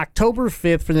game, October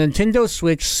 5th for the Nintendo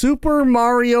Switch, Super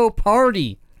Mario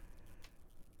Party.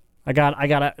 I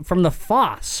got from the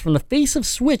FOSS, from the face of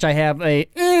Switch. I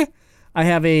don't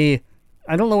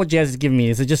know what Jazz is giving me.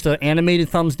 Is it just an animated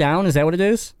thumbs down? Is that what it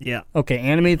is? Yeah. Okay,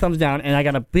 animated thumbs down, and I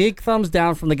got a big thumbs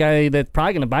down from the guy that's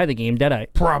probably gonna buy the game, Deadeye.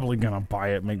 Probably gonna buy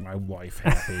it, make my wife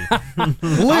happy.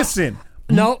 Listen.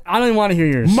 No, I don't even want to hear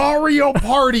yours. Mario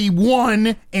Party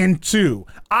 1 and 2.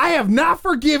 I have not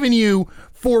forgiven you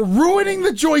for ruining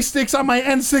the joysticks on my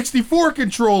N64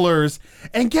 controllers.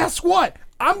 And guess what?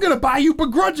 I'm going to buy you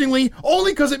begrudgingly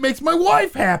only because it makes my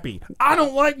wife happy. I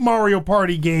don't like Mario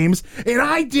Party games, and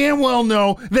I damn well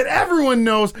know that everyone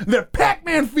knows that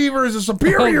Pac-Man Fever is a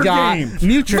superior game.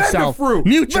 Mute yourself.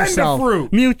 Mute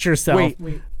yourself. Mute yourself.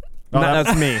 Wait.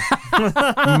 That's me.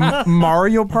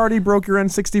 Mario Party broke your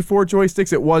N64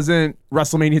 joysticks. It wasn't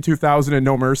WrestleMania 2000 and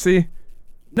No Mercy.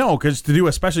 No, because to do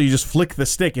a special, you just flick the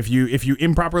stick. If you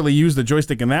improperly use the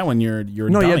joystick in that one, you're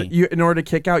no. dummy. In order to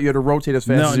kick out, you had to rotate as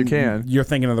fast as you can. You're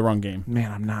thinking of the wrong game.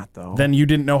 Man, I'm not though. Then you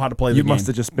didn't know how to play the game. You must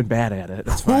have just been bad at it.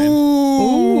 That's fine.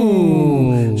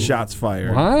 Ooh. Shots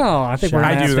fired. Wow, I think we're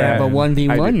going to have a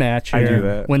 1v1 match here I do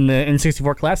that. when the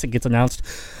N64 Classic gets announced.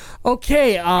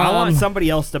 Okay. I want somebody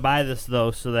else to buy this,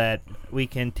 though, so that we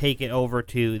can take it over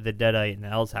to the Deadeye and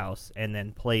L's house and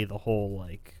then play the whole,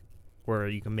 like, where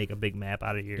you can make a big map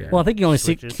out of here. Well, I think you only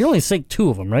sync 2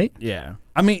 of them, right? Yeah.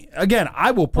 I mean, again,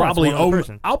 I will probably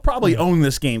I'll probably own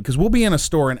this game because we'll be in a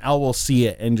store and Al will see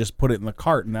it and just put it in the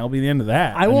cart and that'll be the end of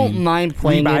that. I won't mind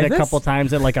playing it a couple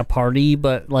times at like a party,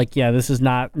 but like, yeah, this is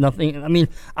nothing. I mean,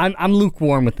 I'm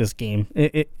lukewarm with this game.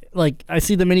 Like, I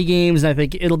see the mini games and I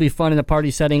think it'll be fun in a party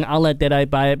setting. I'll let Deadeye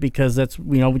buy it because that's,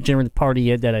 we generally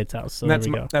party at Deadeye's house. So that's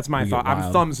my thought.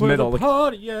 I'm thumbs middle. Like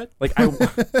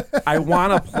I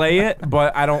want to play it,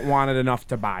 but I don't want it enough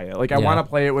to buy it. Like I want to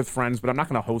play it with friends, but I'm not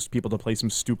going to host people to play some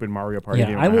stupid Mario Party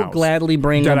game. I will gladly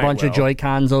bring a bunch of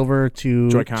Joy-Cons over to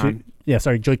Joy-Con.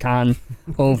 Joy-Con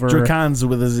over. Joy-Cons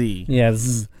with a Z. Yeah,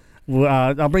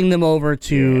 I'll bring them over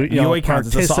to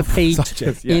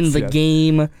participate in the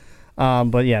game.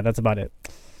 But yeah, that's about it.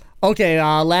 Okay,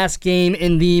 last game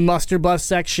in the Muster Bus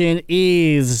section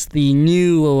is the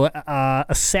new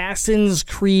Assassin's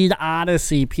Creed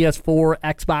Odyssey, PS4,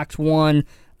 Xbox One.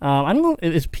 I don't know,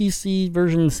 is PC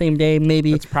version the same day?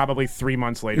 Maybe. It's probably 3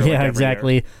 months later. Yeah,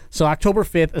 exactly. So October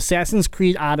 5th, Assassin's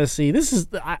Creed Odyssey. This is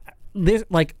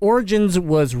Origins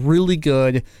was really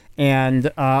good,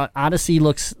 And Odyssey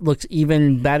looks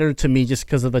even better to me just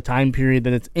because of the time period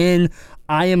that it's in.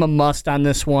 I am a must on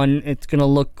this one. It's gonna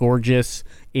look gorgeous.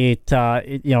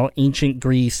 Ancient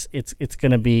Greece. It's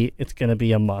gonna be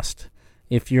a must.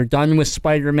 If you're done with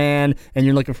Spider-Man and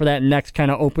you're looking for that next kind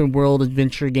of open world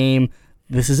adventure game,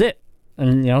 this is it.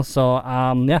 And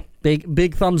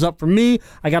big thumbs up from me.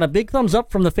 I got a big thumbs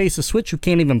up from the face of Switch, who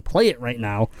can't even play it right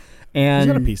now. And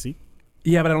He's got a PC.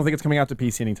 Yeah, but I don't think it's coming out to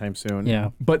PC anytime soon. Yeah.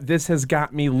 But this has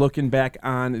got me looking back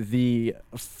on the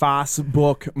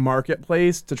Facebook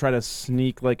marketplace to try to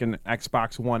sneak like an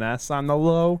Xbox One S on the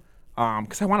low.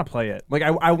 Because I want to play it. Like,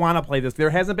 I want to play this.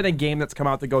 There hasn't been a game that's come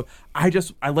out that goes, I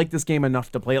like this game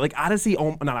enough to play it. Like,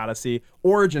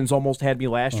 Origins almost had me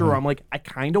last year where I'm like, I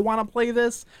kind of want to play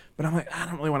this, but I'm like, I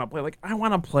don't really want to play. Like, I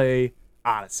want to play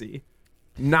Odyssey.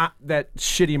 Not that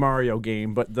shitty Mario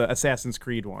game, but the Assassin's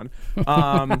Creed one.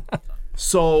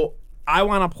 So I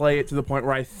want to play it to the point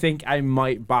where I think I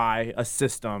might buy a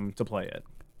system to play it.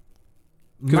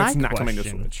 Because it's not coming to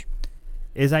Switch.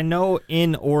 Is I know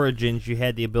in Origins you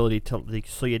had the ability to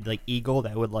so you had like Eagle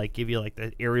that would like give you like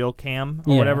the aerial cam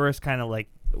or whatever. It's kind of like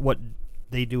what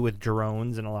they do with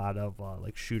drones in a lot of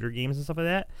like shooter games and stuff like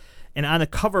that. And on the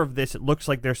cover of this, it looks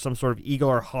like there's some sort of Eagle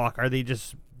or Hawk. Are they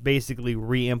just basically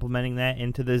re-implementing that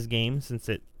into this game since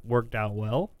it worked out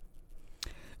well?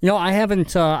 I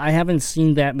haven't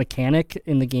seen that mechanic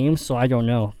in the game, so I don't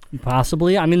know.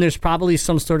 Possibly. I mean, there's probably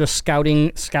some sort of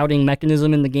scouting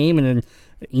mechanism in the game, and in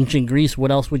ancient Greece, what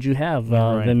else would you have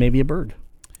than maybe a bird?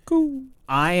 Cool.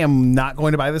 I am not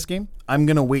going to buy this game. I'm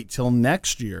going to wait till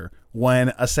next year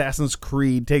when Assassin's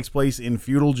Creed takes place in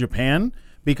feudal Japan.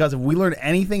 Because if we learned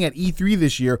anything at E3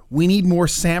 this year, we need more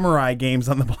samurai games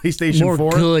on the PlayStation 4. More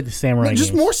good samurai games.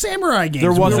 Just more samurai games.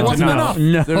 There wasn't enough.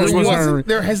 No,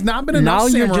 There has not been enough now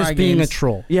samurai games. Now you're just being a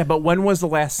troll. Yeah, but when was the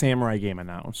last samurai game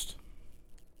announced?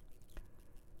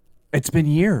 It's been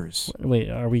years. Wait,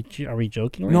 are we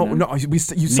joking right now? No. You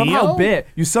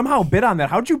somehow bit on that.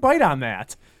 How'd you bite on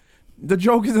that? The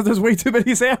joke is that there's way too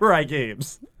many samurai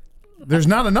games. There's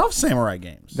not enough samurai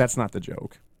games. That's not the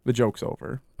joke. The joke's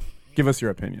over. Give us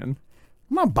your opinion.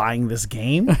 I'm not buying this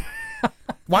game.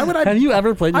 Why would I? Have you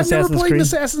ever played an Assassin's Creed? I've never played an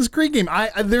Assassin's Creed game.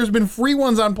 There's been free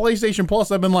ones on PlayStation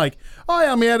Plus. I've been like, oh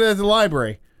yeah, I'm at it at the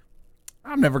library.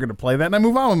 I'm never going to play that, and I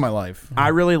move on with my life. I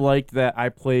really liked that I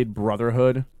played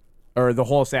Brotherhood, or the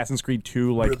whole Assassin's Creed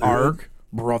 2 arc,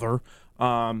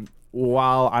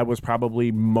 while I was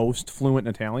probably most fluent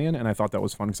in Italian, and I thought that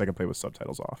was fun because I could play with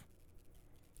subtitles off.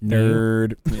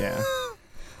 Nerd. Yeah.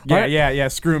 Yeah.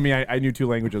 Screw me. I knew 2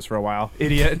 languages for a while.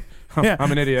 Idiot. Yeah.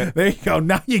 I'm an idiot. There you go.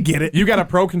 Now you get it. You got a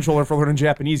pro controller for learning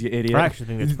Japanese, you idiot. I actually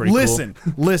think that's pretty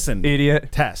Listen.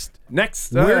 Idiot. Test.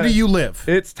 Next. Where do you live?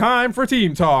 It's time for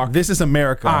Team Talk. This is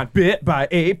America. On Bit by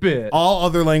 8-Bit. All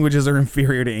other languages are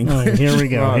inferior to English. Oh, here we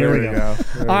go.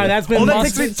 All right, that's been that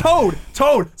takes me Toad.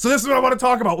 So this is what I want to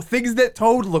talk about. Things that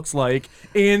Toad looks like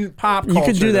in pop culture. You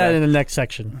could do that in the next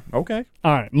section. Okay.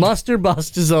 All right, Must or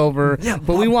Bust is over,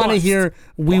 but we want to hear.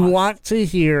 We want to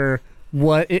hear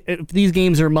what if these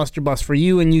games are must or bust for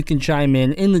you, and you can chime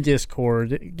in the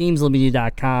Discord,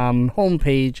 GamesLaMedia.com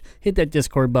homepage. Hit that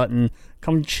Discord button.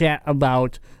 Come chat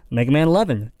about Mega Man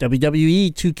 11,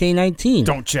 WWE 2K19.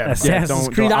 Don't chat. Assassin's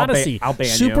Creed Odyssey. I'll ban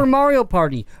Super you. Mario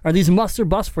Party. Are these must or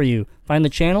bust for you? Find the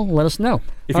channel. Let us know.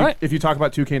 If you talk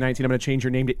about 2K19, I'm going to change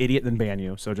your name to Idiot, then ban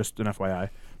you. So just an FYI.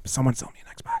 Someone sell me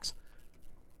an Xbox.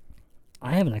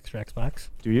 I have an extra Xbox.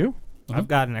 Do you? I've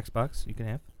got an Xbox. You can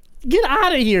have. Get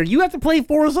out of here. You have to play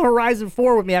Forza Horizon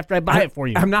 4 with me after I buy it for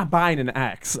you. I'm not buying an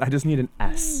X. I just need an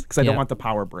S because I don't want the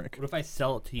power brick. What if I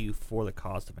sell it to you for the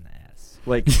cost of an S?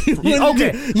 Like, You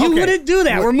wouldn't do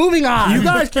that. We're moving on. You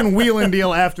guys can wheel and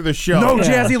deal after the show. No,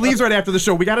 Jazzy leaves right after the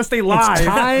show. We got to stay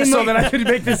live so that I can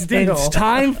make this deal. It's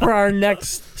time for our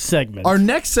next segment. Our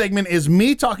next segment is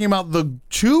me talking about the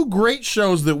 2 great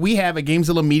shows that we have at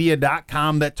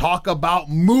GameZillaMedia.com that talk about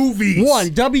movies. 1,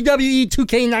 WWE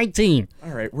 2K19. All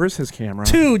right, where's his camera?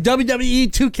 2, WWE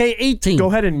 2K18. Go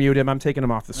ahead and mute him. I'm taking him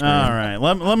off the screen. All right,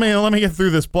 let me get through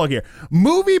this plug here.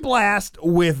 Movie Blast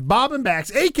with Bob and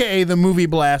Bax, a.k.a. the Movie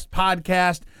Blast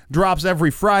podcast, drops every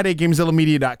Friday,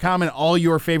 GameZillaMedia.com, and all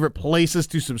your favorite places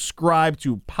to subscribe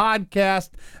to podcast.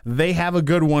 They have a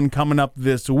good one coming up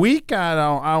this week. I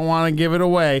don't want to give it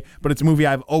away, but it's a movie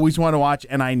I've always wanted to watch,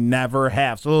 and I never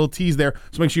have. So a little tease there.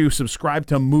 So make sure you subscribe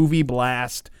to Movie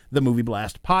Blast, the Movie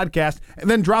Blast podcast, and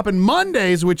then dropping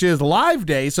Mondays, which is live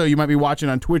day. So you might be watching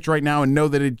on Twitch right now and know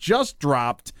that it just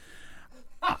dropped.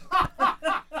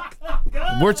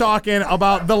 We're talking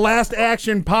about the Last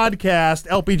Action podcast.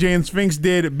 LPJ and Sphinx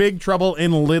did Big Trouble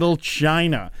in Little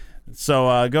China.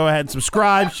 So go ahead and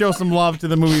subscribe, show some love to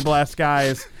the Movie Blast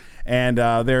guys. and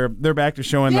they're back to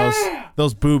showing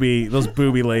those booby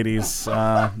ladies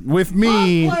with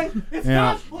me.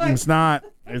 It's not.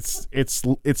 It's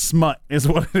smut is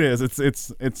what it is.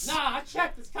 It's. Nah, I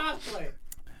checked. It's cosplay.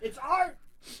 It's art.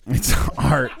 It's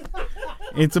art.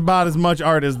 It's about as much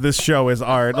art as this show is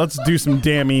art. Let's do some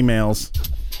damn emails.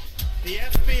 The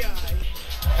FBI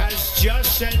has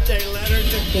just sent a letter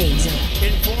to GameZilla.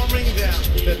 informing them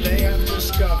that they have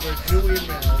discovered new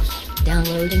emails.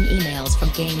 Downloading emails from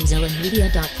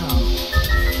GameZillaMedia.com.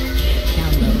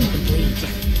 Download complete.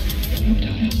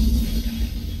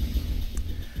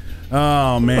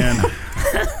 Oh man.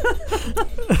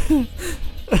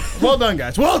 Well done,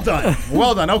 guys. Well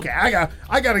done. Okay, I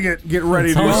gotta get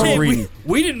ready to do some reading.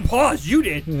 We didn't pause. You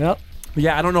did. Yep.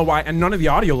 Yeah, I don't know why, and none of the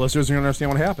audio listeners are going to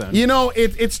understand what happened. You know,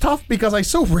 it's tough because I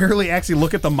so rarely actually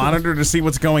look at the monitor to see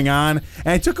what's going on, and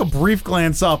I took a brief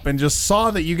glance up and just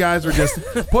saw that you guys were just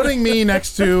putting me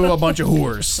next to a bunch of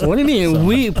whores. What do you mean?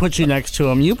 We put you next to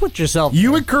him. You put yourself.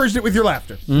 You encouraged it with your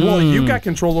laughter. Well, you got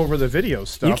control over the video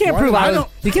stuff. You can't Why- prove I I was.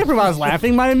 You can't prove I was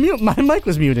laughing. My mic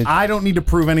was muted. I don't need to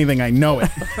prove anything. I know it.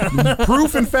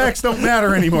 Proof and facts don't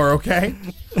matter anymore, okay?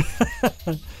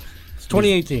 It's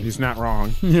 2018. He's not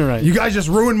wrong. You're right. You guys just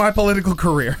ruined my political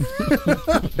career.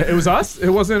 It was us. It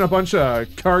wasn't a bunch of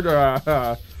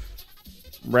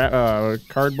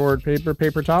cardboard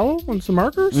paper towel, and some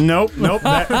markers. Nope. In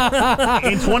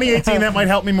 2018, that might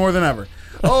help me more than ever.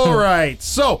 All right,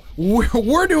 so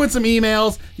we're doing some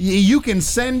emails. You can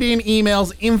send in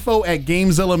emails,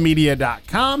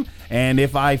 info@GameZillaMedia.com. And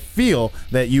if I feel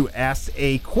that you asked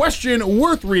a question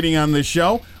worth reading on this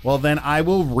show, well, then I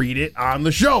will read it on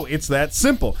the show. It's that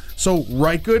simple. So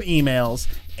write good emails,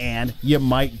 and you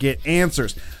might get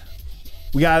answers.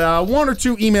 We got one or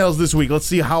two emails this week. Let's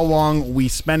see how long we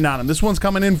spend on them. This one's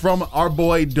coming in from our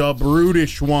boy, Da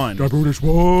Brutish One.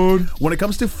 When it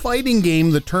comes to fighting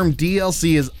game, the term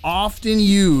DLC is often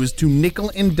used to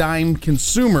nickel and dime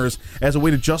consumers as a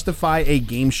way to justify a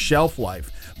game's shelf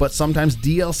life. But sometimes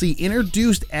DLC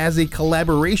introduced as a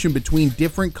collaboration between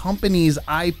different companies'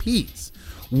 IPs.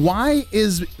 Why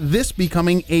is this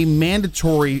becoming a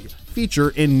mandatory feature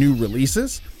in new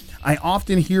releases? I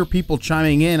often hear people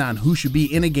chiming in on who should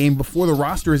be in a game before the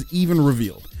roster is even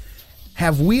revealed.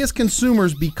 Have we as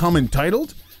consumers become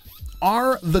entitled?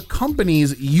 Are the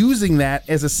companies using that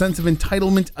as a sense of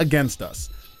entitlement against us?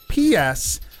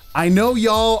 P.S. I know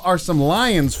y'all are some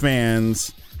Lions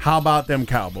fans. How about them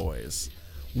Cowboys?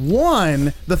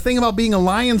 One, the thing about being a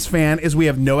Lions fan is we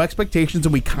have no expectations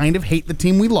and we kind of hate the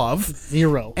team we love.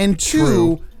 Zero. And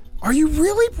two, are you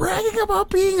really bragging about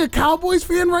being a Cowboys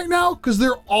fan right now? Because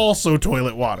they're also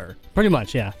toilet water. Pretty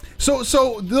much, yeah. So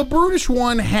the Brutish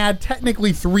One had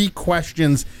technically 3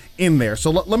 questions in there. So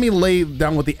let me lay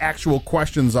down what the actual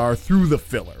questions are through the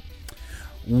filler.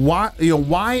 Why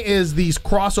is these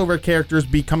crossover characters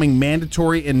becoming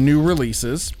mandatory in new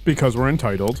releases? Because we're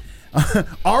entitled.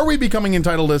 Are we becoming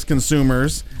entitled as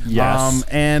consumers? Yes.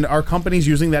 And are companies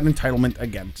using that entitlement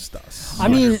against us? I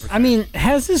mean,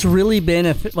 has this really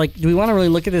been like? Do we want to really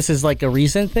look at this as like a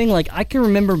recent thing? Like, I can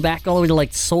remember back all the way to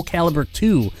like Soul Calibur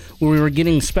 2, where we were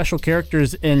getting special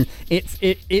characters, and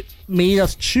it made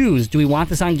us choose: do we want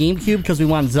this on GameCube because we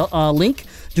want Link?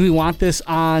 Do we want this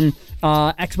on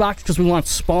Xbox because we want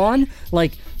Spawn?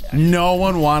 Like, no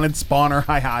one wanted Spawn or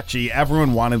Heihachi.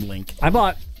 Everyone wanted Link. I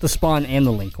bought the Spawn and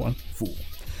the Link one. Fool.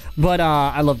 But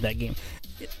I love that game.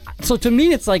 So to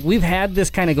me, it's like we've had this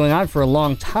kind of going on for a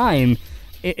long time.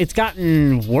 It's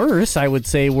gotten worse, I would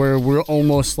say, where we're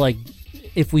almost like,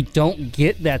 if we don't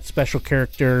get that special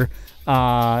character,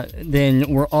 then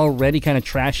we're already kind of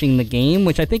trashing the game,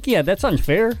 which I think, yeah, that's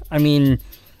unfair. I mean,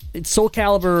 it's Soul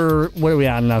Calibur, what are we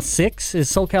on now, 6?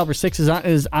 Soul Calibur 6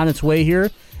 is on its way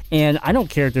here, and I don't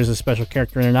care if there's a special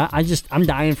character or not. I'm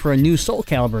dying for a new Soul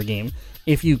Calibur game.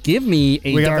 If you give me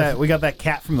a we got that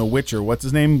cat from The Witcher. What's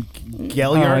his name?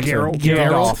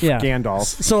 Geralt. Yeah. Gandalf.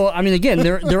 So I mean, again,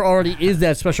 there already is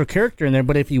that special character in there.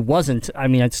 But if he wasn't, I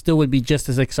mean, I still would be just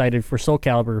as excited for Soul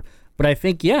Calibur. But I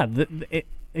think, yeah,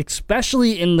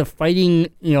 especially in the fighting,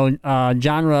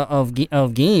 genre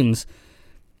of games,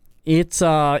 it's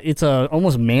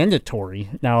almost mandatory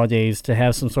nowadays to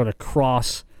have some sort of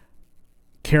cross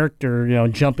character,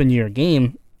 jump into your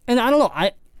game. And I don't know,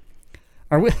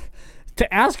 are we?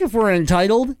 To ask if we're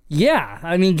entitled, yeah.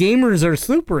 I mean, gamers are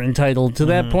super entitled to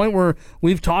that point where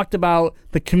we've talked about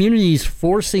the communities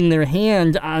forcing their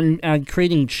hand on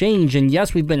creating change. And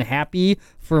yes, we've been happy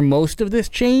for most of this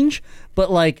change,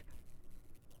 but like,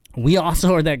 we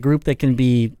also are that group that can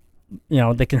be,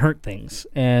 that can hurt things.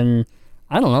 And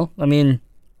I don't know. I mean,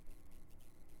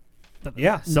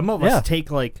 yeah, some of us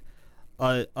take like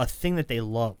a thing that they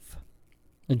love.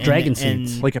 Dragon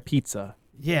Seeds. Like a pizza.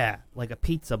 Yeah, like a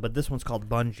pizza, but this one's called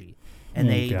Bungie. And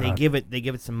they give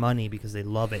it some money because they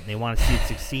love it and they want to see it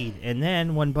succeed. And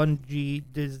then when Bungie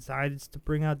decides to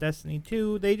bring out Destiny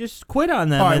 2, they just quit on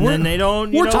them. All right, and then they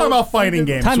don't. We're talking about fighting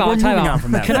games. Time so we're out. moving on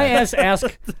from that. Can I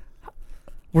ask?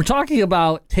 We're talking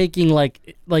about taking like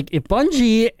if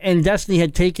Bungie and Destiny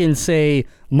had taken, say,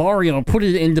 Mario and put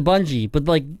it into Bungie,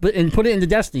 and put it into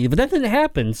Destiny, but that didn't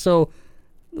happen. So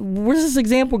where's this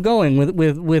example going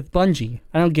with Bungie?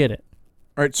 I don't get it.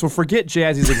 All right, so forget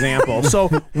Jazzy's example. So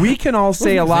we can all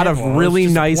say a lot of really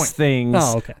nice things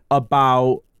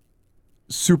about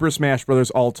Super Smash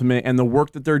Bros. Ultimate and the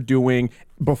work that they're doing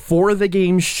before the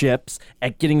game ships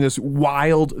at getting this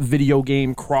wild video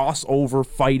game crossover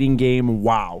fighting game.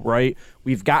 Wow, right?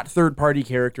 We've got third-party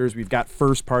characters. We've got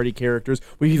first-party characters.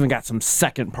 We've even got some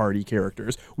second-party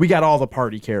characters. We got all the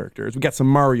party characters. We got some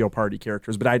Mario Party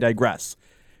characters, but I digress.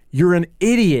 You're an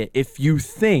idiot if you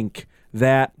think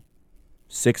that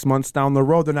 6 months down the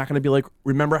road, they're not going to be like,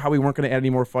 remember how we weren't going to add any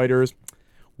more fighters?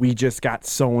 We just got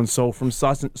so-and-so from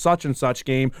such and such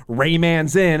game.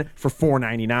 Rayman's in for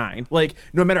 $4.99. Like,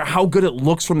 no matter how good it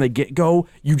looks from the get-go,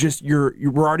 we're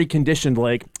already conditioned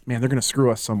like, man, they're going to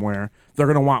screw us somewhere. They're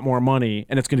going to want more money,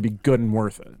 and it's going to be good and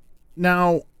worth it.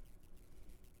 Now,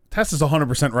 Tess is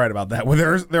 100% right about that. Well,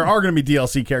 there are going to be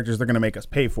DLC characters they're going to make us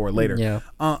pay for later. Yeah.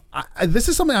 This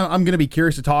is something I'm going to be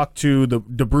curious to talk to the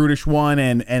Brutish one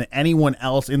and anyone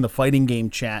else in the fighting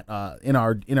game chat in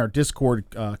our Discord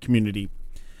community.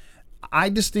 I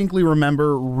distinctly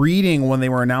remember reading when they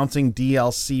were announcing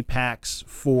DLC packs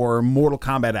for Mortal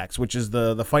Kombat X, which is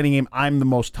the fighting game I'm the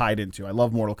most tied into. I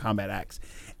love Mortal Kombat X.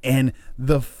 And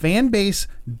the fan base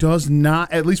does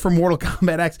not, at least for Mortal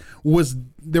Kombat X,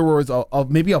 there was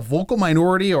maybe a vocal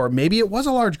minority, or maybe it was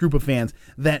a large group of fans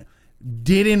that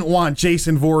didn't want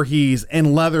Jason Voorhees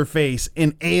and Leatherface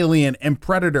and Alien and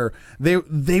Predator.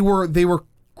 They were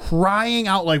crying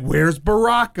out like, where's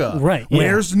Baraka? Right.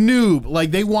 Where's Noob? Like,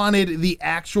 they wanted the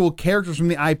actual characters from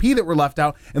the IP that were left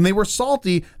out, and they were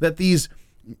salty that these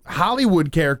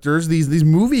Hollywood characters, these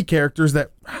movie characters that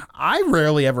I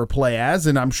rarely ever play as,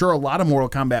 and I'm sure a lot of Mortal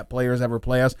Kombat players ever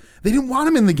play as, they didn't want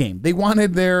them in the game. They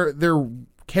wanted their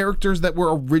characters that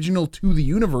were original to the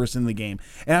universe in the game.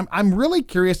 And I'm really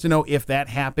curious to know if that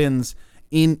happens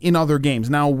in other games.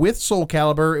 Now, with Soul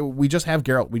Calibur, we just have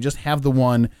Geralt. We just have the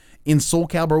one. In Soul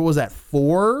Calibur, what was that,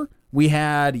 4? We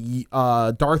had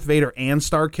Darth Vader and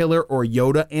Starkiller, or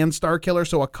Yoda and Starkiller,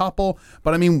 so a couple.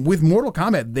 But I mean, with Mortal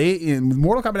Kombat, with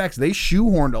Mortal Kombat X, they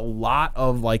shoehorned a lot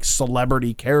of like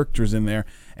celebrity characters in there.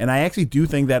 And I actually do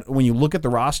think that when you look at the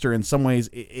roster, in some ways,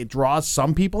 it draws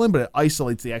some people in, but it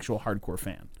isolates the actual hardcore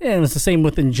fan. Yeah, and it's the same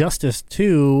with Injustice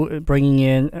too, bringing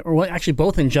in, or actually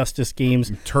both Injustice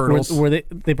games, Turtles, where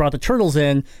they brought the Turtles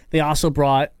in. They also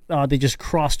brought, they just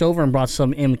crossed over and brought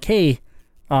some MK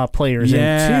players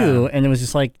in too, and it was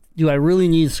just like, do I really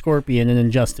need Scorpion in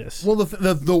Injustice? Well,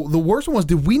 the worst one was,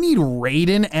 did we need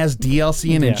Raiden as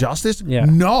DLC in Injustice? Yeah.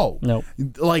 No. Nope.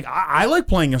 Like, I like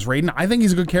playing as Raiden. I think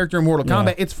he's a good character in Mortal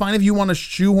Kombat. It's fine if you want to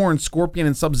shoehorn Scorpion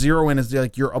and Sub-Zero in as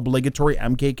like your obligatory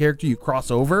MK character, you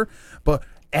cross over. But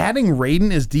adding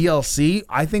Raiden as DLC,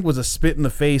 I think, was a spit in the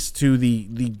face to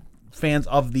the fans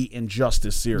of the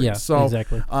Injustice series. Yeah, so,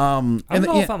 exactly. I don't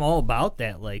know if I'm all about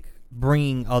that, like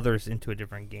bringing others into a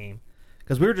different game.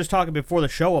 Because we were just talking before the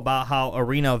show about how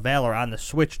Arena of Valor on the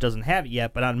Switch doesn't have it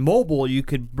yet, but on mobile you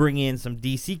could bring in some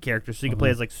DC characters, so you can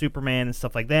play as like Superman and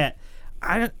stuff like that.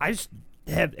 I just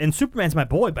have, and Superman's my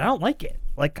boy, but I don't like it.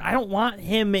 Like, I don't want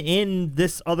him in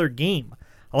this other game.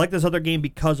 I like this other game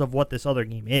because of what this other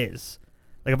game is.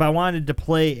 Like, if I wanted to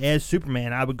play as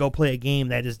Superman, I would go play a game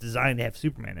that is designed to have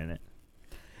Superman in it.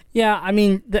 Yeah, I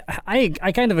mean,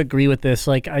 I kind of agree with this.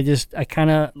 Like, I kind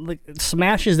of like,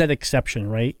 Smash is that exception,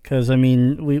 right? Because I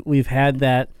mean, we've had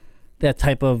that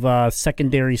type of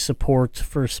secondary support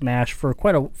for Smash for a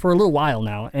little while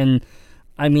now, and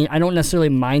I mean, I don't necessarily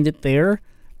mind it there,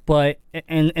 but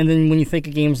and then when you think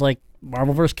of games like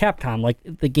Marvel vs. Capcom, like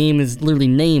the game is literally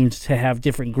named to have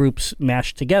different groups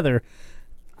mashed together.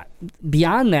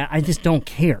 Beyond that, I just don't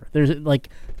care. There's like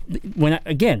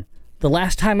the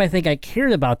last time I think I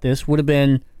cared about this would have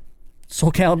been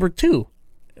Soul Calibur 2.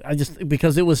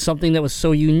 Because it was something that was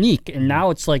so unique, and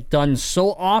now it's like done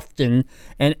so often,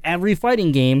 and every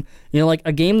fighting game, like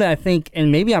a game that I think,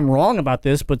 and maybe I'm wrong about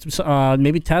this, but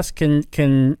maybe Tess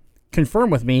can confirm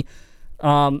with me,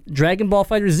 Dragon Ball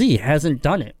FighterZ hasn't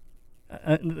done it.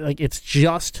 Like it's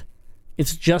just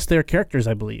their characters,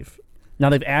 I believe. Now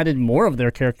they've added more of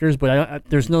their characters, but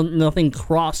there's nothing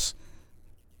cross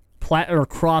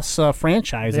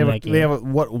franchise in that game. They have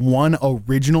one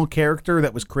original character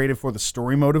that was created for the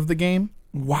story mode of the game?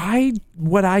 why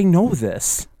would I know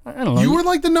this? I don't know. You were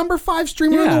like the number 5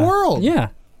 streamer in the world. Yeah.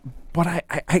 But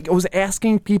I was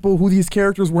asking people who these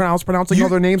characters were. I was pronouncing all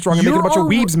their names wrong and making a bunch of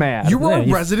weebs mad. You were a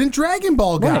resident Dragon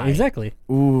Ball guy. Right, exactly.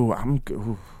 Ooh, I'm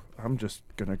just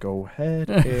gonna go ahead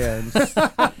and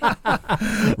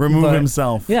remove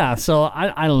himself. Yeah, so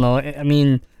I don't know. I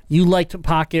mean, you liked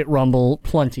Pocket Rumble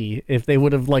plenty. If they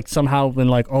would have like somehow been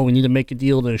like, oh, we need to make a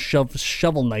deal to shove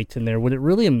Shovel Knight in there, would it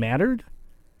really have mattered?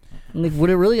 Like, would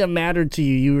it really have mattered to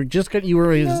you? You were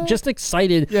just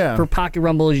excited for Pocket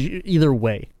Rumble either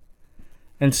way.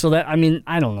 And so that, I mean,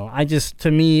 I don't know.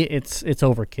 To me, it's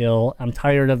overkill. I'm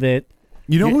tired of it.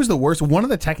 You know who's the worst? One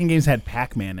of the Tekken games had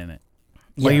Pac-Man in it.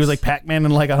 Like, he was like Pac-Man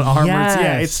in like an armor. Yes.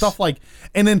 Yeah, it's stuff like,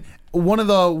 and then one of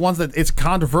the ones that it's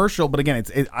controversial, but again,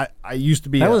 I used to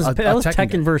be that was Tekken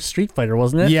Tekken versus Street Fighter,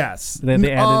 wasn't it? Yes. Then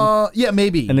they added, yeah,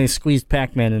 maybe. and they squeezed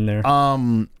Pac-Man in there.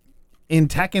 In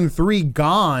Tekken 3,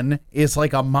 Gon is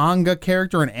like a manga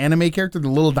character, an anime character, the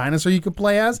little dinosaur you could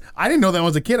play as. I didn't know that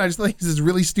was a kid. I just thought he's this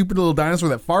really stupid little dinosaur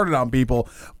that farted on people.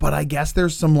 But I guess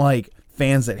there's some like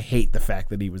fans that hate the fact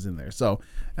that he was in there. So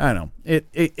I don't know.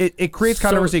 It creates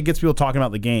controversy. It gets people talking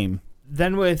about the game.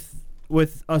 Then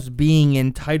with us being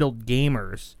entitled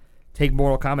gamers, take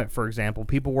Mortal Kombat for example.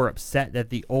 People were upset that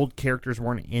the old characters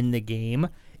weren't in the game.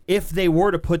 If they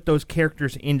were to put those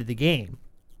characters into the game,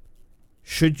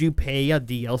 should you pay a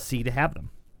DLC to have them?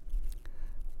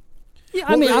 Yeah,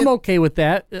 I mean, I'm okay with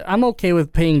that. I'm okay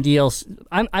with paying DLC.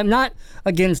 I'm not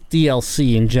against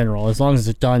DLC in general, as long as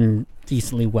it's done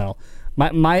decently well.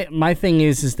 My thing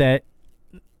is that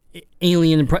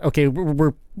Alien. Okay,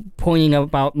 we're pointing out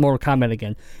about Mortal Kombat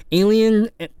again. Alien,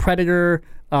 Predator,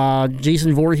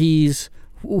 Jason Voorhees,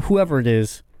 whoever it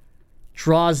is,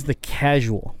 draws the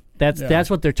casual. That's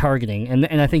what they're targeting,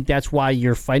 and I think that's why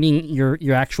you're fighting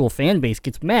your actual fan base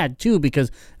gets mad too,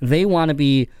 because they want to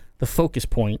be the focus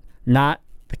point, not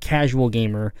the casual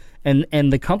gamer.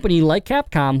 And the company like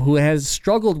Capcom, who has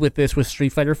struggled with this with Street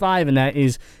Fighter V, and that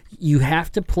is you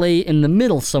have to play in the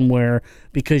middle somewhere,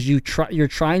 because you're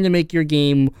trying to make your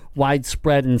game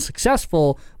widespread and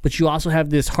successful, but you also have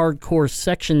this hardcore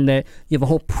section that you have a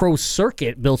whole pro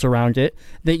circuit built around it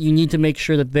that you need to make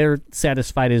sure that they're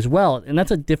satisfied as well, and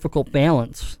that's a difficult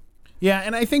balance. Yeah,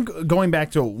 and I think going back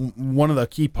to one of the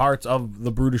key parts of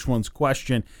the Brutish One's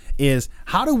question is,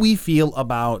 how do we feel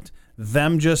about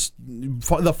them just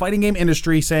the fighting game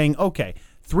industry saying, okay,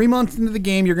 3 months into the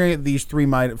game you're going to get these 3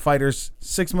 fighters,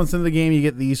 6 months into the game you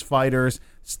get these fighters,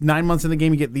 9 months in the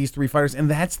game you get these 3 fighters,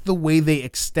 and that's the way they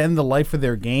extend the life of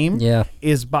their game. Yeah,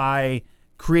 is by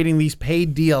creating these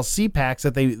paid DLC packs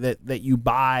that you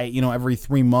buy, every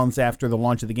 3 months after the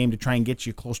launch of the game to try and get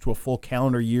you close to a full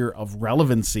calendar year of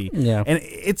relevancy. Yeah, and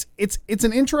it's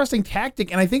an interesting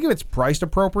tactic, and I think if it's priced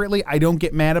appropriately, I don't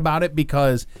get mad about it,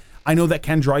 because I know that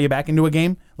can draw you back into a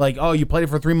game. Like, oh, you played it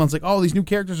for 3 months. Like, oh, these new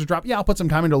characters are dropped. Yeah, I'll put some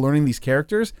time into learning these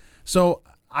characters. So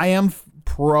I am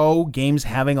pro games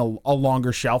having a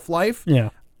longer shelf life. Yeah.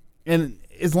 And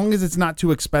as long as it's not too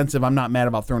expensive, I'm not mad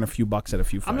about throwing a few bucks at a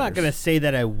few fighters. I'm not going to say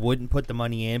that I wouldn't put the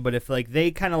money in, but if like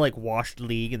they kind of like washed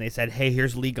League and they said, hey,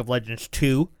 here's League of Legends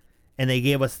 2, and they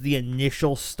gave us the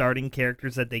initial starting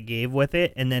characters that they gave with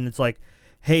it, and then it's like,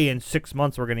 hey, in 6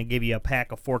 months we're going to give you a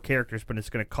pack of 4 characters, but it's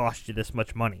going to cost you this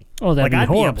much money. Oh, that'd be I'd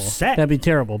horrible. Be upset. That'd be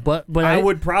terrible. But I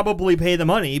would probably pay the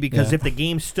money, because if the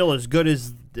game's still as good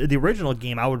as the original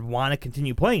game, I would want to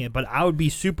continue playing it. But I would be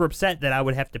super upset that I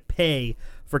would have to pay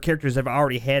for characters I've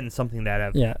already had in something that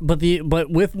I've... Yeah, but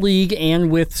with League and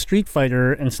with Street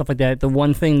Fighter and stuff like that, the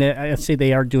one thing that I say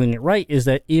they are doing it right is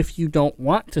that if you don't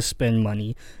want to spend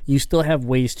money, you still have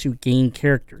ways to gain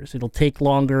characters. It'll take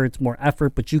longer, it's more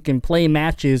effort, but you can play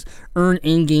matches, earn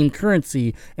in-game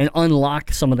currency, and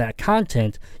unlock some of that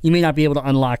content. You may not be able to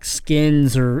unlock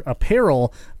skins or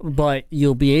apparel, but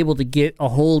you'll be able to get a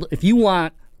hold... If you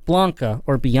want Blanca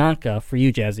or Bianca, for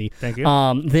you, Jazzy. Thank you.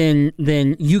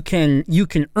 Then you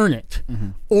can earn it,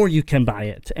 or you can buy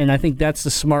it, and I think that's the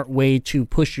smart way to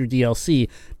push your DLC,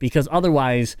 because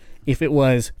otherwise, if it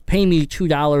was pay me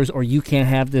 $2 or you can't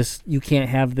have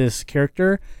this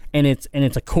character, and it's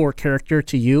a core character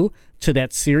to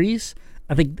that series,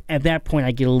 I think at that point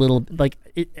I get a little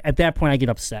I get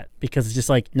upset, because it's just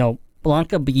like, no,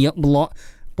 Blanca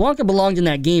belonged in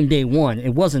that game day one.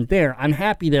 It wasn't there. I'm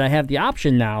happy that I have the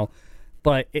option now,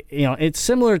 but it's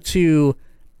similar to,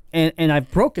 and I've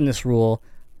broken this rule.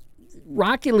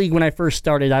 Rocket League, when I first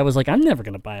started, I was like, I'm never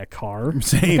gonna buy a car.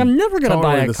 Same. Like, I'm never gonna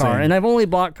buy a car, same. and I've only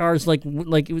bought cars like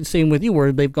same with you,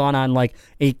 where they've gone on like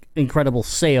a incredible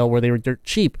sale where they were dirt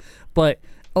cheap. But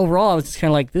overall, it's kind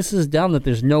of like, this is dumb that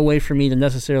there's no way for me to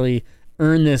necessarily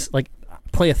earn this. Like,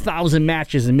 play 1,000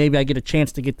 matches and maybe I get a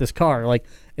chance to get this car. Like,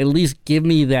 at least give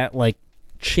me that, like,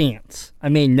 chance. I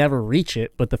may never reach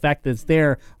it, but the fact that it's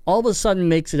there all of a sudden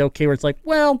makes it okay where it's like,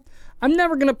 well, I'm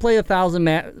never going to play 1,000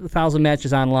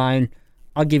 matches online.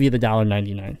 I'll give you the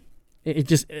 $1.99. It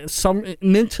just,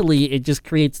 mentally, it just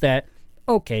creates that,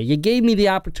 okay, you gave me the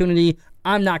opportunity.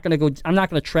 I'm not going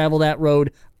to travel that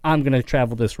road. I'm going to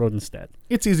travel this road instead.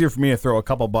 It's easier for me to throw a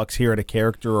couple bucks here at a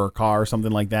character or a car or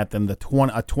something like that than a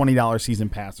 $20 season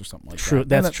pass or something like that.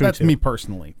 That's true. That's too. me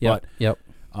personally. Yep.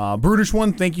 Brutish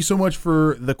One, thank you so much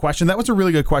for the question. That was a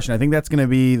really good question. I think that's going to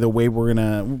be the way we're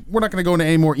not going to go into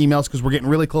any more emails because we're getting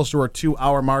really close to our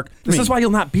 2-hour mark. This is why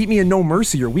you'll not beat me in No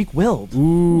Mercy. You're weak-willed.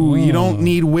 Ooh, you don't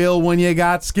need will when you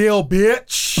got skill,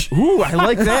 bitch. Ooh, I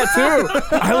like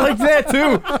that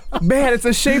too. Man, it's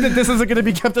a shame that this isn't going to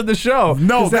be kept in the show.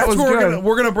 No, that that's was where good.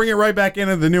 we're gonna bring it right back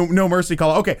into the new No Mercy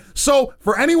call. Okay, so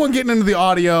for anyone getting into the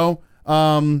audio,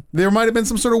 there might have been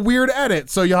some sort of weird edit,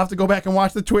 so you'll have to go back and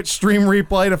watch the Twitch stream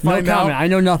replay to find out. I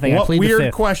know nothing. What I plead the weird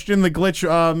fifth. question the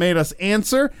glitch made us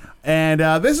answer. And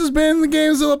this has been the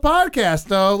Gamezilla podcast.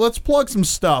 Let's plug some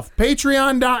stuff.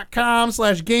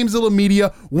 Patreon.com/Gamezilla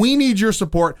Media. We need your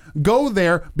support. Go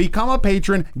there, become a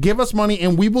patron, give us money,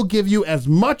 and we will give you as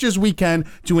much as we can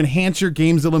to enhance your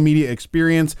Gamezilla Media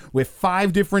experience with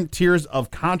 5 different tiers of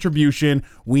contribution.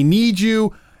 We need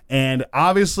you, and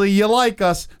obviously you like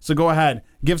us, so go ahead.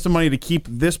 Give some money to keep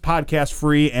this podcast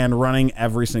free and running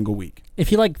every single week. If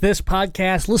you like this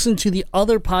podcast, listen to the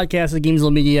other podcasts that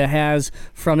Gamezilla Media has,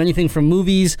 from anything from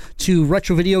movies to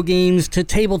retro video games to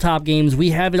tabletop games. We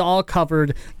have it all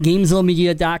covered.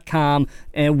 GamezillaMedia.com.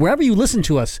 And wherever you listen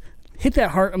to us, hit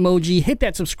that heart emoji, hit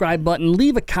that subscribe button,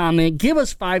 leave a comment, give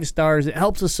us 5 stars. It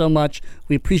helps us so much.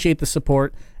 We appreciate the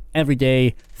support every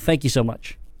day. Thank you so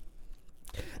much.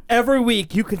 Every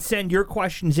week, you can send your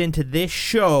questions into this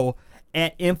show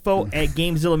at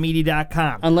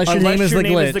info@GamezillaMedia.com. Unless your name is the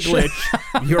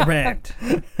glitch. You're bagged.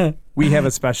 We have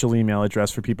a special email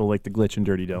address for people like the Glitch and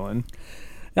Dirty Dylan.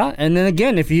 Yeah, and then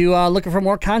again, if you are looking for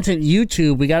more content,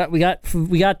 YouTube, we got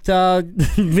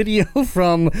video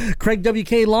from Craig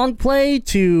WK long play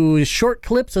to short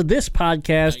clips of this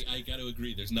podcast. I got to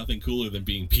agree. There's nothing cooler than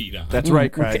being peed on. That's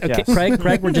right, Craig. Okay, yes.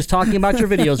 Craig, we're just talking about your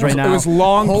videos right now. It was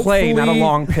long play, not a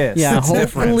long piss. Yeah, That's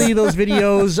hopefully different. those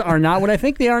videos are not what I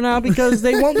think they are now, because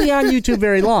they won't be on YouTube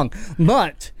very long.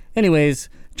 But anyways,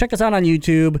 check us out on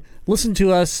YouTube. Listen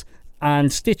to us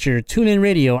on Stitcher, TuneIn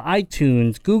Radio,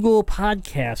 iTunes, Google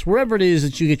Podcasts, wherever it is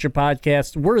that you get your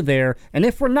podcasts, we're there. And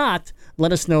if we're not,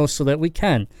 let us know so that we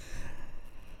can.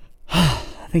 I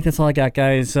think that's all I got,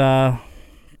 guys. That's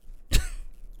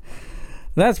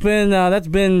been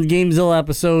Gamezilla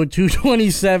episode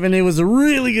 227. It was a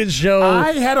really good show.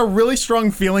 I had a really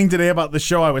strong feeling today about the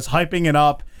show. I was hyping it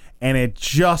up, and it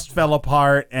just fell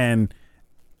apart, and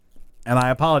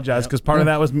I apologize because part of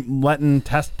that was letting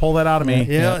Test pull that out of me.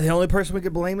 Yeah, the only person we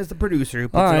could blame is the producer who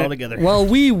puts it all together. Well,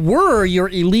 we were your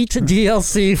elite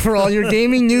DLC for all your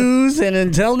gaming news, and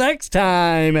until next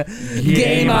time,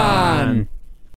 game on!